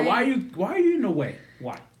I Luna, saying? why are you in the way?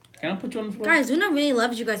 Why? Can I put you on the floor? Guys, Luna really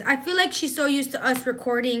loves you guys. I feel like she's so used to us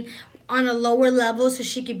recording on a lower level so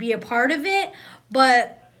she could be a part of it,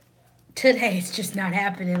 but today it's just not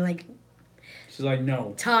happening. Like She's like,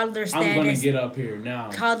 no. toddler status. I'm gonna get up here now.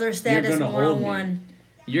 Toddler status You're gonna hold 101. me.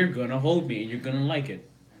 You're gonna hold me and you're gonna like it.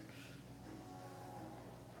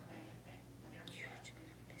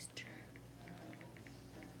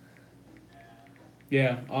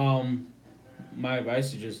 Yeah, my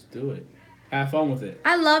advice is just do it. Have fun with it.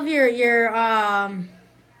 I love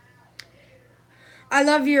I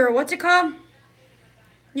love your what's it called?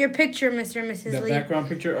 Your picture, Mr. and Mrs. The Lee. background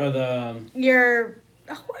picture or the Your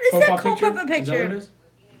what is that called? Profile Is that what it picture. is?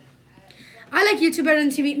 I like YouTube better than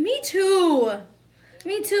TV. Me too.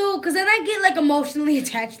 Me too. Cause then I get like emotionally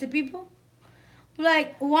attached to people.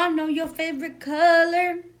 Like, oh, I know your favorite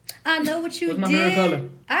color. I know what you What's my did. favorite color?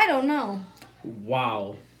 I don't know.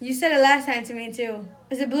 Wow. You said it last time to me too.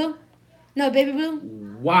 Is it blue? No, baby blue.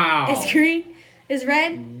 Wow. It's green. It's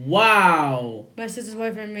red. Wow. My sister's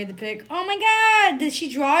boyfriend made the pic. Oh my god! Did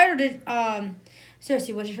she draw it or did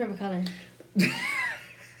seriously, what's your favorite color?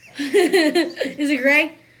 Is it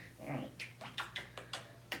gray?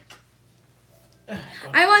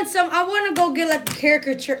 I want to go get like a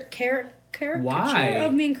caricature Why?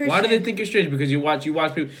 of me and Christian. Why do they think you're strange? Because you watch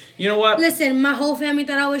people. You know what? Listen, my whole family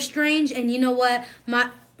thought I was strange, and you know what?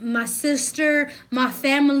 My sister, my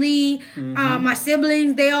family, my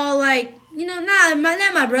siblings, they all like, you know, not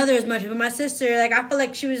my brother as much, but my sister, like I feel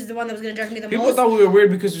like she was the one that was gonna judge me the People most. thought we were weird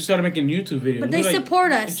because we started making YouTube videos. But they We're like,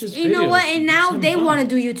 support it's us. just You know videos. what? And now It's they fun. want to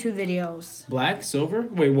do YouTube videos. Black, silver.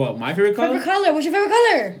 Wait, what? My favorite color? Favorite color? What's your favorite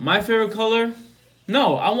color? My favorite color?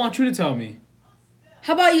 No, I want you to tell me.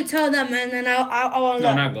 How about you tell them and then I won't No,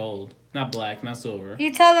 look. not gold, not black, not silver.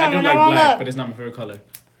 You tell them I do and like I won't black, look. but it's not my favorite color.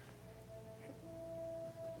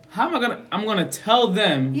 How am I gonna? I'm gonna tell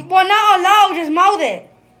them. Well, not out loud. Just mouth it.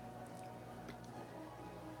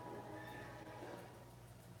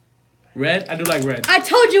 Red. I do like red. I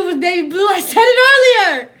told you it was baby blue. I said it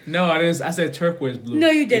earlier. No, I didn't. I said turquoise blue. No,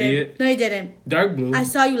 you didn't. Idiot. No, you didn't. Dark blue. I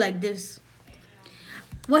saw you like this.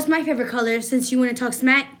 What's my favorite color? Since you want to talk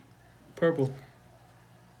smack, Purple.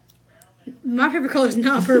 my favorite color is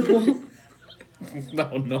not purple.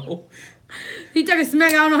 No. He talking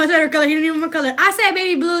smack. I don't know his favorite color. He didn't even know my color. I said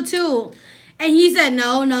baby blue too, and he said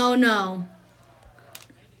no, no, no.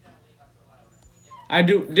 I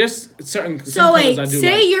do just certain. So some wait, colors I do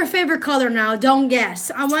say like. your favorite color now. Don't guess.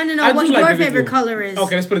 I want to know I what do like your baby favorite blue. color is.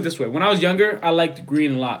 Okay, let's put it this way. When I was younger, I liked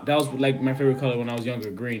green a lot. That was like my favorite color when I was younger.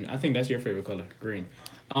 Green. I think that's your favorite color. Green.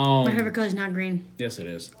 My favorite color is not green. Yes, it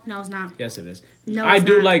is. No, it's not. Yes, it is. No, I it's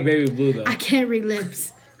do not. like baby blue though. I can't read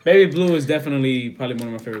lips. Baby blue is definitely probably one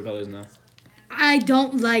of my favorite colors now. I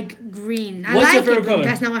don't like green. I What's like your favorite it, but color?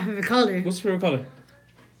 that's not my favorite color. What's your favorite color?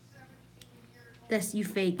 That's you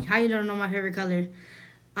fake. How you don't know my favorite color?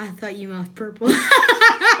 I thought you meant purple.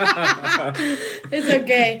 It's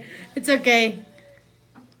okay. It's okay.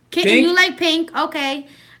 Kitten, Pink? you like pink? Okay.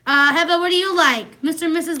 Heather, what do you like? Mr.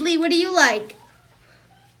 and Mrs. Lee, what do you like?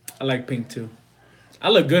 I like pink too. I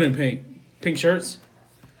look good in pink. Pink shirts.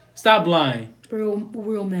 Stop lying. Real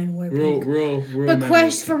men wear Real, pink. real, real. But men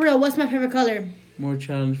question wear for real, what's my favorite color? pink. More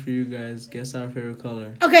challenge for you guys. Guess our favorite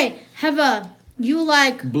color. Okay, Heather, you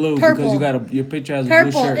like Blue purple. because you got your picture has a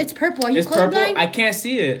Purple. blue shirt. It's purple. Are you It's purple. colorblind? I can't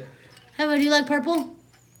see it. Heather, do you like purple?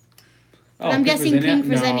 Oh, I'm guessing pink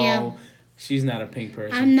for no, Xenia. she's not a pink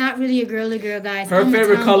person. I'm not really a girly girl, guys. Her I'm a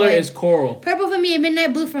favorite color tomboy. is coral. Purple for me and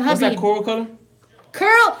midnight blue for hubby. What's that coral color?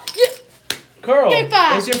 Curl. Coral. Give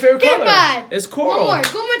five. What's your favorite Give color? five. It's coral. One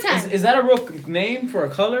more time. Is that a real name for a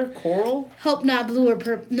color? Coral? Hope not blue or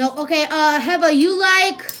purple. No. Okay. Heba, you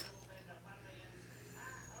like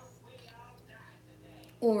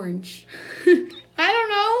orange? I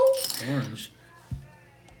don't know. Orange.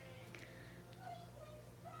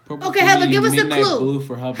 Purple Okay, for Heba, me, give us a midnight clue. Blue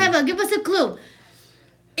for hubby. Heba, give us a clue.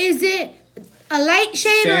 Is it a light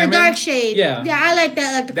shade or a Salmon? dark shade? Yeah. Yeah, I like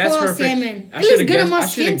that. Like the That's coral perfect. salmon. I It should looks have good on my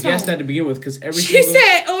guessed. I should skin have guessed tone. that to begin with because every She single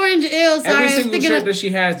said orange. Ew, sorry. every I was single thinking shirt of- that she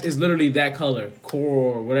has is literally that color,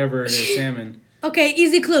 coral or whatever it is, salmon. Okay,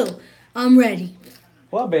 easy clue. I'm ready.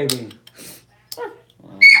 What, baby?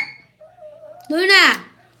 Luna.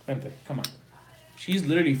 Come on. She's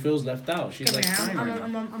literally feels left out. She's Come like here. crying right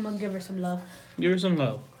now. I'm gonna give her some love. Give her some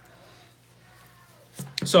love.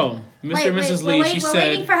 So, Mr. Wait, and wait, Mrs. we're Lee, waiting, she we're said,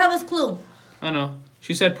 waiting for Hella's clue. I know.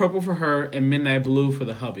 She said purple for her and midnight blue for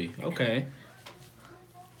the hubby. Okay.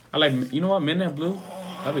 I like, you know what, midnight blue?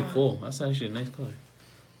 That'd be cool. That's actually a nice color.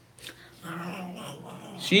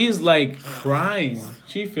 She's like crying.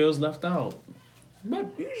 She feels left out. But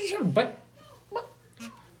you should bite.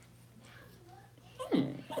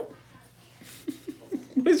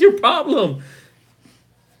 What's your problem?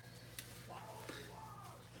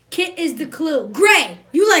 Kit is the clue. Gray.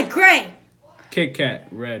 You like gray. Kit Kat,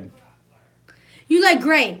 red. You like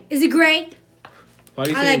gray. Is it gray? Why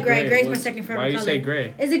do you I say like gray. Gray's my What's- second favorite Why do you color. say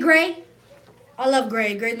gray? Is it gray? I love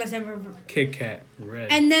gray. Gray's my second favorite. Kit Kat,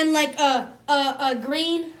 red. And then like a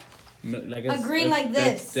green No, like a green like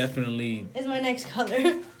that's this. definitely is my next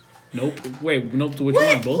color. nope. Wait, nope to which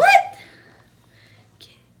What? one? Both? What?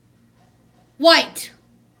 White.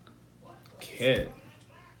 Kit.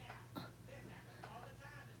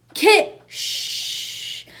 Kit.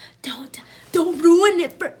 Shh. Don't ruin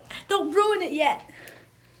it. Don't ruin it yet.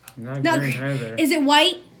 Not No. green either. Is it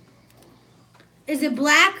white? Is it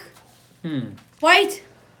black? White?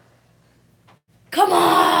 Come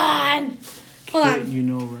on. Hold Kit, on. you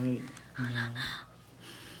know, right?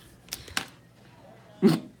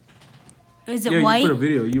 Is it Yeah, white? you put a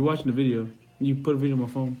video. You watching the video. You put a video on my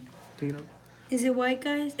phone. Take it up. Is it white,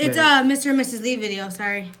 guys? It's Yeah. Mr. and Mrs. Lee video.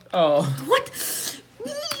 Sorry. Oh. What?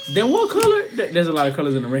 Then what color? There's a lot of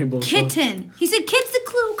colors in the rainbow. so- Kitten. He said kit's the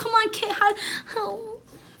clue. Come on, kit. How?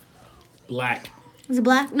 Black. Is it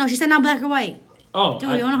black? No, she said not black or white. Oh.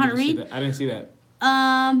 Dude, you don't know how to didn't see read? that. I didn't see that.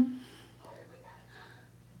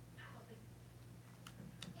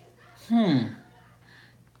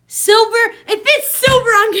 Silver. If it's silver,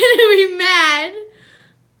 I'm gonna be mad.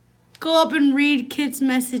 Go up and read Kit's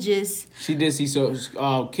messages. She did see so.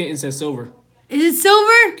 Kitten said silver. Is it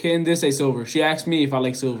silver? Kitten did say silver. She asked me if I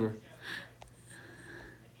like silver.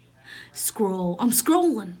 Scroll. I'm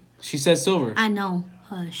scrolling. She said silver. I know.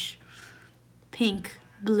 Hush. Pink,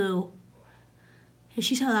 blue. Yeah,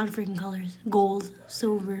 she said a lot of freaking colors. Gold,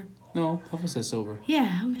 silver. No, Papa said silver.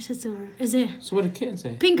 Yeah, I said silver. Is it So what did Kitten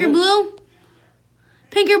say? pink or blue?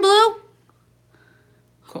 Pink or blue?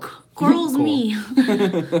 Coral's Coral. me.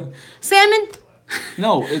 Salmon?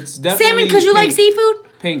 No, it's definitely Salmon because you like pink. seafood?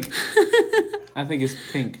 Pink. I think it's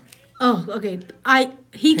pink. Oh, okay.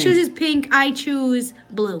 He Pink. chooses pink. I choose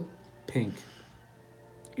blue. Pink.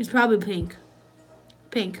 It's probably pink.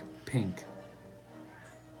 Pink. Pink.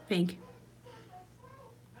 Pink.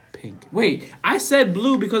 Pink. Wait, I said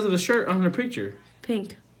blue because of the shirt on the picture.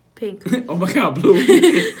 Pink. Pink. Oh my god, blue.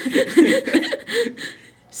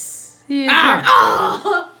 Yeah.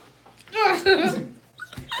 Ah!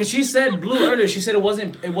 Cause she said blue earlier. She said it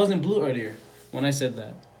wasn't blue earlier when I said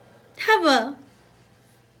that. Heva.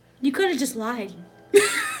 You could have just lied.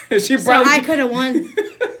 She So probably I could have won.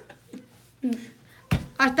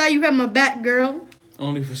 I thought you had my back, girl.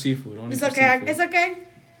 only for seafood. Only It's for okay. seafood. It's okay.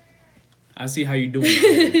 I see how you doing. Out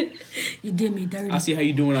here. You did me dirty. I see how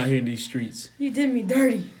you doing out here in these streets. You did me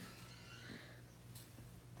dirty.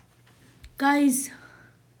 Guys.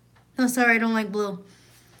 No, sorry, I don't like blue.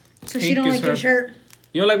 So she Pink don't is like your her- shirt.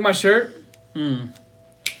 You don't like my shirt? No,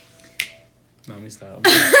 let me stop.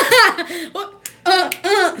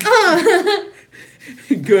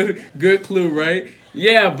 Good clue, right?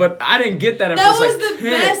 Yeah, but I didn't get that at That first. was the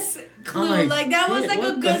best clue. like, Like, that was Kit, like a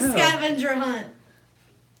what the good hell? scavenger hunt.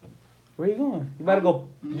 Where you going? You better go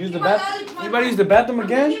use the my bathroom. bag, my You better bag. use the bathroom I'm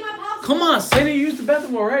gonna again? get my popsicle. Come on, Sadie, use the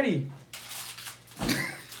bathroom already.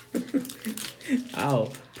 Ow.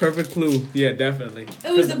 Perfect clue. Yeah, definitely.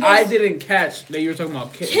 It was the 'Cause I best. didn't catch that you were talking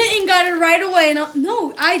about kitten. Kitten got it right away. And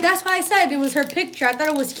no, that's why I said it was her picture. I thought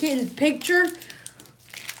it was Kitten's picture.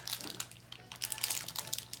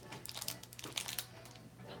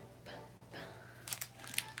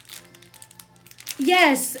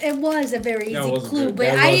 Yes, it was a very That easy was a clue, good- but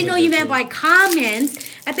that I was didn't a know good you meant clue. by comments.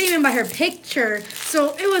 I thought you meant by her picture.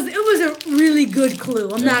 So it was a really good clue.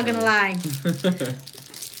 I'm not gonna lie.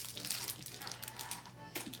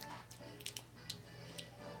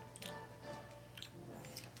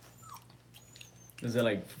 Is it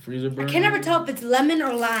like freezer burn? I can never tell if it's lemon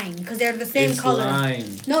or lime because they're the same It's color.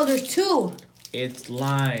 lime. No, there's two. It's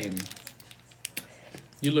lime.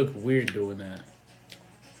 You look weird doing that.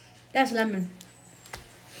 That's lemon.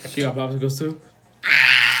 She got popsicles too?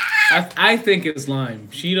 I think it's lime.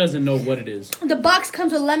 She doesn't know what it is. The box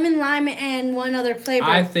comes with lemon, lime, and one other flavor.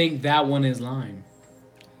 I think that one is lime.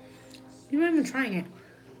 You're not even trying it.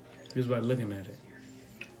 Just by looking at it.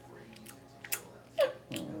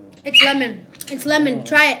 It's lemon. It's lemon.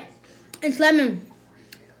 Try it. It's lemon.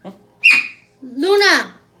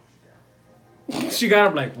 Luna. She got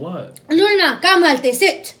up like, what? Luna, cálmate,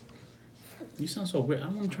 sit. You sound so weird. I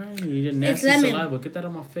don't want to try it. You nasty lemon. saliva. Get that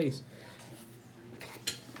on my face.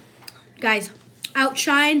 Guys,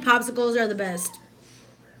 Outshine popsicles are the best.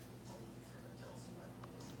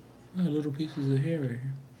 Oh, little pieces of hair right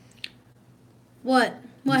here. What?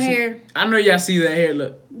 What You see- hair? I know y'all see that hair.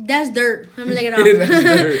 Look. That's dirt. I'm gonna take That's it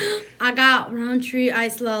off. dirt. I got Roundtree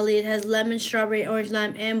Ice Lolly. It has lemon, strawberry, orange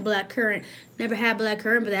lime, and black currant. Never had black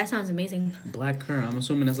currant, but that sounds amazing. Black currant. I'm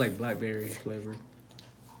assuming that's like blackberry flavor.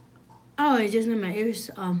 Oh, it just in my ears.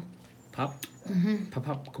 Pop. Pop,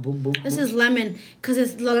 pop, kaboom, boom. This boom. is lemon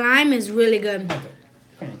because the lime is really good.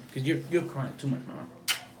 Come on, cause you're crying too much, Mom.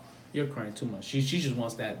 You're crying too much. She just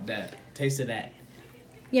wants that taste of that.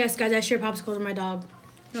 Yes, guys, I share popsicles with my dog.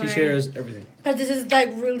 She shares everything. But this is like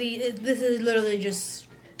really. This is literally just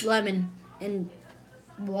lemon and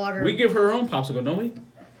water. We give her her own popsicle, don't we?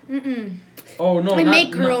 Mm-mm. Oh no, I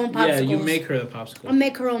make her own Yeah, you popsicles. make her the popsicle. I'll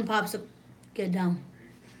make her own popsicle. Get down.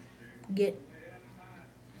 Get.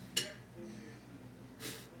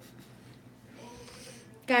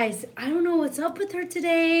 Guys, I don't know what's up with her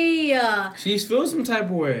today. She's feeling some type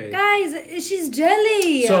of way. Guys, she's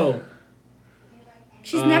jelly. So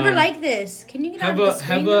she's never like this. Can you get out of the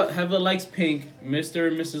screen? Heva likes pink. Mr.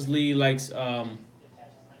 and Mrs. Lee likes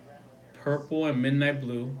purple and midnight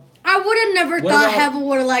blue. I would have never What thought about- Heva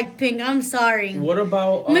would have liked pink. I'm sorry. What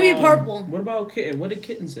about Maybe purple. What about kitten? What did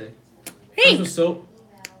kitten say? Pink. Was soap.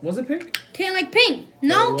 Was it pink? Can't like pink. Oh,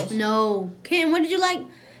 No, it was? no. Can't. What did you like?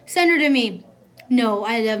 Send her to me. No,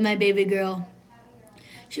 I love my baby girl.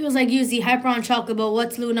 She was like, Yuzi, hyper on chocolate, but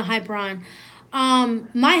what's Luna hyper on?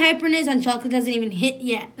 My hyperness on chocolate doesn't even hit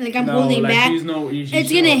yet. Like I'm holding back. She's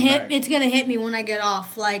It's gonna hit. It's gonna hit me when I get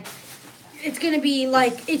off. Like, it's gonna be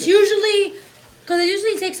like it's usually because it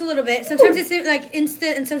usually takes a little bit. Sometimes it's like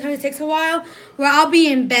instant, and sometimes it takes a while. Where I'll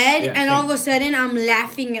be in bed Yeah, and all of a sudden I'm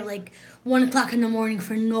laughing at like 1 o'clock in the morning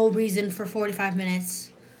for no reason for 45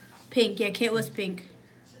 minutes. Pink, yeah, Kit was pink.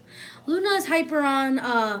 Luna's hyper on.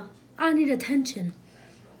 I need attention.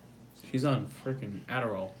 She's on freaking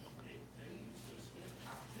Adderall.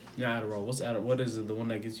 Yeah, Adderall. What's Adderall? What is it? The one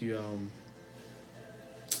that gets you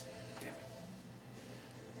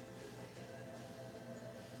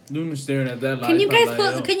Luna's staring at that light. Can you guys like,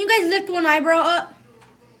 put? yo. Can you guys lift one eyebrow up?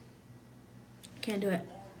 Can't do it.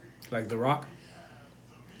 Like The Rock?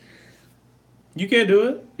 You can't do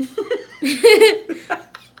it.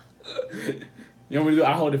 You want me to do it?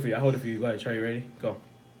 I'll hold it for you. I'll hold it for you. Go ahead, try. You ready? Go.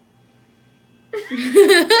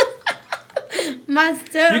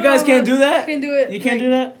 Master. You guys can't do that? Can't do it. You can't do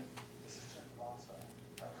that?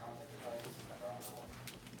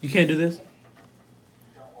 You can't do this?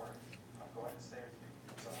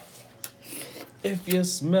 If you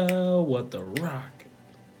smell what The Rock.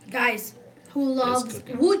 Guys, who loves?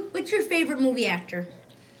 cooking. What's your favorite movie actor?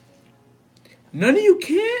 None of you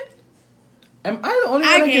can't? Am I the only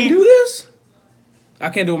I one that can can. do this? I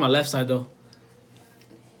can't do it with my left side though.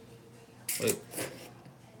 Wait.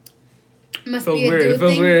 Must Feels be a weird. dude It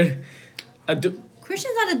feels thing. weird. A du-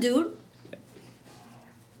 Christian's not a dude. What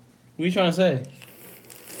are you trying to say?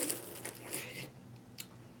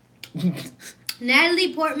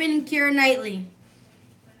 Natalie Portman and Keira Knightley.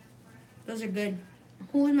 Those are good.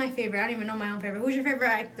 Who is my favorite? I don't even know my own favorite. Who's your favorite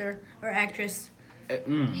actor or actress?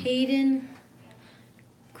 Hayden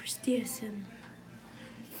Christensen.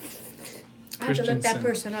 I have to look that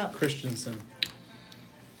person up. Christensen.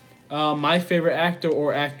 My favorite actor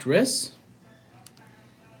or actress?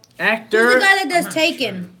 Actor. Who's the guy that does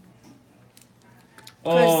Taken?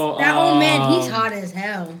 Oh, That old man, he's hot as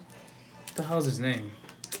hell. What the hell's his name?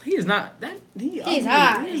 He is not that. He's ugly.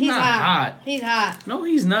 hot. He's He's not hot. He's hot. No,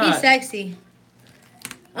 he's not. He's sexy.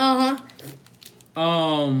 Uh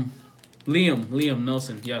huh. Liam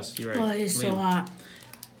Nelson. Yes, you're right. Oh, he's so Liam. hot.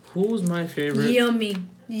 Who's my favorite? Yummy.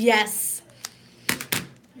 Yes.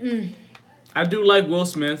 I do like Will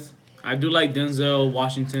Smith. I do like Denzel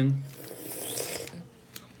Washington.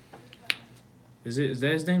 Is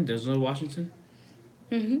that his name? Denzel Washington?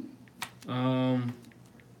 Mhm.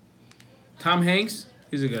 Tom Hanks.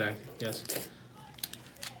 He's a good actor. Yes.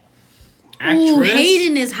 Ooh, Actress.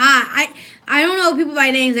 Hayden is hot. I don't know people by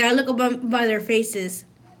names. I look up by their faces.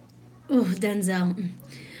 Ooh, Denzel.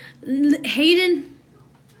 Hayden.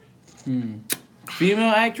 Female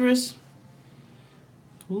actress.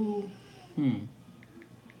 Ooh.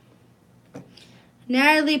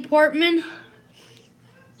 Natalie Portman.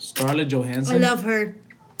 Scarlett I Johansson. love her.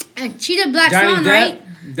 And she did Black Johnny Swan, Depp.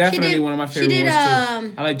 right? Definitely She did- one of my she favorite did, ones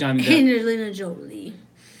too. I like Johnny Depp. Angelina Jolie.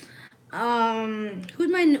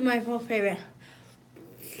 Who's my whole favorite?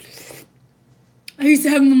 I used to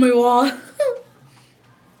have him on my wall.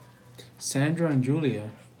 Sandra and Julia.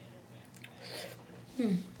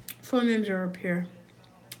 Full names are up here.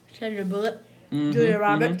 Sandra Bullock. Mhm, Julia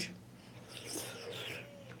Roberts.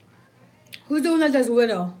 Who's the one that does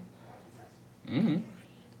Widow?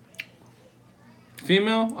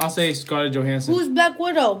 Female, I'll say Scarlett Johansson. Who's Black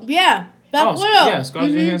Widow? Yeah, Black Widow. Yeah,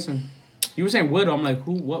 Scarlett Johansson. You were saying Widow. I'm like,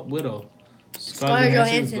 who? What Widow? Scarlett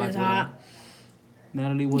Johansson Black is Widow. hot.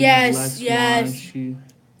 Natalie Wood. Yes, Black Swan. yes.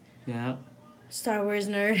 Yeah. Star Wars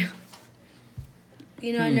nerd.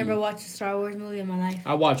 You know, I never watched a Star Wars movie in my life.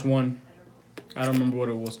 I watched one. I don't remember what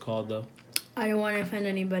it was called though. I don't want to offend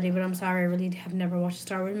anybody, but I'm sorry. I really have never watched a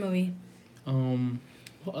Star Wars movie.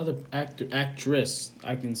 What other actress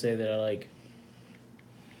I can say that I like?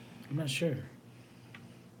 I'm not sure.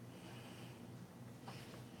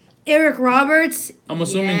 Eric Roberts. I'm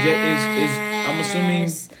assuming I'm assuming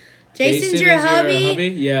Jason's Jason your is hubby.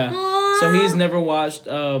 Yeah. Aw. So he's never watched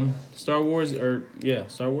Star Wars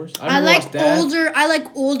Star Wars. I never like watched that. older. I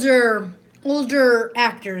like older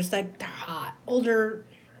actors. Like they're hot. Older.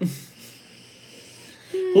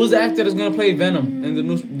 Who's the actor that's gonna play Venom in the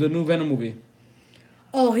new Venom movie?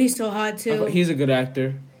 Oh, he's so hot too. He's a good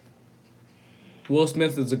actor. Will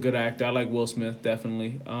Smith is a good actor. I like Will Smith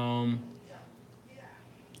definitely.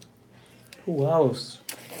 Who else?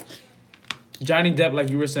 Johnny Depp, like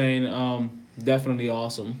you were saying, definitely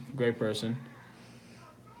awesome. Great person.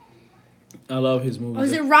 I love his movies.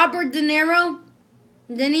 Was it Robert De Niro?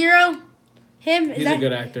 De Niro? Him? He's a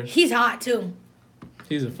good actor. He's hot too.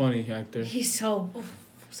 He's a funny actor. He's so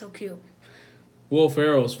cute. Will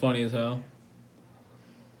Ferrell's funny as hell.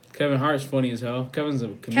 Kevin Hart's funny as hell. Kevin's a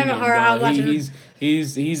comedian. Kevin Hart, I was watching him.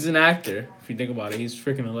 He's an actor. If you think about it, he's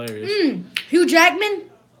freaking hilarious. Hugh Jackman?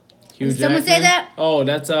 Hugh Did someone say Jackman? that? Oh,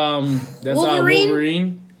 that's Wolverine?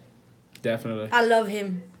 Wolverine. Definitely. I love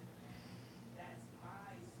him.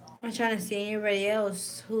 I'm trying to see anybody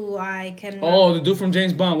else who I can. Oh, the dude from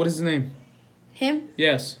James Bond. What is his name? Him?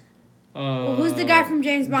 Yes. Well, who's the guy from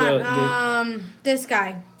James Bond? the- This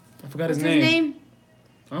guy. I forgot What's his name. his name?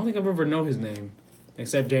 I don't think I've ever know his name,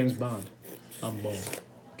 except James Bond. I'm Bond.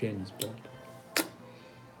 James Bond.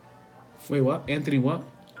 Wait, what? Anthony what?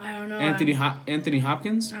 I don't know. Anthony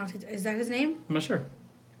Hopkins? I don't think, is that his name? I'm not sure.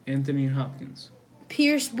 Anthony Hopkins.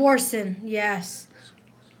 Pierce Brosnan. Yes.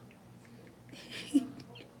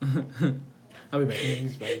 I'll be back.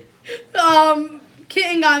 He's back.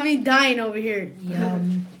 Kitten got me dying over here.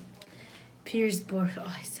 Yum. Pierce Brosnan.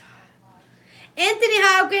 Oh, I saw it. Anthony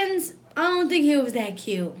Hopkins. I don't think he was that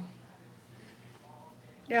cute.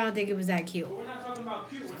 I don't think it was that cute. We're not talking about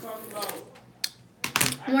cute. We're talking about.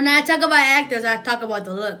 When I talk about actors, I talk about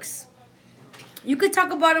the looks. You could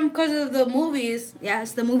talk about them because of the movies.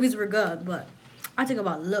 Yes, the movies were good, but I talk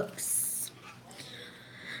about looks.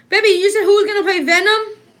 Baby, you said who's gonna play Venom?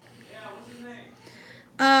 Yeah, what's his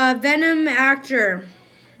name? Venom actor.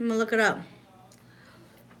 I'm gonna look it up.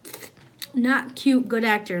 Not cute, good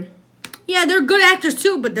actor. Yeah, they're good actors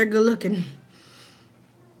too, but they're good looking.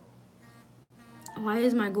 Why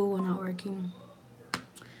is my Google not working?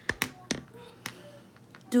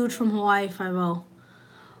 Dude from Hawaii Five-0.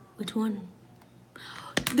 Which one?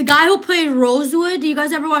 The guy who played Rosewood. Do you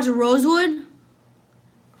guys ever watch Rosewood?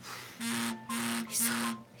 He's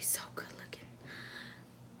so good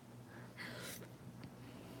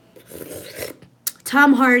looking.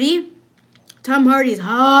 Tom Hardy. Tom Hardy's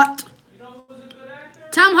hot. You know who's a good actor?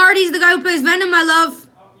 Tom Hardy's the guy who plays Venom, I love.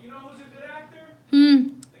 You know who's a good actor?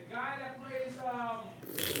 The guy that plays the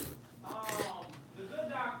Good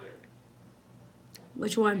Doctor.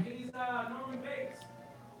 Which one? He's Norman Bates.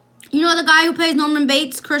 You know the guy who plays Norman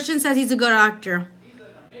Bates? Christian says he's a good actor. He's an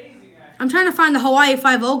amazing actor. I'm trying to find the Hawaii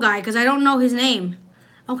Five-0 guy because I don't know his name.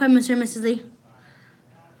 Okay, Mr. and Mrs. Lee. He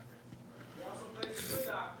also plays the Good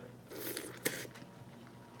Doctor.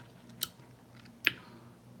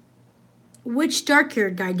 Which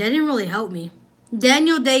dark-haired guy? That didn't really help me.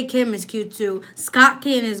 Daniel Day Kim is cute too. Scott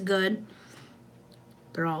Kane is good.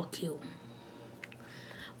 They're all cute.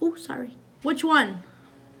 Oh, sorry. Which one?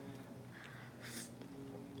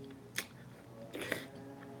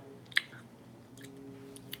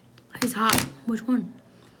 He's hot. Which one?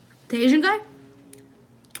 The Asian guy?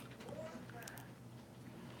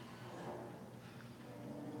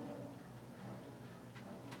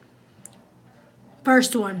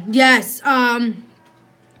 First one. Yes.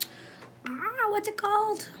 What's it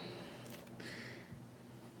called?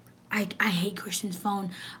 I hate Christian's phone.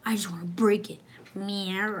 I just want to break it.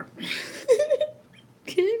 Meow.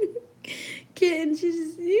 Kitten, you're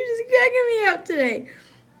just cracking me up today.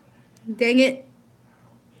 Dang it.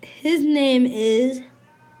 His name is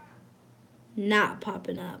not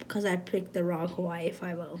popping up because I picked the wrong Hawaii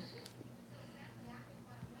Five-0.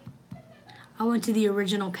 I went to the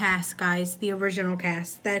original cast, guys. The original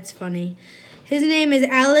cast. That's funny. His name is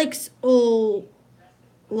Alex O'Loughlin.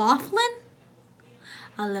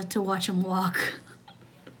 I love to watch him walk.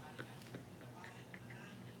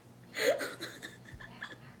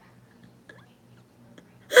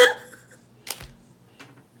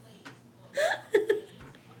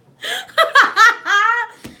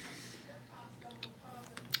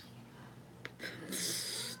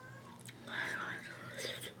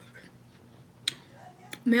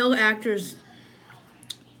 Male actors.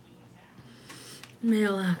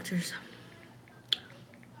 Male actors.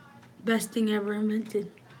 Best thing ever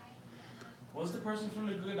invented. What's the person from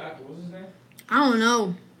the Good Doctor? What's his name? I don't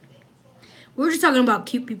know. We're just talking about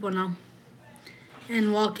cute people now.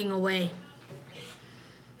 And walking away.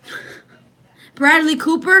 Bradley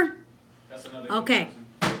Cooper. That's another Okay.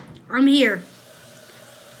 person. I'm here.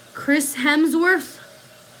 Chris Hemsworth.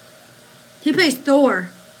 He plays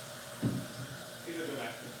Thor. He's a good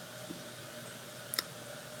actor.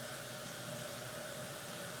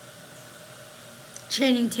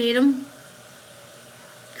 Channing Tatum.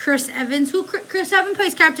 Chris Evans. Chris Evans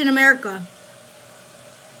plays Captain America.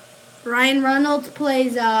 Ryan Reynolds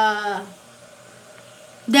plays Deadpool.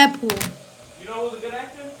 You know who's a good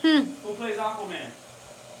actor? Who plays Aquaman?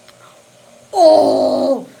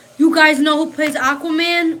 Oh, you guys know who plays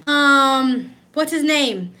Aquaman? What's his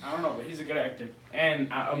name? I don't know, but he's a good actor.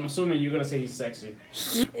 And I'm assuming you're gonna say he's sexy.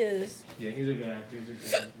 Is Yeah, he's a good actor. He's a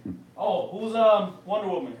good actor. Oh, who's Wonder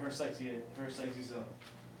Woman? Her sexy self.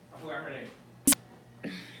 I forgot her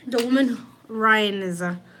name. the woman? Ryan is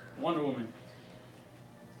a Wonder Woman.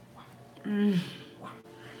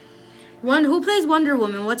 one who plays Wonder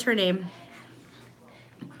Woman. What's her name?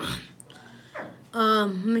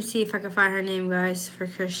 Let me see if I can find her name, guys, for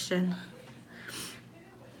Christian.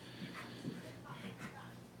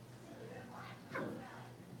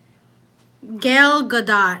 Gal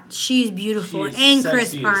Gadot. She's beautiful. She's And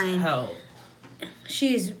Chris sexy as Pine. hell.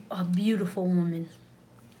 She's a beautiful woman.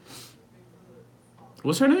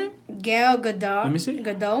 What's her name? Gal Gadot. Let me see.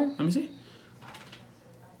 Gadot. Let me see.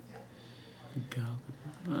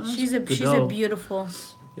 She's a beautiful.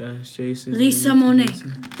 Yes, Jason. Lisa Monet.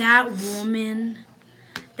 That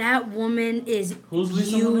woman is Who's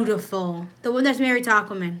Lisa Monet? beautiful. The one that's married to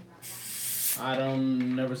Aquaman. I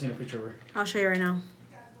don't never seen a picture of her. I'll show you right now.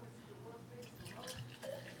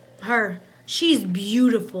 Her. She's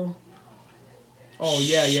beautiful. Oh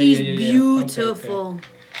yeah. She's Okay, beautiful. okay.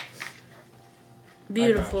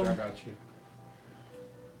 Beautiful. I got you.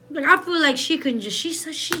 Like I feel like she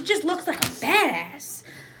just looks like a badass.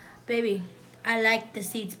 Baby, I like the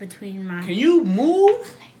seats between my Can you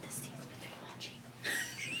move? I like the seats between my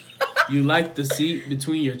cheeks. You like the seat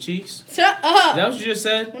between your cheeks? Is Shut up. that what you just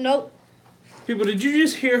said? Nope. People, did you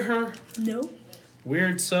just hear her Nope.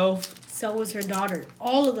 weird self? So was her daughter.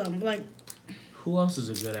 All of them. Like Who else is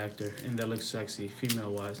a good actor and that looks sexy,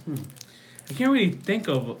 female wise? I can't really think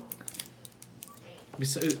of.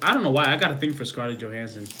 I don't know why. I got a thing for Scarlett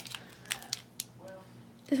Johansson.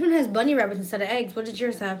 this one has bunny rabbits instead of eggs. What did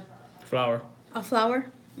yours have? Flower. A flower?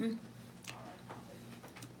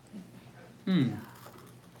 I'm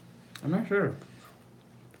not sure.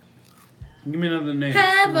 Give me another name.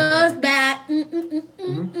 Have us back. Give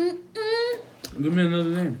me another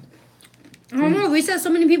name. I don't know. We said so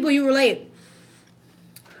many people you relate.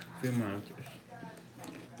 Female actors.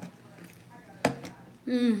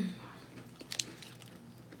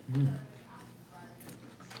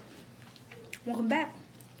 Welcome back.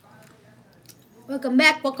 Welcome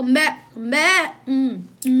back. Welcome back. Welcome back.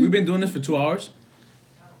 We've been doing this for 2 hours.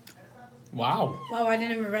 Wow. Wow, I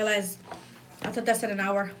didn't even realize. I thought that said an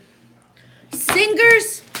hour.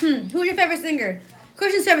 Singers? Who's your favorite singer?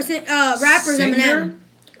 Christian's favorite rapper is Eminem.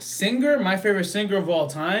 Singer? My favorite singer of all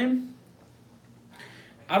time?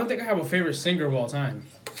 I don't think I have a favorite singer of all time.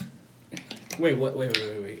 Wait.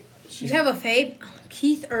 You have a fave?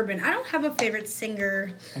 Keith Urban. I don't have a favorite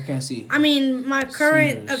singer. I can't see. I mean, my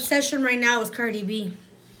current Singers. obsession right now is Cardi B.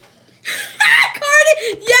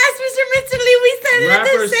 Cardi! Yes, Mr. Mr. We said it at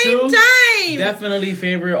the Rappers same too? time. Definitely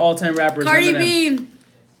favorite all-time rappers. Cardi Eminem.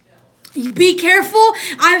 B. Be careful.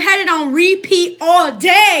 I've had it on repeat all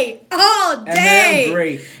day. All day. Eminem,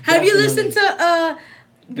 great. Have you Definitely. listened to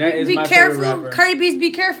That is Be my Careful? favorite rapper. Cardi B's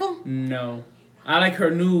Be Careful? No. I like her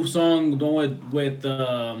new song going with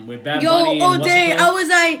Bad Yo, Bunny and all what's day. it I called?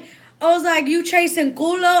 was like, you chasing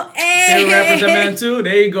culo? Hey. Favorite rappers Eminem too.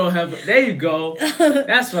 There you go. There you go.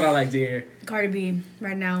 That's what I like to hear. Cardi B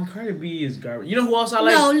right now. Cardi B is garbage. You know who else I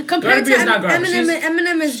like? No, compared Cardi B to is not garbage.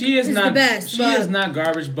 Eminem is not the best. She but is not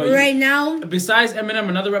garbage. But right now, besides Eminem,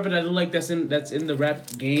 another rapper that I do like that's in the rap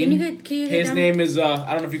game. can you get His down? name is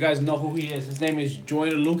I don't know if you guys know who he is. His name is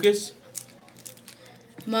Joyner Lucas.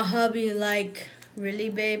 My hubby, like, really,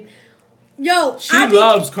 babe? Yo, She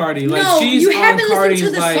loves Cardi. Like no, she's you on haven't Cardi's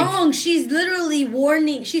listened to the like. song. She's literally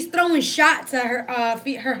warning. She's throwing shots at her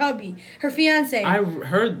her hubby, her fiance. I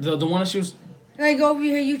heard the one that she was. Like, over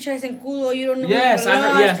here, you chasing culo, you don't know. Yes, what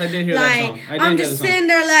I did hear that song. I did I'm hear just that song. sitting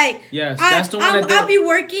there like, Yes, that's the one I'll be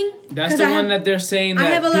working. That's the one that they're saying that I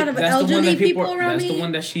have a lot of that's the one elderly that people people around That's the me.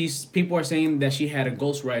 one that people are saying that she had a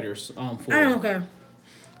ghostwriter for. I don't care.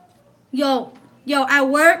 Yo, at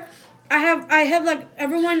work, I have like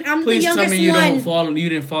everyone. I'm Please the tell youngest me you one. don't fall. You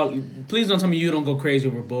didn't fall. Please don't tell me you don't go crazy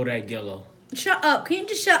over Bodak Yellow. Shut up. Can you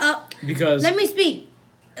just shut up? Because Let me speak.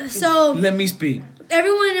 So let me speak.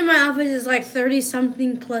 everyone in my office is like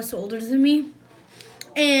 30-something plus older than me.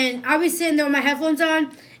 And I was sitting there with my headphones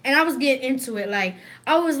on, and I was getting into it. Like,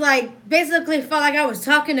 I was like, basically felt like I was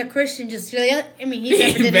talking to Christian, just like, I mean, he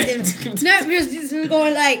never did it. Not just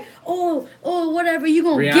going like, oh, whatever, you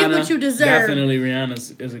gonna get what you deserve. Definitely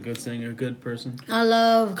Rihanna is a good singer, good person. I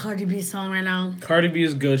love Cardi B's song right now. Cardi B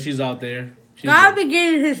is good. She's out there. She's God good. be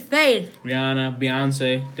getting his face. Rihanna,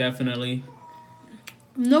 Beyonce, definitely.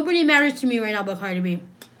 Nobody matters to me right now but Cardi B.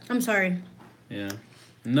 I'm sorry. Yeah.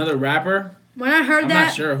 Another rapper? When I heard I'm that,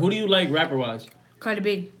 not sure. Who do you like rapper-wise? Cardi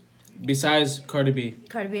B. Besides Cardi B.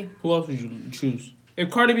 Cardi B. Who else would you choose? If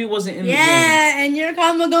Cardi B wasn't in the game. Yeah, and your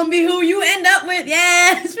combo gonna be who you end up with.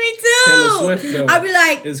 Yes, me too. Taylor Swift, though. I'll be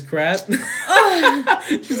like, Is crap. oh.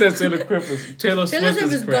 She said Taylor Swift is Taylor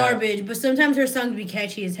Swift is crap. garbage, but sometimes her songs be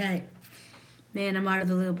catchy as heck. Man, I'm out of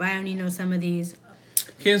the loop. I only know some of these.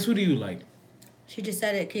 Kins, who do you like? She just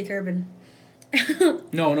said it, Keith Urban.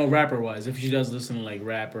 No, rapper-wise. If she does listen to like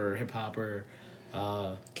rap or hip-hop or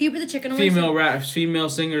Can you put the chicken away? female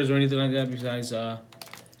singers or anything like that besides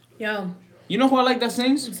Yo, you know who I like that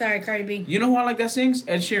sings? I'm sorry, Cardi B. You know who I like that sings?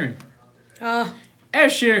 Ed Sheeran. Oh, Ed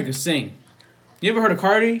Sheeran can sing. You ever heard of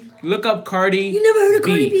Cardi? Look up Cardi. you never heard of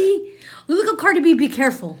Cardi B? Look up Cardi B. Be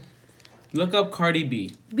careful. Look up Cardi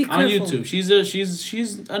B Be on careful. YouTube.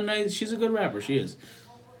 She's a good rapper. She is.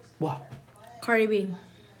 Wow. Cardi B.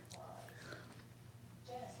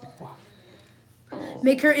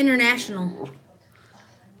 Make her international.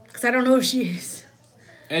 Because I don't know who she is.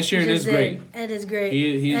 Ed Sheeran Just is great. Ed is great.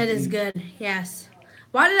 He- Ed is good. Yes.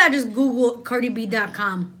 Why did I just Google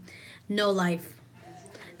CardiB.com? No life.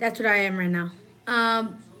 That's what I am right now.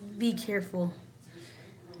 Be careful.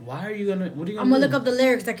 Why are you gonna? What are you gonna? I'm gonna do? look up the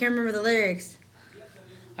lyrics. I can't remember the lyrics.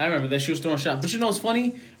 I remember that she was throwing shots. But you know what's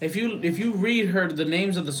funny? If you read the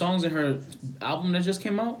names of the songs in her album that just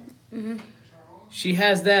came out, she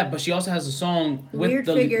has that, but she also has a song with Weird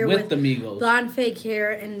the figure with the Migos. Blonde fake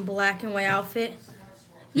hair and black and white outfit.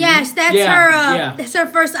 Yes, that's Yeah, her. yeah. That's her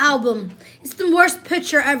first album. It's the worst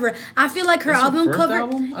picture ever. I feel like her That's album first cover.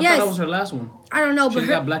 album? I Yes, thought that was her last one. I don't know, She but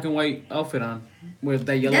got black and white outfit on with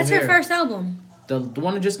that yellow that's hair. her first album. The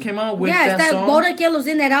one that just came out with Yes, that song. Bodak Yellow's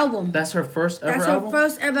in that album. That's her first ever That's her album.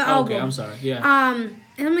 first ever Oh, album. okay, I'm sorry. Yeah. And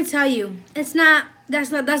let me tell you, that's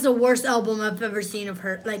the worst album I've ever seen of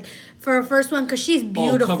her. Like for her first one, cause she's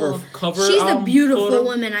beautiful. cover she's a album beautiful photo?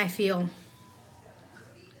 woman. I feel.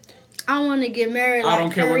 I want to get married. I Like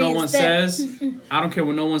don't care what her no one instead. says. I don't care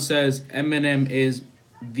what no one says. Eminem is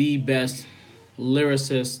the best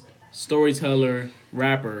lyricist, storyteller,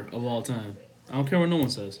 rapper of all time. I don't care what no one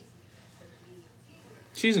says.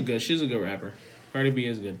 She's a good rapper. Cardi B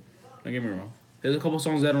is good. Don't get me wrong. There's a couple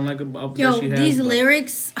songs that I don't like about Yo, that she has. these but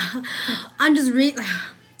lyrics, I'm just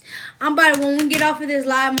I'm about to, when we get off of this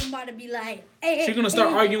live, I'm about to be like, She's gonna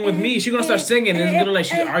start arguing with me. She's gonna start singing, and it's gonna like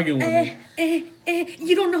she's arguing with me.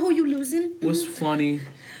 You don't know who you losing. What's funny?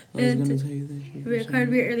 I was gonna tell you that. We recorded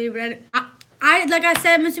a bit earlier, but I like I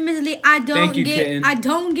said, Mr. Mrs. Lee, I Thank you, kitten. I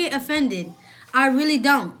don't get offended. I really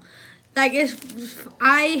don't. Like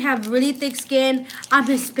I have really thick skin. I'm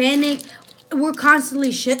Hispanic. We're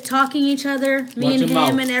constantly shit talking each other. Me Watch and your him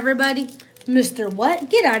mouth. and everybody. Mr. What?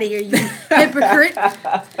 Get out of here, you hypocrite.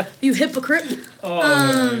 You hypocrite. Oh,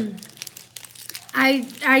 man.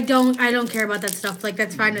 I don't care about that stuff. Like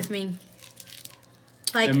that's fine with me.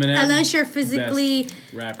 Like Eminem, unless you're physically best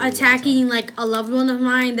rapper of all attacking like a loved one of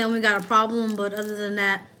mine, then we got a problem. But other than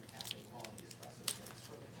that,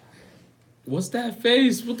 What's that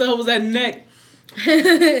face? What the hell was that neck?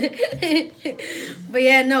 but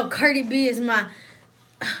yeah, no. Cardi B is my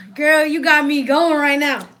Girl, you got me going right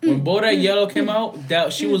now. When Bodak Yellow came out,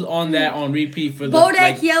 that she was on that on repeat for the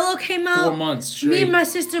Bodak Yellow came out. 4 months straight. Me and my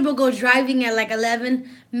sister would go driving at like 11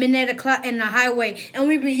 midnight o'clock in the highway, and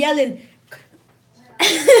we'd be yelling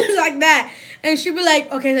like that. And she'd be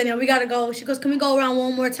like, "Okay, Danielle, we gotta go." She goes, "Can we go around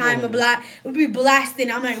one more time?" We'd be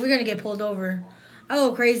blasting. I'm like, "We're gonna get pulled over." I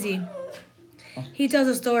go crazy. He tells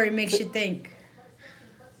a story, makes you think.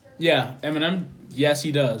 Yeah, Eminem. Yes,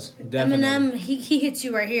 he does. Definitely. Eminem, he hits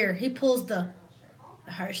you right here. He pulls the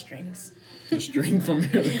heartstrings. String from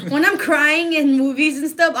here. When I'm crying in movies and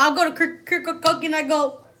stuff, I'll go to Kirk Cook and I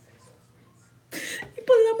go, "You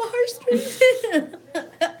pulling on my heartstrings."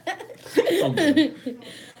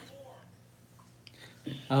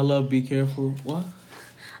 I love Be Careful. What?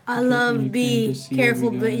 I You love can't Be just see Careful,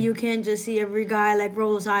 every but guy. you can't just see every guy like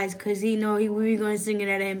roll his eyes because we gonna sing it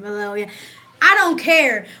at him. Hello, yeah. I don't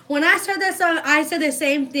care. When I started that song, I said the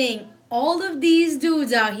same thing. All of these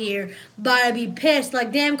dudes out here about to be pissed.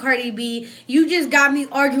 Like, damn, Cardi B, you just got me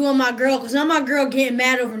arguing with my girl because I'm my girl getting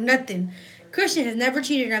mad over nothing. Christian has never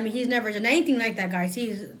cheated on me. He's never done anything like that, guys.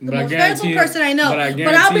 He's the But I most guarantee faithful you- person I know. but I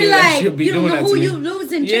But I'll guarantee be you that like, she'll be you don't doing know that who to you me.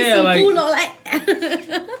 losing. Yeah, Yeah, like-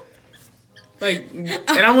 like. And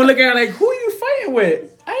I'm gonna look at her like, who are you fighting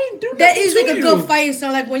with? I ain't do That nothing is to like a you. good fighting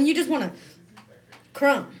song. Like when you just want to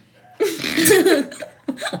crumb.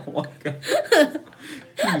 Oh my God.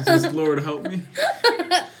 Jesus Lord help me.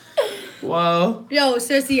 Wow. Yo,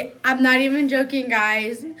 seriously, I'm not even joking,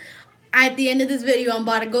 guys. At the end of this video, I'm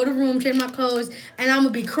about to go to the room, change my clothes, and I'm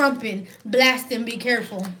going to be crumping, blasting, be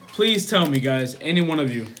careful. Please tell me, guys, any one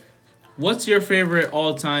of you, what's your favorite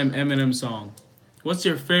all-time Eminem song? What's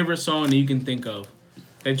your favorite song that you can think of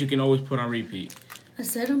that you can always put on repeat? I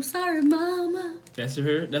said, I'm sorry, mama. That's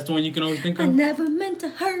her. That's the one you can always think I of. never meant to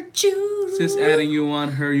hurt you. Sis adding you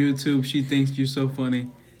on her YouTube. She thinks you're so funny.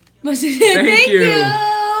 But she said, Thank thank you.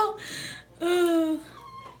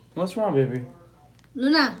 What's wrong, baby?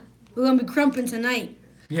 Luna, we're going to be crumping tonight.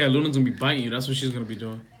 Yeah, Luna's gonna be biting you. That's what she's gonna be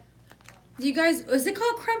doing. You guys, is it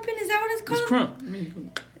called crumping? Is that what it's called? It's crump.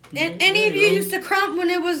 And any of you used to crump when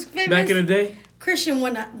it was famous? Back in the day. Christian,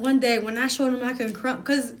 one day when I showed him I can crump,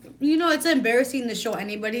 because you know it's embarrassing to show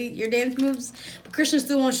anybody your dance moves, but Christian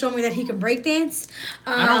still won't show me that he can break dance.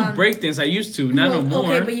 I don't break dance. I used to. Not no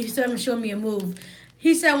more. Okay, but you still haven't shown me a move.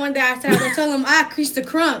 He said one day I told him I creased the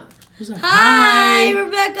crump. like, Hi, "Hi."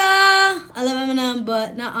 Rebecca. I love Eminem,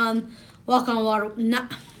 but not Walk on Water.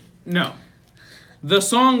 Not. No. The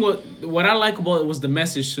song, what I like about it was the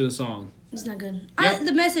message to the song. It's not good. Yep.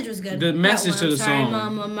 The message was good. The message to the sorry, song.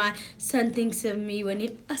 Mama, my son thinks of me when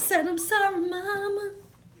he. I said, I'm sorry, Mama.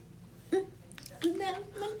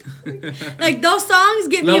 Like those songs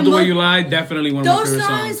get me. Love the Way You Lie, definitely one of my Those favorite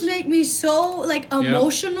songs songs. make me so like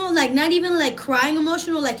emotional, like not even like crying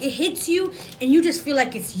emotional. Like it hits you, and you just feel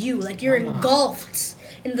like it's you, like you're engulfed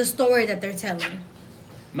in the story that they're telling.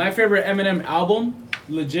 My favorite Eminem album,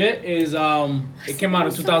 legit, is it came out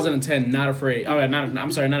in 2010. Not Afraid. Oh,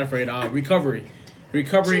 I'm sorry, Not Afraid. Recovery.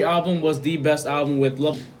 Recovery album was the best album with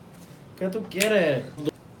love. Got to get it.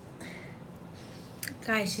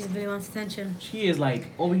 Guys, she really wants attention. She is like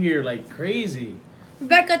over here like crazy.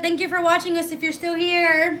 Rebecca, thank you for watching us. If you're still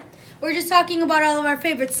here, we're just talking about all of our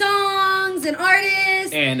favorite songs and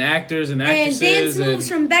artists And actors and and actresses dance moves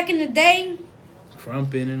from back in the day.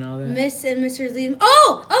 crumping and all that. Miss and Mr. Lee.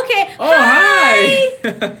 Oh, okay. Oh, hi!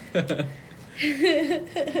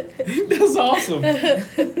 That's awesome.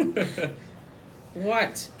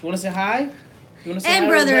 What? You want to say hi? You want to say And hi,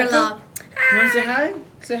 brother-in-law. Rebecca? You want to say hi?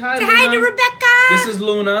 Say hi, Say Luna. hi to Rebecca. This is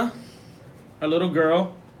Luna, a little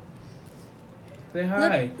girl. Say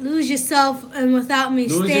hi. Lose yourself and without me.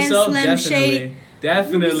 Lose Stan yourself, Slim definitely. Shady.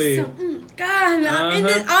 Definitely. God, and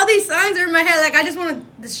Uh-huh. all these songs are in my head. Like I just want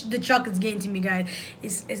to. The chocolate's getting to me, guys.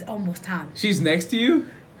 It's almost time. She's next to you?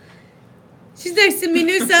 She's next to me,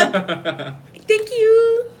 Noosa. Thank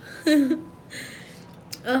you.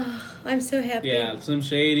 Oh, I'm so happy. Yeah, Slim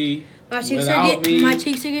Shady. My cheeks Without Me. my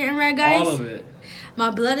cheeks are getting red, guys. All of it. My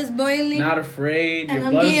blood is boiling. Not Afraid. and Your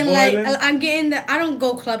I'm blood's getting boiling. like I'm getting the. I don't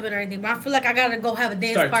go clubbing or anything, but I feel like I gotta go have a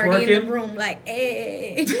dance Start party in twerking? the room. Like,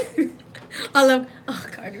 hey. I love. Oh,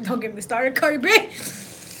 Cardi, don't get me started, Cardi B.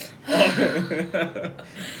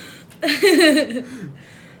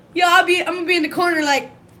 Yo, I'm gonna be in the corner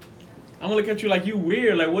like. I'm gonna look at you like you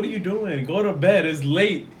weird. Like, what are you doing? Go to bed. It's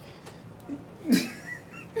late.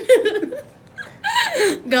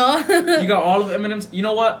 Go. You got all of Eminem's. You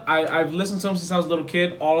know what? I've listened to him since I was a little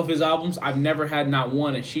kid. All of his albums. I've never had not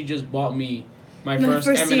one, and she just bought me my first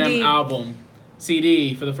Eminem CD. album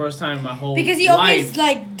CD for the first time in my whole Because he life. always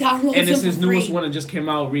like downloads And it's them his for free. newest one that just came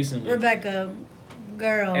out recently. Rebecca,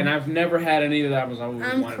 Girl. And I've never had any of the albums I always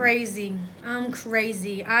I'm wanted. crazy. I'm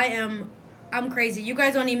crazy. I'm crazy. You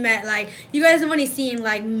guys only met you guys have only seen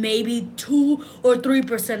maybe 2 or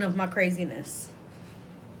 3% of my craziness.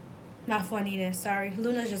 Not funniness. Sorry,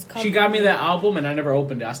 Luna's just coming. She got me that album and I never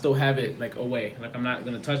opened it. I still have it away. I'm not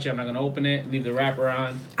gonna touch it. I'm not gonna open it. Leave the wrapper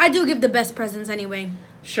on. I do give the best presents anyway.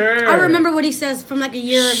 Sure. I remember what he says from a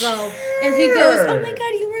year ago, and he goes, "Oh my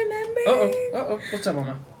God, you remember?" Uh-oh. What's up,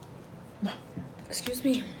 Mama? Excuse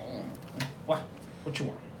me. What? What you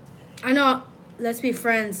want? I know. Let's be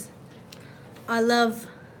friends. I love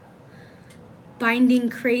binding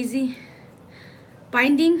crazy.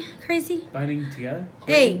 Binding crazy? Binding together?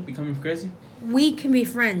 Hey. Becoming crazy? We can be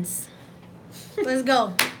friends. Let's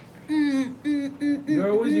go.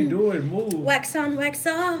 Girl, what are you doing? Move. Wax on, wax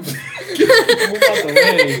off. Move out the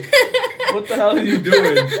way. What the hell are you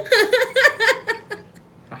doing?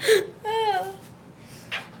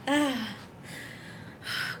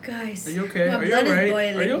 Guys. Are you okay? My Are you blood is alright?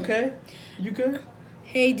 boiling. Are you okay? You good?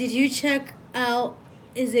 Hey, did you check out,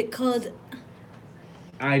 is it called...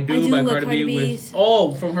 I Do I Do by with Cardi Cardi B B's.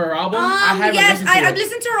 from her album? I haven't yes, listened to it. I've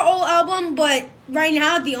listened to her old album, but right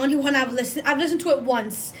now the only one I've listened to it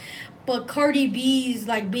once. But Cardi B's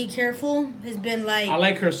Be Careful has been I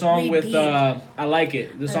like her song with repeat. I Like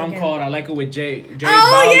It. The song Okay. called I Like It with Jay Oh,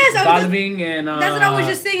 yes, I was just- Balvin and That's what I was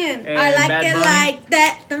just singing. and I like Bad it Bunny. like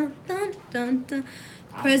that. Dun, dun, dun, dun.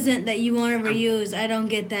 Present that you won't ever use. I don't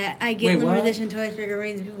get that. I get Wait, limited what? edition toys,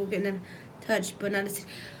 figurines, people getting them touched, but not a.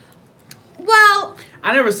 Well,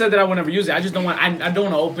 I never said that I would never use it. I just don't want I don't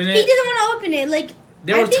want to open he it. doesn't want to open it.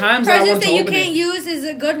 There I were think times that I presents wanted to that you open can't it. use is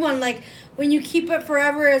a good one. When you keep it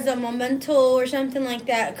forever as a memento or something like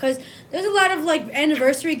that. Because there's a lot of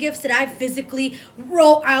anniversary gifts that I physically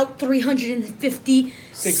roll out 350.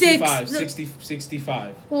 65,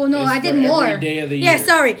 65. Well, no, It's I did for more. every day of the Yeah, year.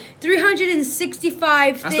 sorry.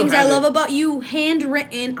 365 I still things I have love it. about you,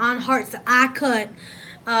 handwritten on hearts that I cut.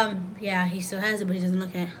 Yeah, he still has it, but he doesn't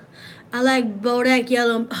look at it. I like Bodak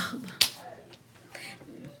Yellow.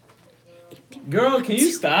 Girl, can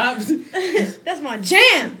you stop? That's my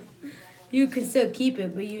jam. You can still keep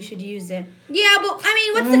it, but you should use it. Yeah, but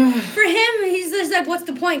I mean, for him? He's just what's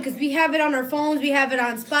the point? Because we have it on our phones, we have it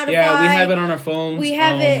on Spotify. Yeah, we have it on our phones. We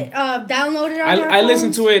have it downloaded on our phones. I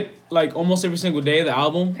listen to it almost every single day, the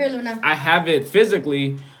album. Here, Luna. I have it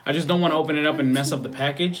physically. I just don't want to open it up and mess up the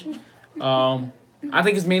package. I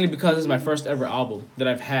think it's mainly because it's my first ever album that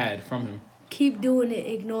I've had from him. Keep doing it.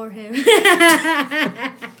 Ignore him.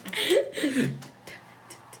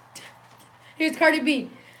 Here's Cardi B.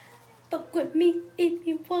 Fuck with me if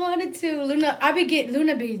you wanted to. Luna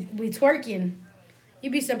be twerking.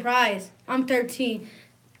 You'd be surprised. I'm 13.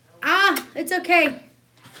 It's okay.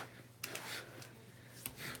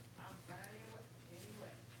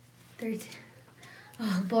 13.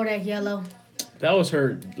 Oh, Bodak Yellow. That was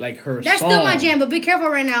her That's song. still my jam, but be careful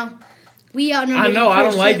right now. We outnumber. I know. you, I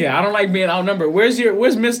don't like Christian. it. I don't like being outnumbered. Where's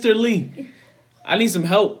Mr. Lee? I need some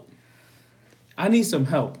help.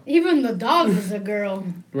 Even the dog is a girl.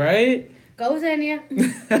 Right? Go, Zania.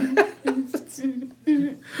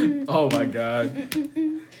 Oh my God.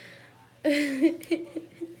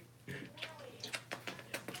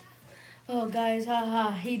 Oh, guys,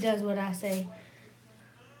 haha. He does what I say.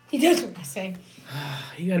 He does what I say.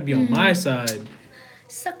 You gotta be on my side.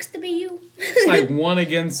 Sucks to be you. It's like 1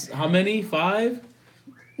 against how many? 5?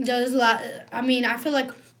 There's a lot. I mean, I feel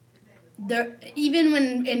like there, even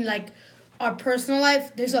when in our personal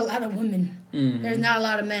life, there's a lot of women. Mm-hmm. There's not a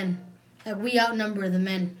lot of men. We outnumber the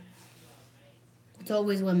men. It's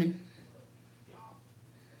always women.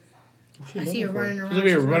 I see her running around. She's over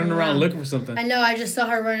here She's running around looking for something. I know. I just saw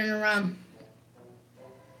her running around.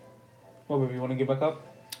 What, baby? You want to get back up?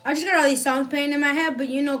 I just got all these songs playing in my head, but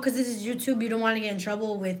because this is YouTube, you don't want to get in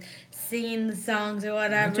trouble with singing the songs or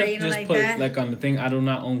whatever, Just like put that. on the thing. I do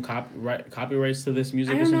not own copyrights to this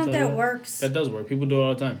music. I or don't know something if that like works. That does work. People do it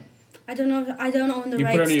all the time. I don't know. I don't own the You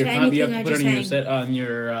rights put it on your to copy. You anything. have I to put just it on your hang. set on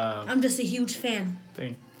your I'm just a huge fan.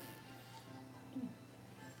 thing.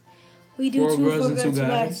 We do Four two girls for and girls, two two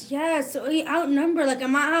guys. guys. Yeah, so we outnumber. At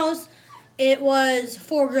my house, it was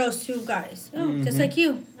 4 girls, 2 guys. Oh, just like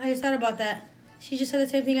you. I just thought about that. She just said the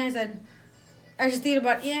same thing I said. I just think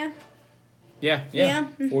about Yeah. Yeah.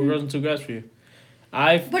 4 girls and 2 guys for you.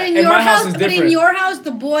 But in and your my house, is different.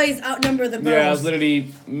 the boys outnumber the girls. Yeah, it was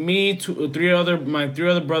literally me, my 3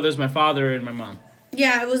 other brothers, my father, and my mom.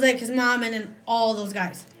 Yeah, it was his mom and then all those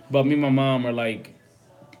guys. But me and my mom are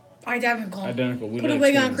Identical. identical. We Put a look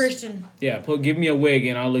wig on twins. Christian. Yeah, give me a wig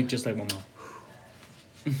and I'll look just like my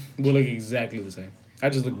mom. We'll look exactly the same. I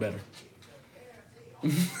just look better.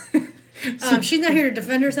 She's not here to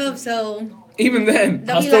defend herself, so Even then,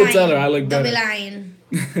 don't I'll be still lying. tell her I look Don't be better. lying.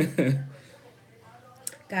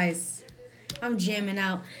 Guys, I'm jamming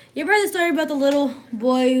out. You ever heard the story about the little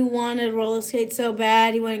boy who wanted roller skates so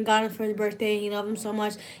bad? He went and got them for his birthday. He loved them so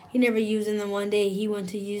much. He never used them. Then one day he went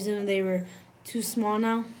to use them. They were too small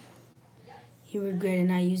now. He regretted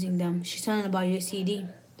not using them. She's telling about your CD.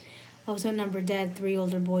 I was her number dad, 3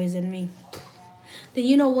 older boys than me. Then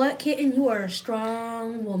you know what, kitten? You are a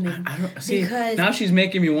strong woman. I don't see. Because- Now she's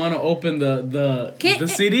making me want to open the Can't-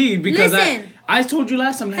 CD because listen. I told you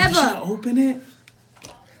last time. Like, should I Eva. open it?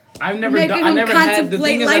 I've never Making done. I him never had. The contemplate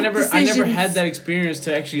thing is, I life never decisions. had that experience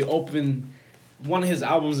to actually open one of his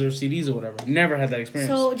albums or CDs or whatever. Never had that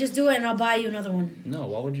experience. So just do it and I'll buy you another one. No,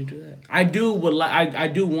 why would you do that? I do. I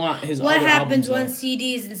do want his. What other happens when albums,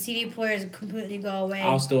 CDs and CD players completely go away? though.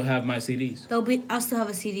 I'll still have my CDs. I'll still have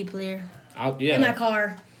a CD player Yeah. in my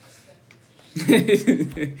car.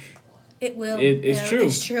 It- It will. it's true.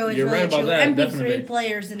 It's true. It's You're really right about true. that, MP3 definitely.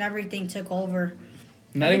 players and everything took over.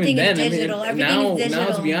 Not Everything even is then. digital. I mean, Everything now, is digital.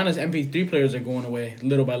 now to be honest, MP3 players are going away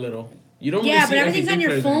little by little. You don't really Yeah, see but everything's MP3 on your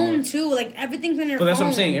players phone anymore. too. Like everything's on your But phone. that's what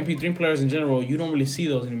I'm saying. MP3 players in general, you don't really see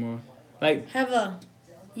those anymore. Like, Heva,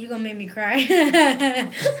 you gonna make me cry.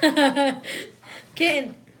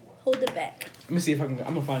 Kitten, hold it back. let me see if I can.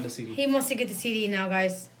 I'm gonna find the CD. He wants to get the CD now,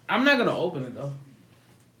 guys. I'm not gonna open it though.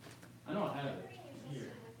 I know I have it.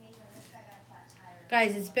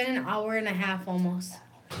 Guys, it's been an hour and a half almost.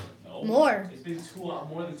 No. More. It's been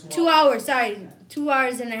more than 2 2 hours, sorry. 2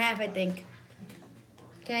 hours and a half, I think.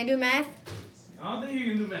 Can I do math? I don't think you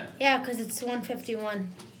can do that. Yeah, because it's 1:51.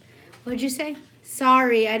 What'd you say?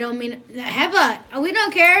 Sorry, I don't mean... Heva, we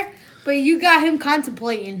don't care, but you got him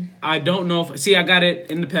contemplating. I don't know if. See, I got it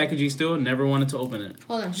in the packaging still. Never wanted to open it.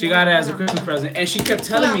 Hold on. She hold got on, it as a hold on. Christmas present, and she kept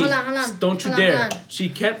telling Hold on, me, hold on. "Don't you Hold on, dare!" hold on.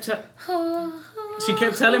 She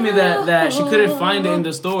kept telling me that she couldn't find it in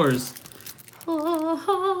the stores.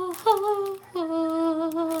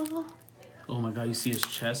 Oh my god, you see his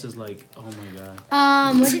chest is like, oh my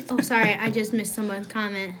god. Sorry, I just missed someone's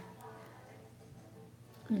comment.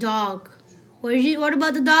 Dog. What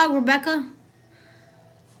about the dog, Rebecca?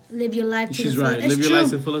 Live your life to She's the right. fullest. Live It's your life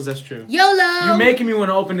true. to the fullest. That's true. YOLO. You're making me want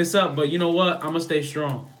to open this up, but you know what? I'm gonna stay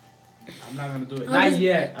strong. I'm not gonna do it. Not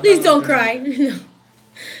yet. I'm Please not don't gonna cry. No.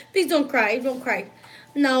 Please don't cry. Don't cry.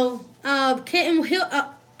 No. Kitten, he'll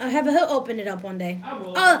open it up one day. I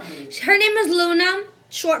will. Her name is Luna,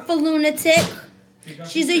 short for lunatic.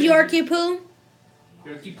 She's a Yorkie poo.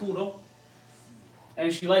 Yorkie poodle.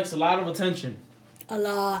 And she likes a lot of attention. A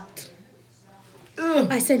lot. Ugh.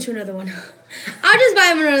 I sent you another one. I'll just buy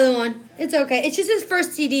him another one. It's okay. It's just his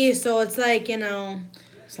first CD, so it's like,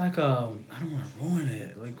 It's like I don't want to ruin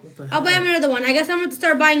it. Like what the hell? I'll buy him another one. I guess I'm going to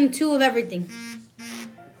start buying 2 of everything.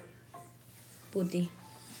 Puti.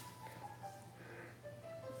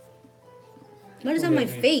 What is on my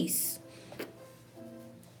face?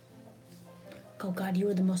 Oh God, you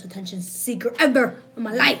were the most attention seeker ever in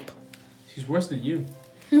my life. She's worse than you.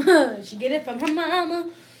 She get it from her mama.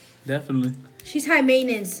 Definitely. She's high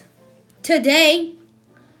maintenance. Today,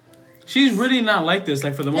 She's really not like this.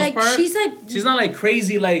 Like for the most like part, she's like, she's not like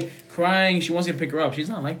crazy, like crying. She wants you to pick her up. She's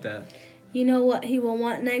not like that. you know what he will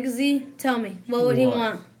want next? Z? Tell me, what would he What?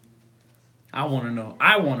 want? I want to know.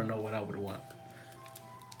 I want to know what I would want.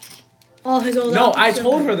 Oh, his old. No, album. I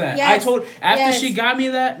told her that. Yes. I told after Yes. she got me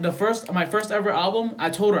that my first ever album. I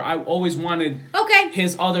told her I always wanted Okay.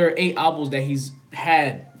 his other 8 albums that he's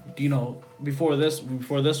had. Before this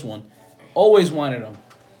one, always wanted them.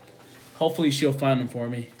 Hopefully she'll find them for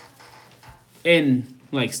me. And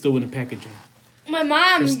like still in the packaging. My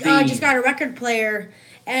mom Christine. just got a record player,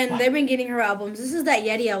 and they've been getting her albums. This is that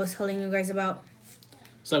Yeti I was telling you guys about.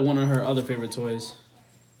 It's like one of her other favorite toys.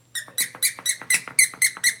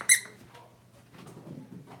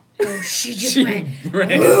 Oh, she just She went.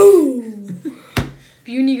 ran. Boom. If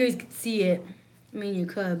you guys could see it, I mean you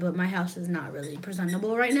could, but my house is not really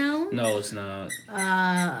presentable right now. No, it's not.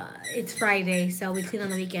 It's Friday, so we clean on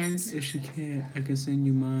the weekends. If she can't, I can send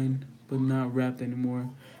you mine, but not wrapped anymore.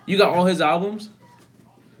 You got all his albums?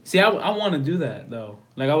 See, I want to do that though.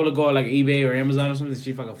 Like I would go on like eBay or Amazon or something to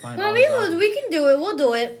see if I can find. Well, all his albums. we can do it. We'll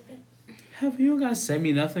do it. Have you gotta send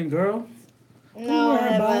me nothing, girl? No, Don't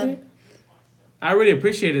worry about it. I really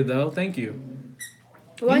appreciate it though. Thank you.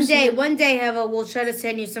 One day, Heva, we'll try to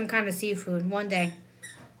send you some kind of seafood. One day.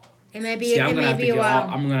 It may be. See, I'm it gonna may have to be a get while.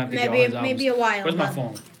 I'm gonna have to get all Maybe his albums. maybe a while. Where's my but-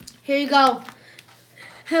 phone? Here you go.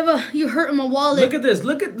 Heva, you hurting my wallet. Look at this.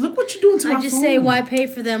 Look what you're doing to my phone. I just say why pay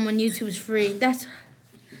for them when YouTube's free. That's.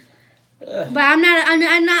 Ugh. But I'm not.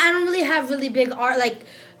 I don't really have really big art. Like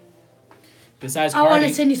Besides I want Cardi.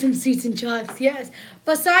 to send you some seats and chucks. Yes.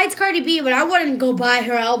 Besides Cardi B, but I wouldn't go buy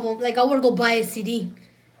her album. Like I wouldn't go buy a CD.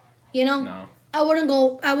 You know. No. I wouldn't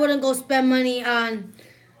go spend money on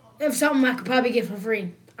if something I could probably get for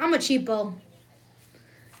free. I'm a cheapo.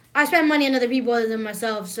 I spend money on other people other than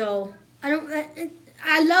myself, so I don't.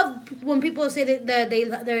 I love when people say that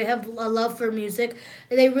they have a love for music.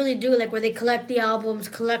 They really do, like where they collect the albums,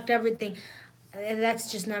 collect everything. That's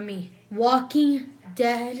just not me. Walking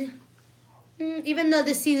Dead. Even though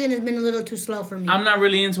this season has been a little too slow for me. I'm not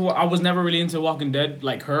really into. I was never really into Walking Dead.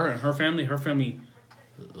 Like her and her family. Her family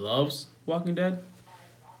loves Walking Dead.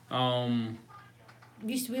 I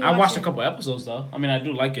watched a couple episodes though. I mean, I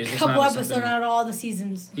do like it. A couple episodes out of all the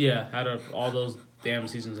seasons. Yeah, out of all those damn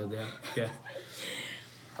seasons that they have. Yeah.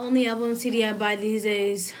 Only album CD I buy these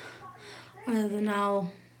days are the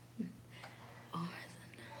Now.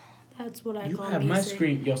 That's what I You call have music. my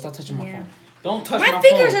screen. Yo, stop touching my Yeah. phone. Don't touch my My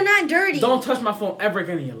fingers phone. are not dirty. Don't touch my phone ever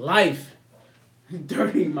again in your life.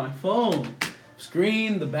 Dirty my phone.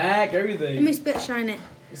 Screen, the back, everything. Let me spit shine it.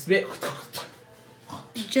 Spit.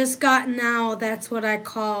 Just got Now. That's what I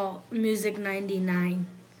call Music 99.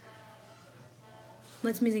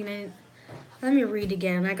 What's Music 99? Let me read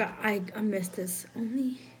again. I missed this.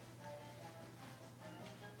 Only.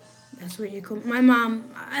 That's what you call my mom.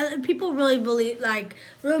 People really believe, like,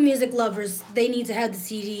 real music lovers, they need to have the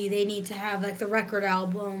CD. They need to have, like, the record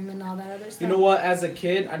album and all that other stuff. You know what? As a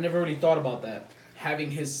kid, I never really thought about that. Having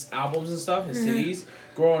his albums and stuff, his CDs.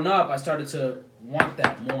 Growing up, I started to want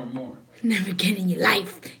that more and more. Never again in your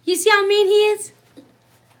life. You see how mean he is?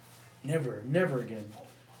 Never again.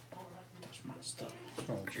 Touch my stuff. What's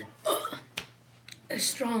wrong with you? It's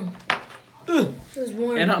strong. Ugh. It was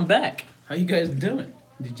warm. And I'm back. How you guys doing?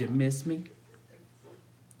 Did you miss me?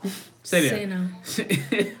 Say Say no.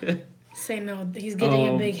 that. Say no. He's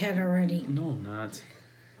getting a big head already. No, I'm not.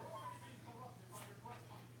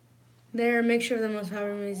 There, make sure the most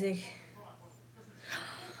powerful music.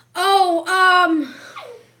 Oh,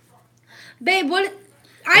 babe, what?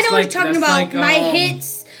 I know what you're talking about. Like, My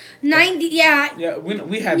hits, 90. Yeah, Yeah,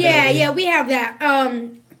 we have yeah, that. yeah. We have that.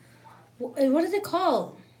 What is it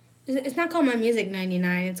called? It's not called My Music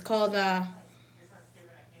 99. It's called I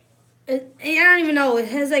don't even know. It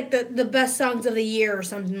has like the best songs of the year or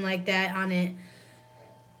something like that on it.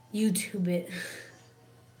 YouTube it.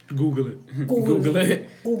 Google it. Google it.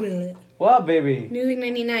 Google it. What, baby? Music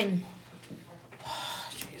 99.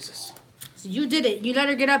 Jesus. So you did it. You let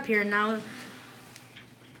her get up here now.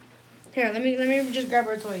 Here, let me just grab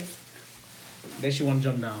her toys. Then she want to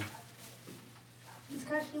jump down. It's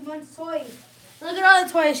because she wants toys. Look at all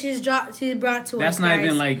the toys she's brought to us. That's not guys.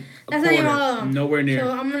 even like a That's not even quarter. all of them. Nowhere near.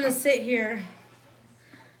 So I'm gonna sit here.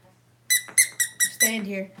 Stand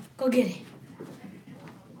here. Go get it.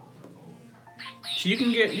 So you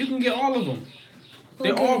can get all of them. Go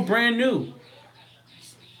They're get all it. brand new.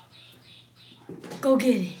 Go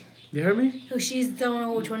get it. You heard me? So she don't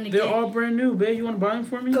know which one to They're get. all brand new, babe. You want to buy them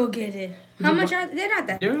for me? Go get it. How much are they? They're not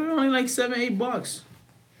that. They're only like $7-8.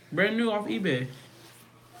 Brand new off eBay.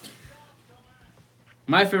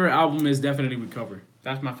 My favorite album is definitely Recover.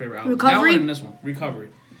 That's my favorite album. Recovery? That one and this one. Recovery.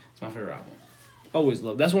 It's my favorite album. Always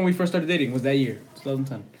love. That's when we first started dating. Was that year?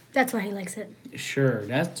 2010. That's why he likes it. Sure.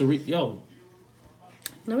 That's the yo.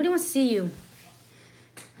 Nobody wants to see you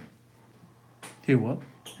Hear what?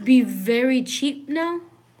 be very cheap now.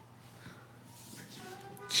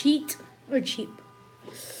 Cheat or cheap?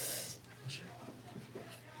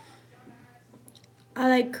 I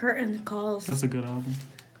like Curtain Calls. That's a good album.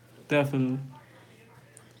 Definitely.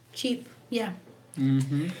 Cheap. Yeah.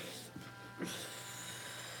 Mm-hmm.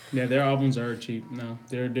 Yeah, their albums are cheap now.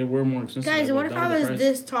 They were more expensive. Guys, like, what if double I the was price.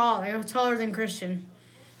 this tall? I was taller than Christian.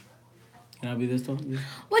 Can I be this tall? Yeah.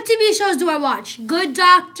 What TV shows do I watch? Good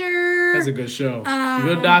Doctor. That's a good show. Um,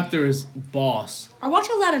 Good Doctor is boss. I watch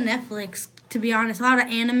a lot of Netflix, to be honest. A lot of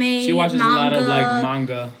anime. She watches manga, a lot of like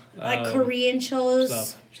manga, like Korean shows.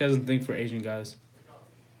 stuff. She has a thing for Asian guys.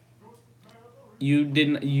 You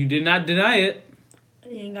did not deny it.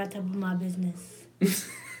 You ain't got to be my business.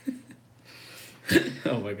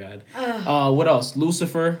 Oh my god. What else?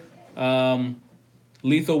 Lucifer,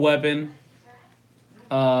 Lethal Weapon,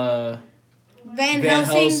 Van Van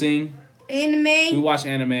Helsing. Helsing. We Anime. watch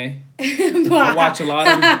anime. I watch a lot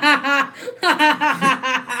of them.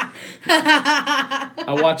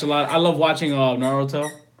 I watch a lot. I love watching Naruto.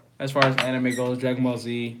 As far as anime goes, Dragon Ball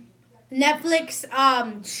Z. Netflix,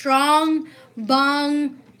 Strong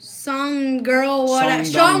Bong Song Girl, whatever.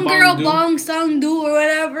 Song Strong Dong Girl Bong Do. Bong Song Do or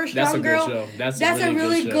whatever. Strong That's a Girl. good show. That's a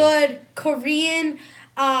really show. good Korean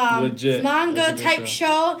Legit. manga That's a good type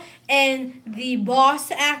show. And the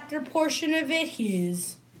boss actor portion of it,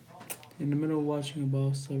 he's In the middle of watching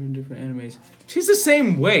about 7 different animes. She's the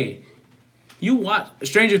same way. You watch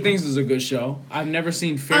Stranger Things is a good show. I've never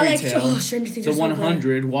seen Fairy Tail. Stranger Things The is so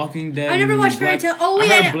 100, Walking Dead. I never watched Fairy Tail. Oh,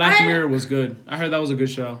 wait. I heard Black Mirror was good. I heard that was a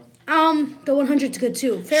good show. The 100's good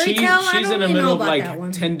too. Fairy Tail, I She's don't in the really middle know of about like that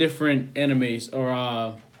one. 10 different animes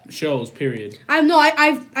or shows, period.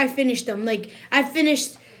 I finished them. Like, I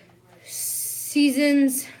finished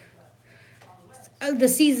seasons, the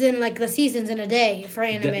seasons in a day for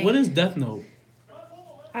anime. What is Death Note?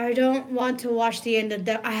 I don't want to watch the end of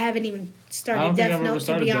Death. I haven't even started Death Note,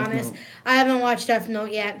 to be Death honest. Note. I haven't watched Death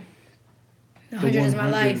Note yet. The 100 is my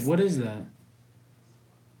life. What is that?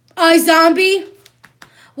 iZombie.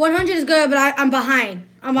 100 is good, but I'm behind.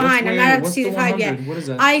 I'm behind. I'm not at season 5 yet. What is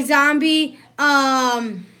that? iZombie.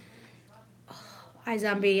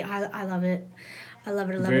 iZombie. I love it. I love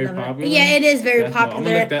it. I love Very it. I love popular? it. Yeah, it is very Death Note. I'm gonna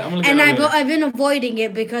popular. look that- I'm gonna look And that up I've been avoiding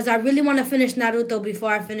it because I really want to finish Naruto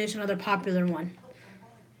before I finish another popular one.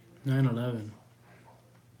 9/11.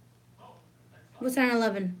 What's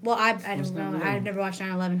 9/11? Well, I What's don't know. 9/11? I've never watched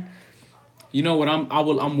 9/11. You know what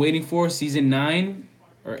I'm waiting for? Season 9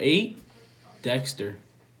 or 8? Dexter.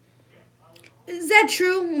 Is that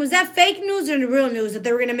true? Was that fake news or the real news that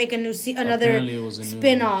they were gonna make a new another Apparently it was a new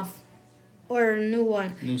spin-off or a new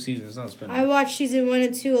one? New season. It's not a spin-off. I watched season 1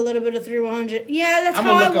 and 2, a little bit of 3 100. Yeah, that's I'm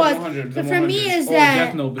how gonna I look up was. 100, But the for me 100. is Or that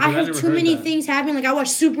Death Note, because I I have never too heard many that. things happening. Like I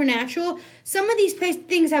watched Supernatural. Some of these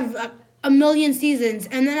things have a million seasons,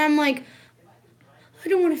 and then I'm like, I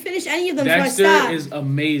don't want to finish any of them, Dexter so I stop. is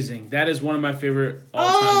amazing. That is one of my favorite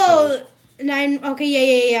all-time Oh, shows. 9.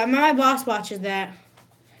 Okay, yeah. My boss watches that.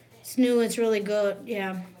 It's new. It's really good.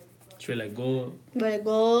 Yeah. It's really good. But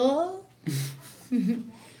go.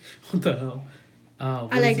 What the hell?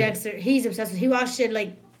 I like Dexter. He's obsessed with. He watched it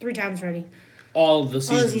like 3 times already. All the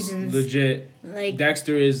seasons. seasons. Legit. Like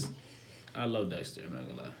Dexter is... I love Dexter. I'm not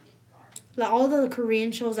gonna lie. all the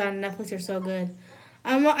Korean shows on Netflix are so good.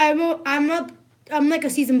 I'm like a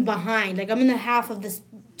season behind. Like I'm in the half of this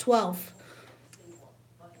 12.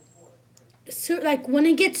 So like when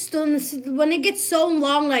it gets so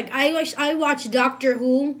long, like I watch Doctor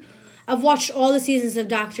Who. I've watched all the seasons of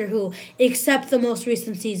Doctor Who except the most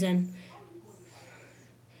recent season.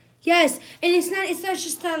 Yes, and it's not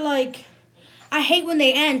just that like I hate when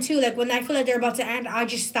they end too. Like when I feel like they're about to end, I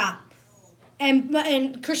just stop.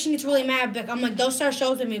 And Christian gets really mad, but I'm like, don't start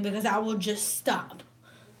shows with me because I will just stop.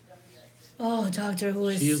 Oh, Doctor Who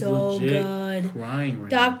is She is so legit good. crying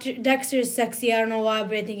right now. Dexter is sexy. I don't know why,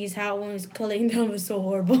 but I think he's hot when he's culling them. Was so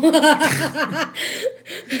horrible.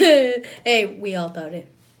 Hey, we all thought it.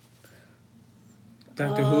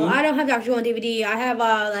 Doctor Who? I don't have Doctor Who on DVD. I have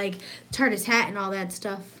like TARDIS hat and all that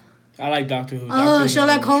stuff. I like Doctor Who. Sherlock Holmes.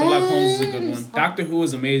 Sherlock Holmes is a good one. Doctor Who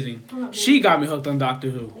is amazing. She got me hooked on Doctor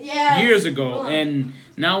Who years ago, and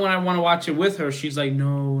now when I want to watch it with her, she's like,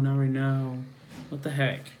 "No, not right now." What the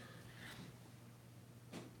heck?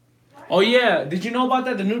 Oh yeah, did you know about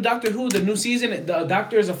that? The new Doctor Who, the new season, the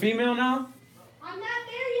Doctor is a female now. I'm not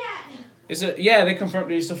there yet. They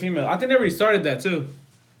confirmed it's a female. I think they already started that too.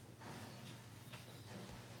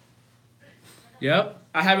 Yep,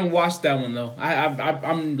 I haven't watched that one though.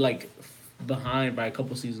 I'm like behind by a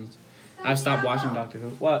couple seasons. I've stopped watching Doctor Who.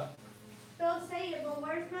 What? Don't say it, but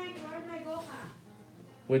where's my Gohan?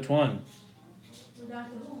 Which one? The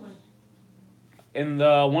Doctor Who one. In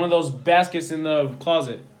the one of those baskets in the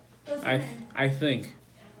closet. I think.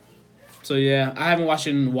 So yeah, I haven't watched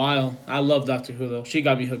it in a while. I love Doctor Who though. She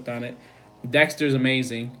got me hooked on it. Dexter's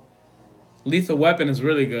amazing. Lethal Weapon is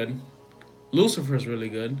really good. Lucifer's really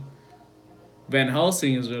good. Van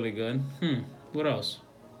Helsing is really good. What else?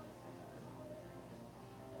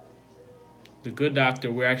 The Good Doctor,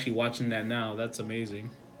 we're actually watching that now. That's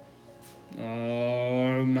amazing.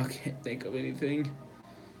 I can't think of anything.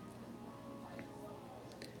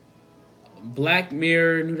 Black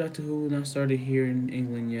Mirror, new Doctor Who, not started here in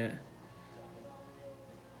England yet.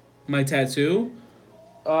 My tattoo.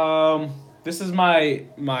 This is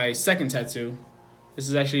my second tattoo. This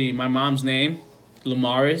is actually my mom's name,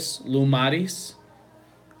 Lumaris.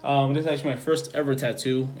 This is actually my first ever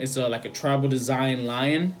tattoo. It's like a tribal design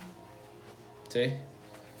lion. See?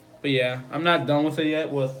 But yeah, I'm not done with it yet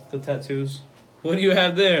with the tattoos. What do you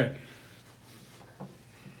have there?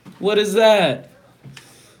 What is that?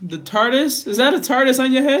 The TARDIS? Is that a TARDIS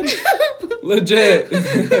on your head? Legit.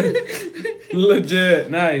 Legit.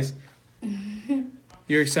 Nice.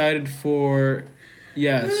 You're excited for...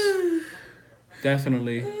 Yes.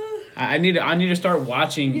 Definitely. I need to start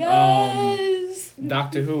watching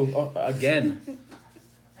Doctor Who again.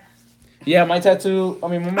 Yeah, my tattoo... I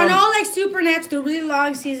mean, my mom... And all like Supernatural, really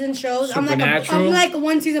long season shows. Supernatural? I'm like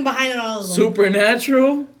 1 season behind on all of them.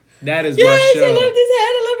 Supernatural? That is Yes, my show. I love this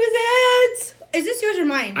hat. I love this hat. Is this yours or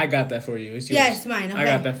mine? I got that for you. It's yours. Yeah, it's mine. Okay. I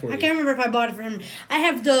got that for you. I can't remember if I bought it for him. I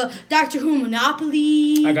have the Doctor Who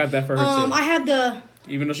Monopoly. I got that for her too. I have the.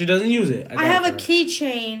 Even though she doesn't use it. I have a got it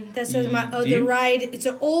keychain that says my Do other you? ride. It's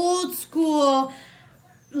an old school.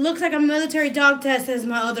 Looks like a military dog test. Says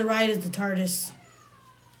my other ride is the TARDIS.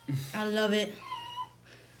 I love it.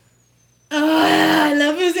 I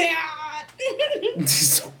love his hat. This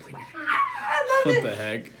is so weird. I love What it. the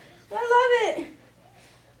heck? I love it.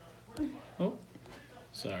 Oh,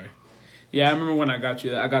 sorry. Yeah, I remember when I got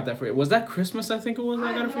you that. I got that for you. Was that Christmas? I think it was.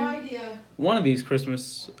 I got it for you. idea. One of these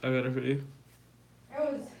Christmas, I got it for you. It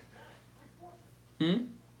was. Hmm.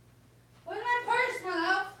 Where's my purse, my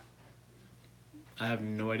love? I have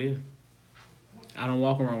no idea. I don't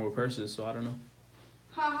walk around with purses, so I don't know.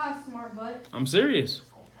 Haha, smart butt. I'm serious.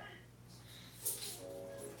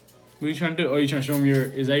 What are you trying to do? Oh, you trying to show him your?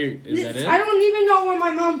 Is that your? Is that it? I don't even know where my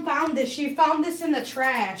mom found this. She found this in the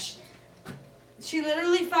trash. She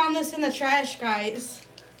literally found this in the trash, guys.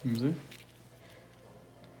 Let me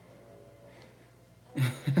see.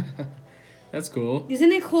 That's cool.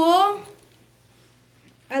 Isn't it cool?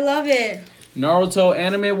 I love it. Naruto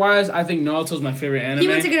anime wise, I think Naruto's my favorite anime. He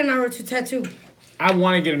wants to get a Naruto tattoo. I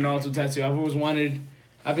want to get a Naruto tattoo. I've always wanted.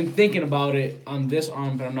 I've been thinking about it on this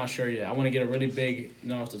arm, but I'm not sure yet. I want to get a really big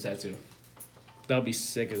Naruto tattoo. That'll be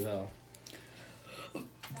sick as hell.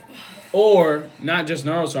 Or not just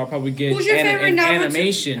Naruto. I'll probably get Who's your favorite an Naruto?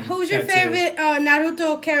 animation. Who's your tattoo. favorite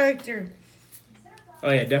Naruto character?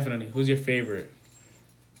 Oh yeah, definitely. Who's your favorite?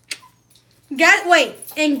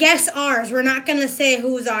 Guess ours. We're not gonna say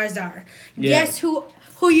whose ours are. Yeah. Guess who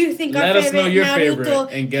you think Let our us know favorite your Naruto favorite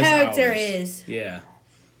and guess character ours. is. Yeah.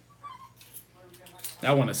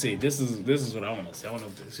 I want to see. This is what I want to see. I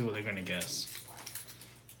want to see what they're gonna guess.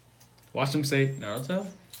 Watch them say Naruto.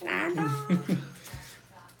 I know.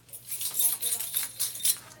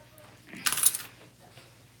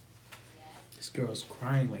 This girl's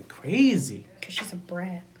crying like crazy. Cause she's a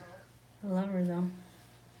brat. I love her though.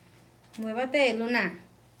 Muévate, Luna.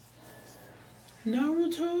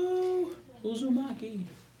 Naruto Uzumaki.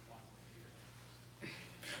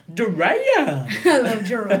 Jiraiya. I love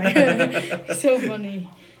Jiraiya. So funny.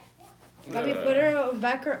 Let me put her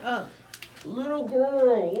back her up. Little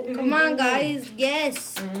girl. Come on, guys.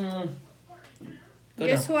 Guess. Go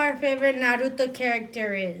Guess down. who our favorite Naruto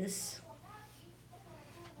character is.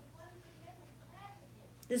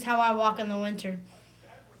 This is how I walk in the winter.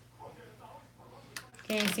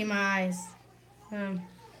 Can't see my eyes.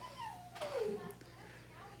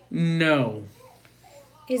 No.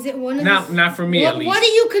 Is it one of Not for me, at least. What do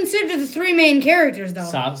you consider the three main characters, though?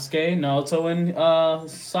 Sasuke, Naruto, and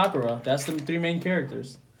Sakura. That's the three main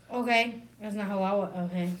characters. Okay, that's not how I would.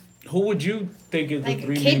 Okay, Who would you think is the like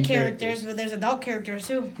three kid main characters, but there's adult characters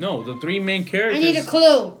too. No, the three main I characters. need a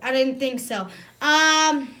clue. I didn't think so.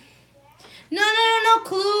 No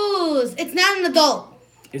clues. It's not an adult.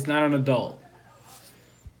 It's not an adult.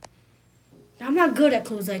 I'm not good at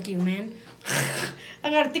clues like you, man. I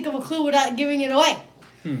gotta think of a clue without giving it away.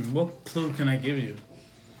 What clue can I give you?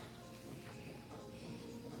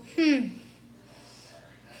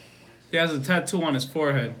 He has a tattoo on his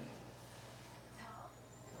forehead.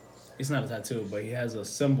 It's not a tattoo, but he has a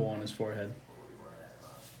symbol on his forehead.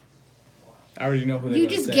 I already know who they're You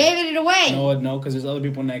gonna just say. gave it away. No, because there's other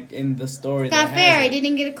people in the story. It's not that fair. has I it.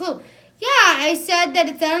 didn't get a clue. Yeah, I said that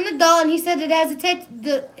it's not an adult, and he said it has a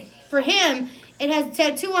tattoo. For him, it has a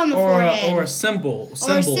tattoo on the forehead. Or a symbol.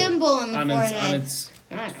 Or a symbol on the Its, forehead. on its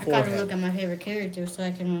I gotta forehead. look at my favorite characters so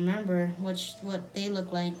I can remember what they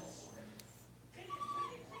look like.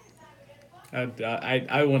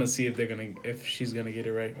 I want to see if she's gonna get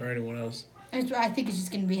it right or anyone else. I think it's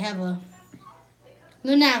just gonna be Heva.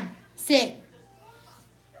 Luna, sit.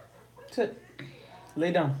 Sit.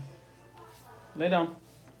 Lay down. Lay down.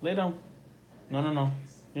 Lay down. No.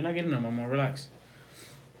 You're not getting them, Mama. Relax.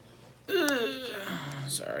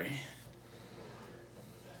 Sorry.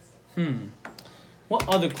 What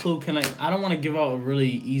other clue can I don't want to give out a really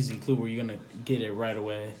easy clue where you're gonna get it right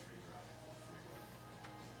away.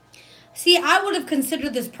 See, I would have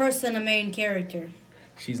considered this person a main character,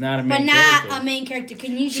 She's not a but main not character. a main character.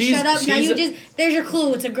 Can you just She's- shut up? Now she's you a- just there's your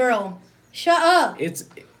clue. It's a girl. Shut up. It's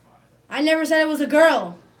I never said it was a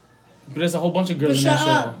girl. but there's a whole bunch of But girls in shut that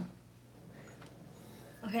up.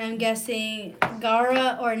 Okay, I'm guessing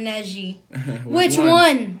Gara or Neji. show. Which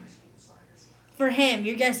one? For him.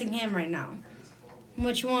 You're guessing him right now.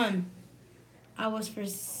 Which one? I was for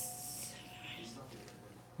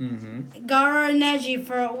Gara or Neji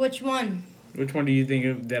for which one? Which one do you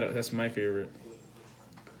think that's my favorite?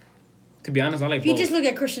 To be honest, I like If you both. just look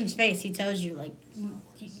at Christian's face, he tells you like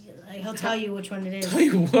Like, he'll tell you which one it is. Tell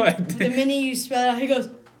you what. The minute you spell it out, he goes,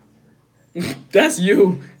 That's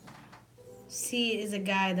you. C is a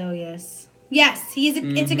guy, though, yes. Yes,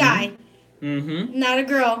 it's a guy, Mm-hmm. not a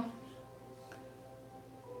girl.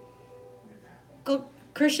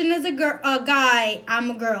 Christian is a guy,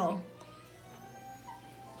 I'm a girl.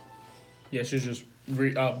 Yeah, she's just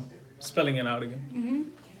spelling it out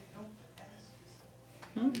again.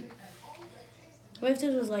 What if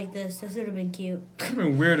this was like this? This would have been cute.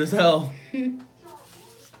 Weird as hell. I'm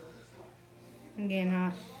getting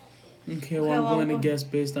hot. Okay, well, I'm going to guess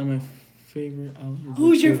based on my favorite out of the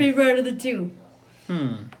Who's your two. favorite out of the two?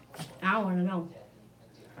 Hmm. I want to know.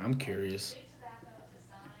 I'm curious.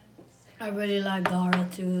 I really like Gara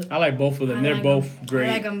too. I like both of them. They're like both 'em. great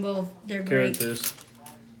I like them both. They're great. characters.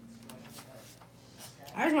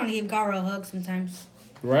 I just want to give Gara a hug sometimes.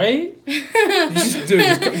 Right? Just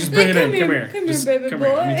bring it in. Come here. Come Just here, baby come boy.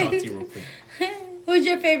 here. Let me talk to you real quick. Who's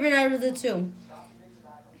your favorite out of the two?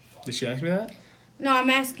 Did she ask me that? No, I'm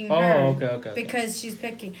asking her. Oh, okay. Because she's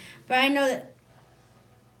picking. But I know that.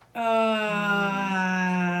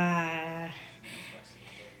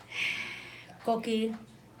 Koki.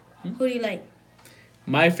 Who do you like?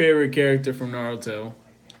 My favorite character from Naruto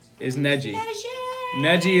is Neji.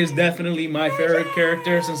 Neji is definitely my favorite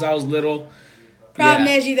character since I was little. Proud Yeah.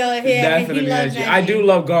 Neji though. Yeah, Definitely he loves Neji. Neji. I do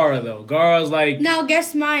love Gara though. Gara's like No,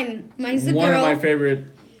 guess mine. Mine's the one girl. of my favorite,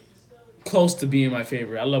 close to being my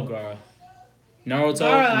favorite. I love Gara. Naruto,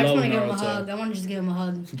 Gara, I just love want to give him a Naruto. hug. I want to just give him a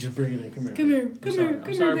hug. Just bring it in. Come here. Come here, I'm come sorry. here, I'm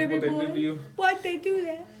come sorry here, for baby what they did to boy. you. Why'd they do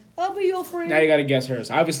that? I'll be your friend. Now you gotta guess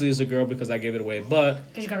hers. Obviously, it's a girl because I gave it away. But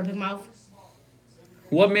Cause you got a big mouth.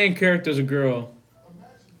 what main character is a girl?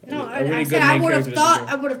 No, A I really said good I main would have character is a thought. girl.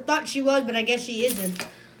 I would have thought she was, but I guess she isn't.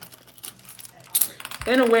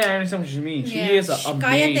 In a way, I understand what you mean. She is a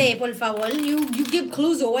Cállate, main. por favor. You give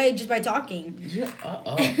clues away just by talking. Yeah,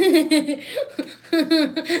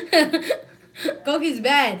 Koki's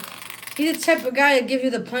bad. He's the type of guy that gives you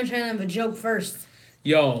the punchline of a joke first.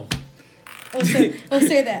 Yo, I'll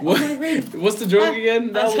say that. what, Oh, my God. what's the joke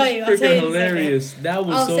again? That I'll was tell you, I'll tell freaking you in a hilarious. That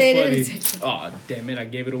was I'll so say it in a funny. second. Oh, damn it, I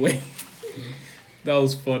gave it away. That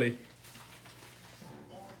was funny.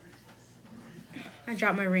 I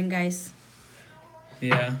dropped my ring, guys.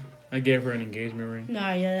 Yeah, I gave her an engagement ring.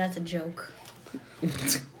 No, yeah, that's a joke.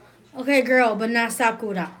 Okay, girl, but not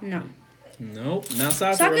Sakura. No. Nope, not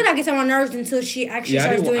Sakura. Sakura gets on my nerves until she actually Yeah,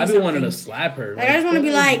 starts doing I be something. wanting to slap her. Like, I just wanna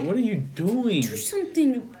be like, what are you doing? Do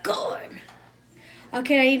something good.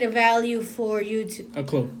 Okay, I need a value for you to. A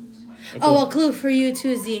clue. Oh, a clue for you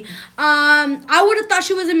too, Z. I would have thought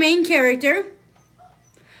she was a main character.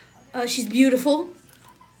 She's beautiful.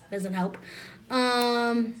 Doesn't help.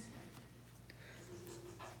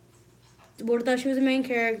 Would have thought she was a main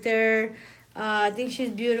character. I think she's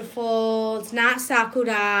beautiful. It's not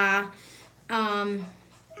Sakura.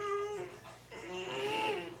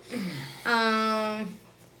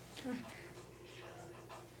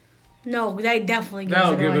 No, that definitely gives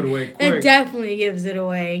That'll it give away. it away That quick. definitely gives it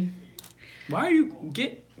away. Why are you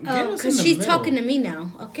get us in Because the she's middle. talking to me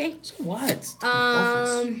now, okay? So what?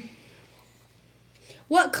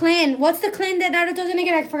 What clan? What's the clan that Naruto's gonna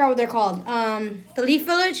get? I forgot what they're called. The Leaf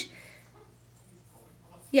Village?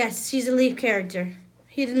 Yes, she's a Leaf character.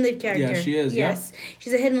 Hidden Leaf character. Yeah, she is, yeah. Yes,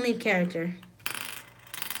 she's a Hidden Leaf character.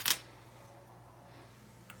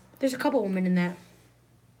 There's a couple women in that.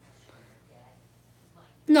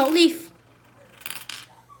 No, Leaf.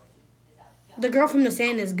 The girl from the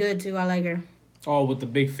sand is good too. I like her. Oh, with the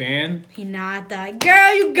big fan? Hinata.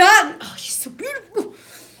 Girl, you got me. Oh, she's so beautiful.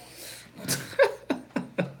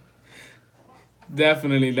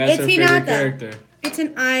 Definitely, that's It's her favorite Hinata. character.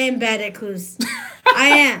 I am bad at clues. I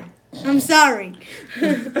am. I'm sorry.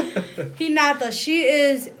 Hinata, she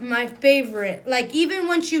is my favorite. Like, even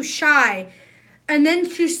when she's shy, and then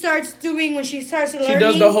she starts doing, when she starts learning. She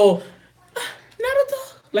does the whole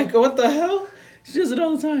Naruto. Like, what the hell? She does it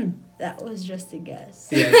all the time. That was just a guess.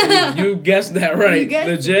 Yeah, you guessed that right. You guessed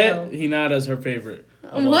it, Legit, though. Hinata's her favorite.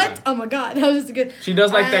 of all What? time. Oh my god, that was good. She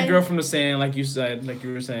does like that I- girl from the sand, like you said, like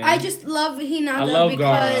you were saying. I just love Hinata I love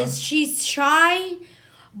because Gaara. she's shy,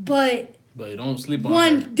 but But don't sleep on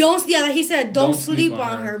her. like he said, don't sleep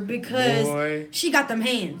on her because Boy. she got them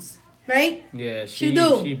hands, right? Yeah, She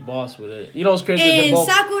do. she boss with it. You know what's crazy? They're And both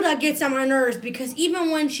Sakura gets on my nerves because even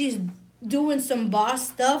when she's doing some boss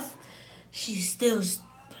stuff, she's still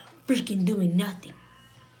freaking doing nothing.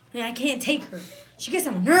 And I can't take her. She gets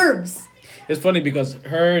on my nerves. It's funny because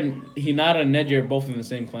her and Hinata and Neji are both in the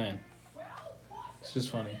same clan. It's just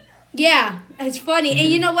funny. Yeah, it's funny. And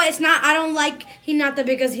you know what? It's not. I don't like Hinata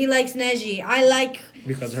because he likes Neji. I like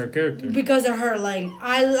Because of her character. because of her. Like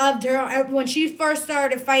I loved her when she first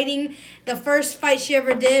started fighting. The first fight she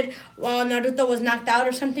ever did while Naruto was knocked out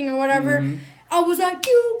or something or whatever. I was like,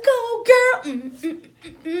 "You go, girl."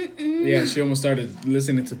 Yeah, she almost started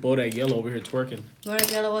listening to Bodak Yellow over here twerking.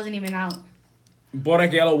 Bodak wasn't even out.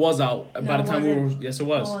 Bodak Yellow was out by No, the time it we were. wasn't. Yes, it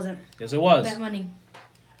was. It wasn't. Yes, it was. Bet money.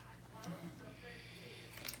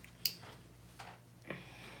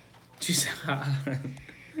 She's.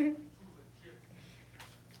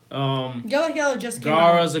 Yellow just came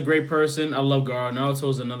out. Gaara's a great person. I love Gaara.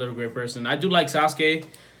 Naruto's another great person. I do like Sasuke,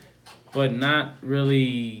 but not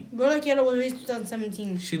really. Bodak Yellow was released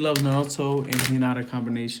 2017. She loves Naruto and Hinata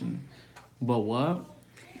combination. But what?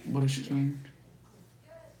 What is she doing?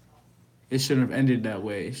 It shouldn't have ended that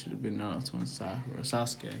way. It should have been Naruto and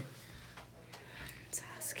Sasuke.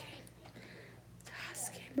 Sasuke.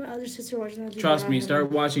 My other sister watching that. Trust me, start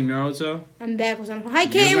watching Naruto. I'm back with something. Hi,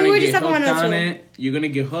 You're Kate. gonna We were get just talking about hooked on Naruto. it. You're gonna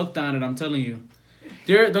get hooked on it. I'm telling you.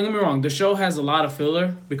 Don't get me wrong. The show has a lot of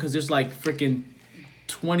filler because there's like freaking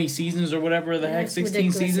 20 seasons or whatever the heck, It's 16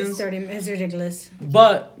 ridiculous. seasons. It's ridiculous.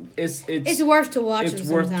 But it's It's worth to watch. it's them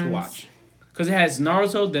worth to sometimes. watch because it has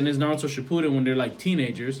Naruto. Then there's Naruto Shippuden when they're like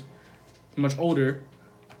teenagers, much older.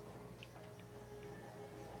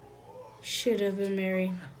 Should have been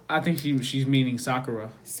married. I think she's meaning Sakura.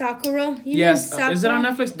 Sakura. You Yes, mean Sakura? is it on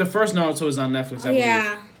Netflix? The first Naruto is on Netflix. I believe.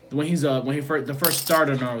 Yeah. When he first the first start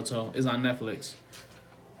of Naruto is on Netflix.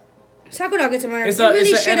 Sakura gets married. It's It a really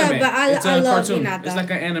it's should an have, anime. but It's I a love cartoon. Hinata. It's like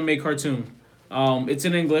an anime cartoon. It's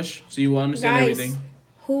in English, so you will understand Guys, everything.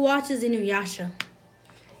 who watches Inuyasha?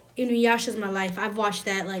 Inuyasha's my life. I've watched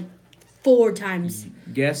that like 4 times.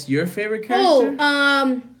 Guess your favorite character?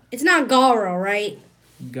 Oh, it's not Garo, right?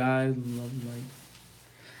 Guy love like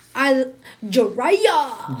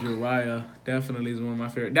Jiraiya. Jiraiya definitely is one of my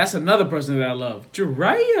favorite. That's another person that I love.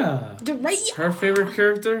 Jiraiya. Jiraiya. Her favorite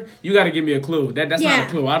character? You got to give me a clue. That's not Yeah. a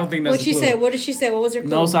clue. I don't think that's What a she clue. said? What did she say? What was her clue?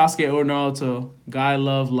 No Sasuke or Naruto. Guy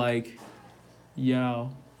love like Yaoi?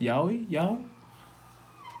 Yao?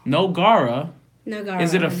 No Gaara. No Garo.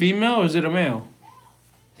 Is it a female or is it a male?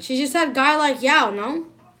 She just said guy like Yao, no?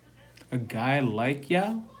 A guy like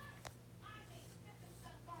Yao?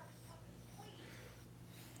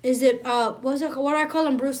 Is it what do I call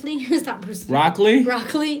him? Bruce Lee? It's not Bruce Lee. Broccoli?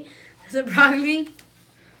 Broccoli. Is it broccoli?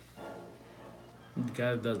 The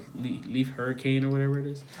guy that does Leaf Hurricane or whatever it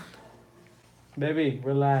is. Baby,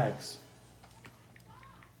 relax.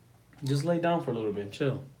 Just lay down for a little bit.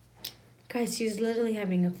 Chill. Guys, she's literally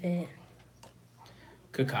having a fit.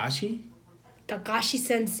 Kakashi? Kakashi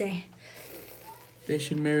Sensei. They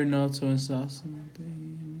should marry Naruto and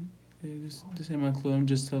Sasuke. This ain't my clue. I'm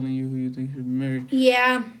just telling you who you think should be married.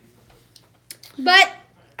 Yeah. But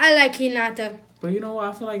I like Hinata. But you know what?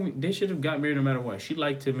 I feel like they should have got married no matter what. She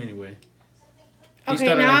liked him anyway. He Okay,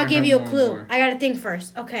 started now I'll liking give her you a more and clue. more. I gotta think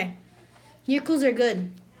first. Okay. Your clues are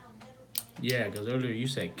good. Yeah, because earlier you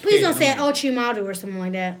said Please kid. don't say I'm like, Ochimaru or something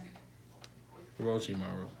like that.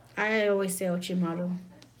 Orochimaru. I always say Ochimaru.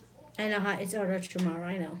 I know how it's Orochimaru,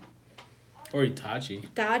 I know. Or Itachi.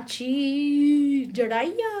 Tachi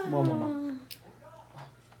Jiraiya. Mama.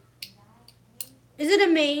 Is it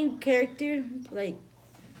a main character? Like,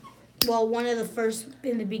 well, one of the first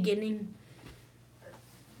in the beginning.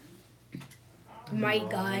 My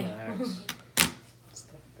guy. Relax.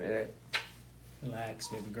 Stop it. Relax,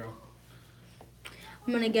 baby girl.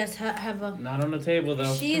 I'm gonna guess have a. Not on the table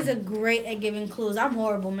though. She's a great at giving clues. I'm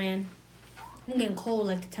horrible, man. I'm getting cold,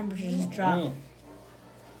 like the temperature just dropped.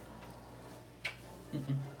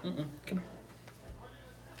 Come on.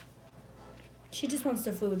 She just wants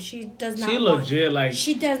the food. She does not. She want, legit like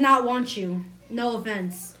She does not want you. No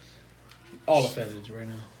offense. all offended right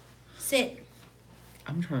now. Sit.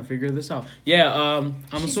 I'm trying to figure this out. Yeah, I'm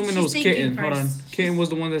assuming it was she's thinking Kitten. Hold on. first. Kitten was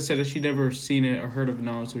the one that said that she'd never seen it or heard of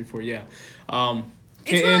Naruto before. Yeah.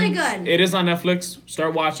 It's really good. It is on Netflix.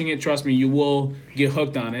 Start watching it. Trust me, you will get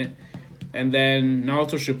hooked on it. And then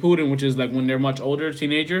Naruto Shippuden, which is like when they're much older,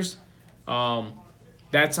 teenagers.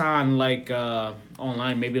 That's on like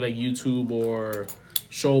online, maybe like YouTube or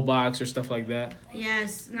Showbox or stuff like that.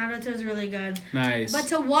 Yes, Naruto's really good. Nice. But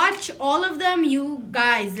to watch all of them, you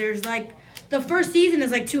guys, there's like the first season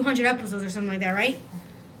is like 200 episodes or something like that, right?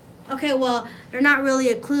 Okay, well, they're not really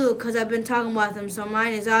a clue because I've been talking about them, so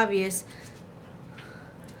mine is obvious.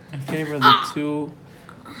 My favorite of the two.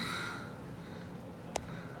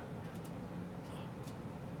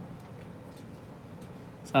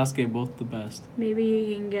 Sasuke, both the best. Maybe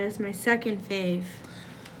you can guess my second fave.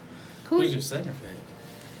 Who's Who's your second favorite?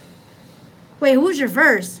 wait? Who's your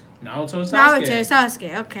first? Naruto and Sasuke. Naruto,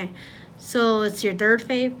 Sasuke. Okay, so it's your third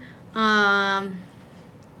fave.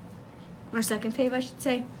 Or second fave, I should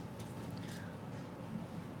say.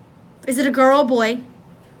 Is it a girl or boy?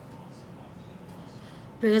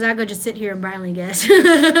 Because I could just sit here and blindly guess.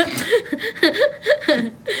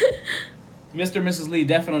 Mr. and Mrs. Lee,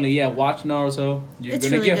 definitely, yeah. Watch Naruto. You're It's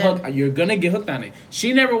gonna really get good. hooked. You're gonna get hooked on it.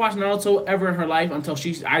 She never watched Naruto ever in her life until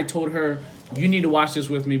I told her, you need to watch this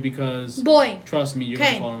with me because Boy. trust me, you're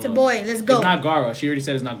Okay, gonna fall in it's a love. boy. Let's go. It's not Gaara. She already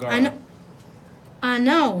said it's not Gaara. I know. I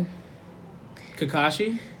know.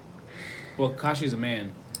 Kakashi? Well, Kakashi's a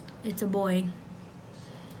man. It's a boy.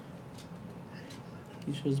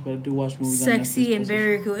 You should better do watch movies. Sexy and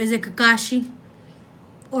very cool. Is it Kakashi?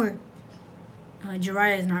 Or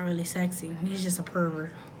Jiraiya is not really sexy. He's just a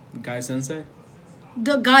pervert. Guy Sensei?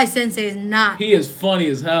 The guy sensei is not. He is funny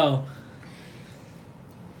as hell.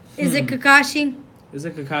 Is it Kakashi? Is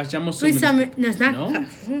it Kakashi? I'm Please assuming tell me. No, it's not. No?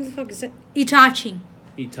 Kakashi. Who the fuck is it? Itachi.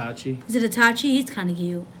 Itachi. Is it Itachi? He's kind of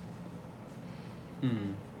cute.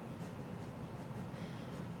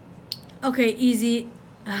 Okay, easy.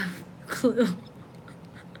 Clue.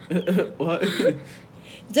 What? I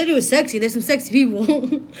said he was sexy. There's some sexy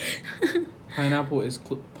people. Pineapple is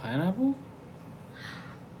pineapple?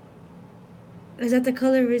 Is that the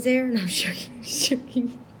color of his hair? No, I'm joking. I'm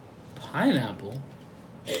joking. Pineapple?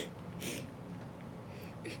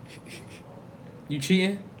 You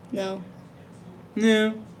cheating? No.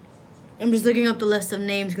 No. I'm just looking up the list of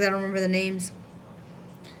names because I don't remember the names.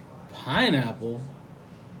 Pineapple?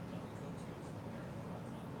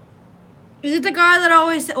 Is it the guy that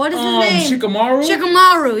always... What is his name? Shikamaru?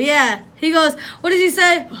 Shikamaru, yeah. He goes, what does he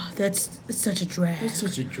say? Oh, that's such a drag. It's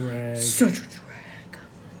such a drag. Such a drag.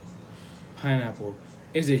 Pineapple.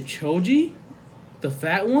 Is it Choji? The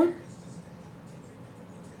fat one?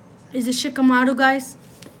 Is it Shikamaru, guys?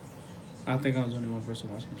 I think I was only one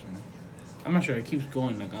person watching this right now. I'm not sure. It keeps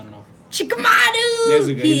going. Like, I don't know. Shikamaru! There's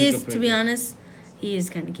a good- He he's a is, good to be picture. honest, he is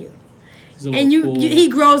kind of cute. He's a And little cool. he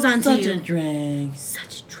grows onto Such you. a drag.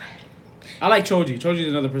 Such a drag. I like Choji. Choji's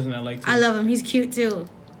another person I like too. I love him. He's cute, too.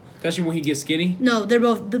 Especially when he gets skinny. No, they're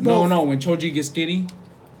both... No. When Choji gets skinny,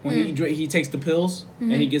 when he takes the pills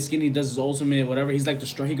and he gets skinny, he does his ultimate whatever. He's like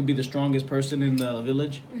he could be the strongest person in the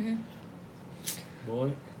village.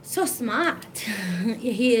 Boy, So smart. Yeah,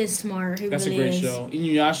 he is smart. He that's really a great is. show.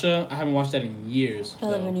 Inuyasha, I haven't watched that in years. I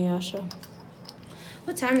love though. Inuyasha.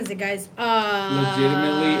 What time is it, guys?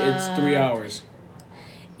 Legitimately, it's 3 hours.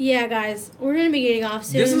 Yeah, guys. We're going to be getting off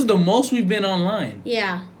soon. This is the most we've been online.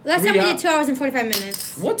 Yeah. Last 3 time we hou- did 2 hours and 45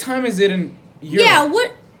 minutes. What time is it in Europe? Yeah,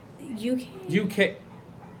 what? UK?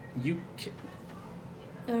 UK.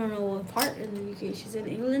 I don't know what part in the UK she's in.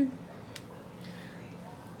 England?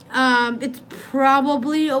 It's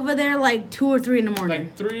probably over there like 2 or 3 in the morning.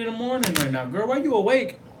 Like 3 in the morning right now. Girl, why you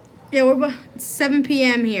awake? Yeah, it's 7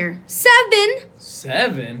 p.m. here. 7?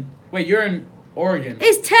 7? Wait, you're in Oregon.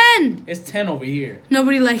 It's 10. It's 10 over here.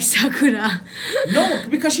 Nobody likes Sakura. No,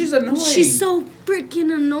 because she's annoying. She's so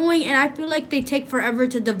freaking annoying, and I feel like they take forever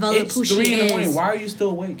to develop It's who 3 she in the morning. is. Why are you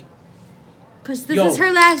still awake? Because this Yo, is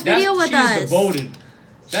her last video with she's us. Devoted.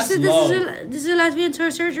 She That's said love. this is her last video to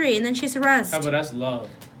her surgery, and then she has to rest. How about that's love?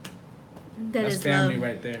 That's family love.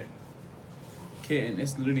 right there. Kitten,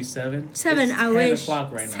 it's literally 7. 7, It's I 10 wish.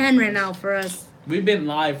 o'clock right now. 10 right now for us. We've been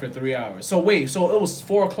live for 3 hours. So wait, so it was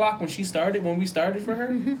 4 o'clock when we started for her?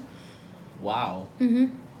 Mm-hmm. Wow.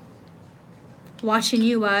 Watching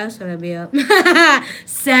you, why else would I be up?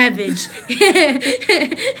 Savage.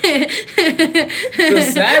 The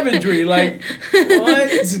savagery, like, what?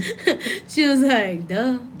 She was like,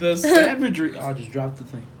 duh. The savagery. Oh, I just dropped the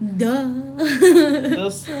thing. Duh. The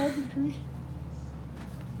savagery.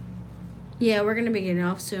 Yeah, we're gonna be getting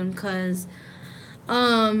off soon because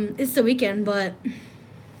it's the weekend, but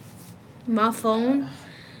my phone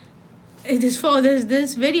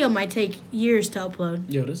this video might take years to upload.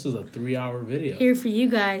 Yo, this is a 3-hour video. Here for you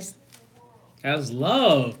guys. That's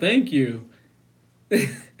love. Thank you.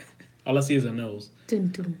 All I see is a nose. Dum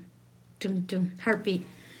dum dum dum. Heartbeat.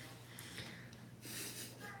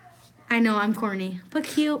 I know I'm corny, but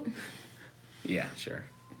cute. Yeah, sure.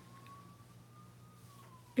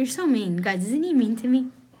 You're so mean, guys. Isn't he mean to me?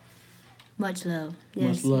 Much love.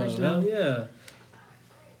 Yes, Much love. Hell yeah.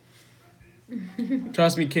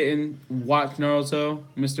 Trust me, kitten. Watch Naruto,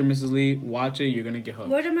 Mr. and Mrs. Lee. Watch it. You're gonna get hooked.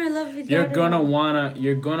 What am I loving? You're gonna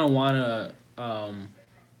wanna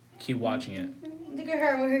keep watching it. Look at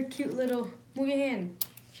her with her cute little. Move your hand.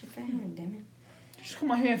 She fat hand, damn it. Just call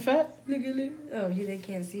my hand fat. Look at it. Oh, they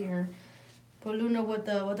can't see her. But Luna with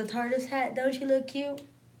the TARDIS hat, don't she look cute?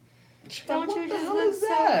 Don't What you the just hell look is so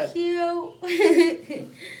that? cute?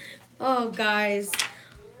 Oh, guys.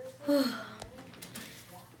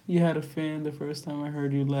 You had a fan the first time I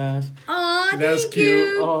heard you laugh. Aw, That's thank cute.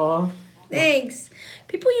 you. Aw. Thanks.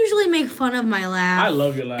 People usually make fun of my laugh. I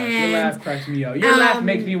love your laugh. Your And, laugh cracks me up. Your laugh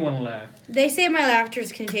makes me want to laugh. They say my laughter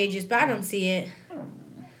is contagious, but I don't see it.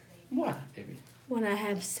 What, baby? When I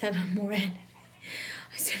have 7 more enemies.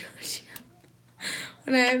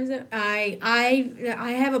 When I have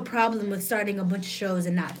I have a problem with starting a bunch of shows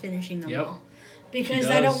and not finishing them Yep. all. Because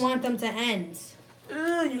I don't want them to end.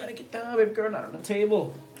 You gotta get down, baby girl, not on the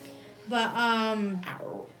table. But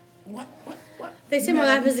What? they say my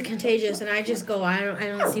laugh is contagious, and I just go, I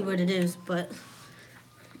don't see what it is, but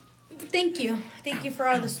thank you for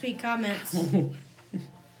all the sweet comments.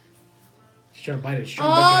 She's trying to bite it.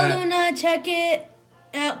 Oh, Luna, check it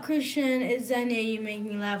out, Christian. It's Zania. You make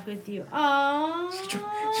me laugh with you. Oh,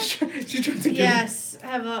 She's trying to get yes,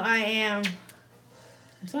 Eva, I am.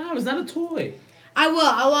 It's not a toy. I will.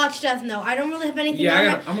 I'll watch Death Note. I don't really have anything.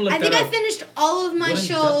 Yeah, on I'm gonna look I think that I up. finished all of my What is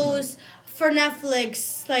Death shows for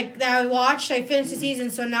Netflix, like that I watched. I finished the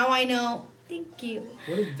season, so now I know. Thank you.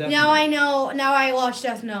 What is that? Now I know. Now I watch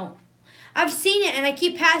Death Note. I've seen it and I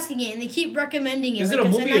keep passing it, and they keep recommending it. Is it a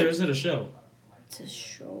like, movie or is it a show? It's a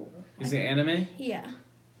show. Is it anime? Yeah.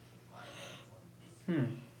 Hmm.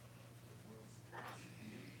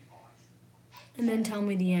 And then tell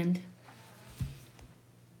me the end.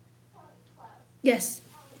 Yes.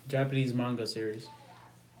 Japanese manga series.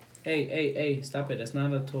 Hey, stop it. That's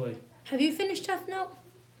not a toy. Have you finished Death Note?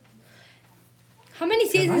 How many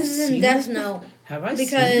I seasons is in seen Death this Note? Have I seen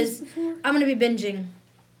Because this before? I'm gonna be binging.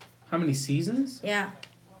 How many seasons? Yeah.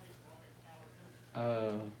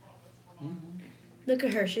 Uh, Look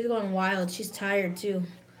at her. She's going wild. She's tired too.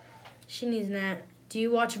 She needs a nap. Do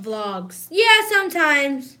you watch vlogs? Yeah,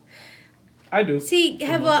 sometimes. I do. See,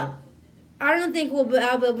 have like a. I don't think I'll be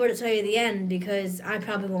able to tell you the end because I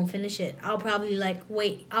probably won't finish it. I'll probably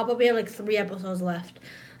wait. I'll probably have 3 episodes left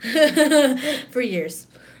for years.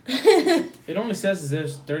 It only says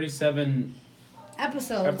there's 37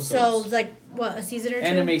 Episodes. So it's what, a season or 2?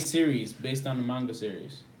 anime series based on the manga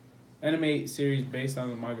series. Anime series based on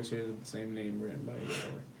the manga series of the same name written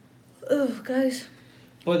by. Ugh, guys.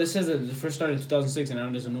 But it says that the first started in 2006 and now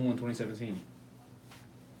there's a new one in 2017.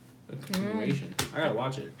 A continuation. I gotta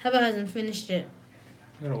watch it. Heba hasn't finished it.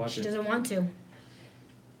 I gotta watch She it. doesn't want to.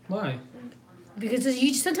 Why? Because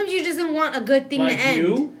sometimes you just don't want a good thing Like to end.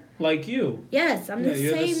 you? Like you. Yes, I'm Yeah, the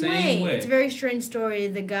you're same, the same way. It's a very strange story.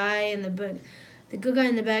 The good guy and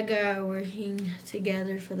the bad guy are working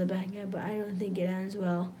together for the bad guy, but I don't think it ends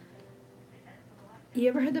well. You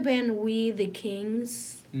ever heard the band We the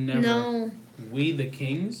Kings? Never. No. We the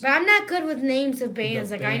Kings? But I'm not good with names of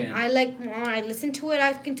bands. The Like band. I listen to it,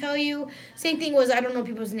 I can tell you. Same thing was I don't know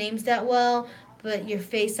people's names that well, but your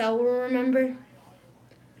face I will remember.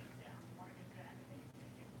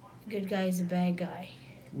 Good guy is a bad guy.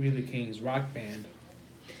 We the Kings. Rock band.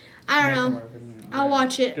 I don't know. I'll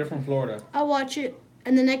watch it. They're from Florida. I'll watch it.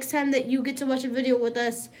 And the next time that you get to watch a video with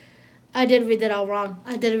us, I did read that all wrong.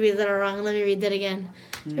 Let me read that again.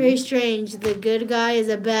 Very strange. The good guy is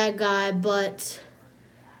a bad guy, but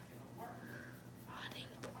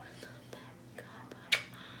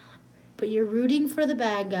you're rooting for the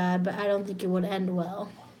bad guy, but I don't think it would end well.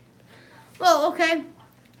 Well, okay.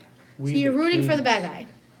 So you're rooting for the bad guy.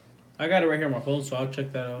 I got it right here on my phone, so I'll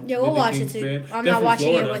check that out. Yeah, We we'll the watch it Kings too. band. I'm They're not from watching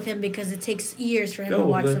Florida. it with him because it takes years for him No, to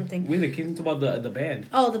watch something. We the Kings about the band.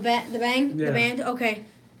 Oh, the bang? Yeah. The band? Okay.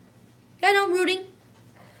 Yeah, no, rooting.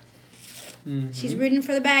 Mm-hmm. She's rooting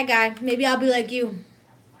for the bad guy. Maybe I'll be like you.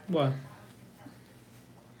 What?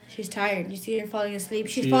 She's tired. You see her falling asleep?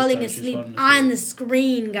 She's She is falling tired. She's asleep falling on asleep. the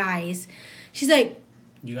screen, guys. She's like,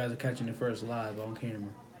 You guys are catching it first live on camera.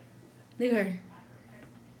 look at her.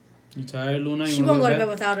 You tired, Luna? You She wanna won't go to bed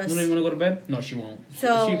without us. Luna, you wanna go to bed? No, she won't.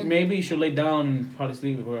 So- Maybe she'll lay down and probably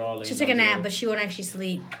sleep if we're all laying She'll take a down nap, together. but she won't actually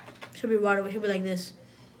sleep. She'll be like this.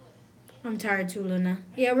 I'm tired too, Luna.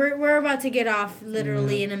 Yeah, we're about to get off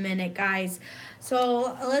literally in a minute, guys.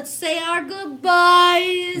 So let's say our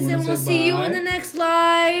goodbyes, Wanna and we'll say see you in bye? the next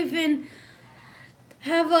live. And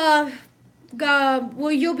have a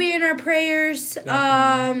well, you'll be in our prayers.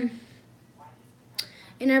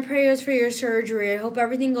 In our prayers for your surgery. I hope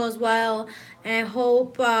everything goes well, and I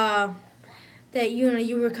hope that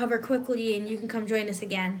you recover quickly and you can come join us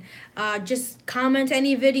again. Just comment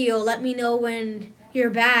any video. Let me know when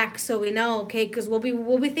you're back so we know, okay? Because we'll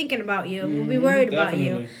be thinking about you. We'll be worried about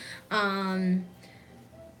you. Definitely.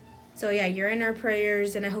 So yeah, you're in our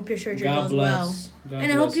prayers, and I hope your surgery God goes bless. well. God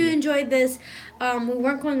And I hope bless you enjoyed this. We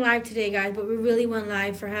weren't going live today, guys, but we really went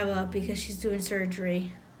live for Heva because she's doing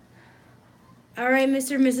surgery. All right,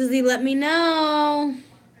 Mr. and Mrs. Lee, let me know.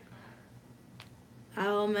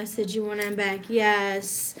 I'll message you when I'm back.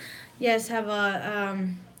 Yes. Yes, have a,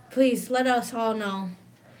 please let us all know.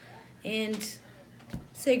 And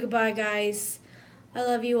say goodbye, guys. I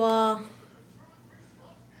love you all.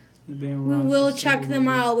 We will check them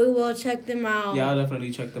out. We will check them out. Yeah, I'll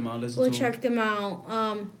definitely check them out. We'll check them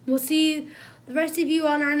out. We'll see the rest of you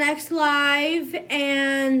on our next live.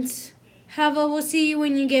 And we'll see you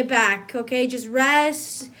when you get back. Okay, just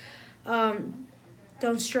rest.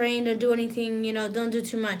 Don't strain. Don't do anything. Don't do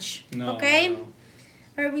too much. No. Okay.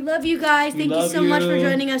 All right, we love you guys. Thank you so love much for you.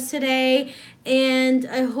 joining us today. And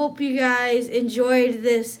I hope you guys enjoyed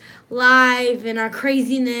this live and our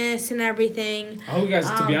craziness and everything. I hope you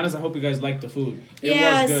guys, to be honest, I hope you guys liked the food. It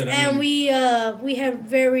Yes, was good. and we had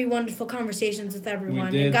very wonderful conversations with everyone.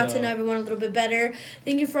 We did, and got to know everyone a little bit better.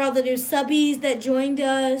 Thank you for all the new subbies that joined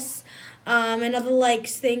us. And other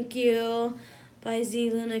likes, thank you. Bye,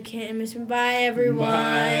 Z, Luna, Kent, and Miss. Bye, everyone.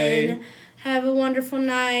 Bye. Have a wonderful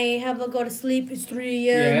night. Have a go to sleep. It's 3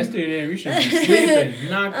 Yeah, a.m. it's 3 a.m. You should be sleeping.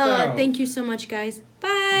 Knocked out. Thank you so much, guys.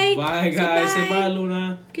 Bye. Bye, guys. Say bye,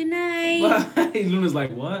 Luna. Good night. Bye. Luna's like,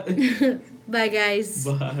 what? Bye, guys.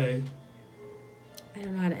 Bye. I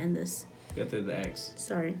don't know how to end this. Got the X.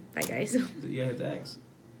 Sorry. Bye, guys. Yeah, the X.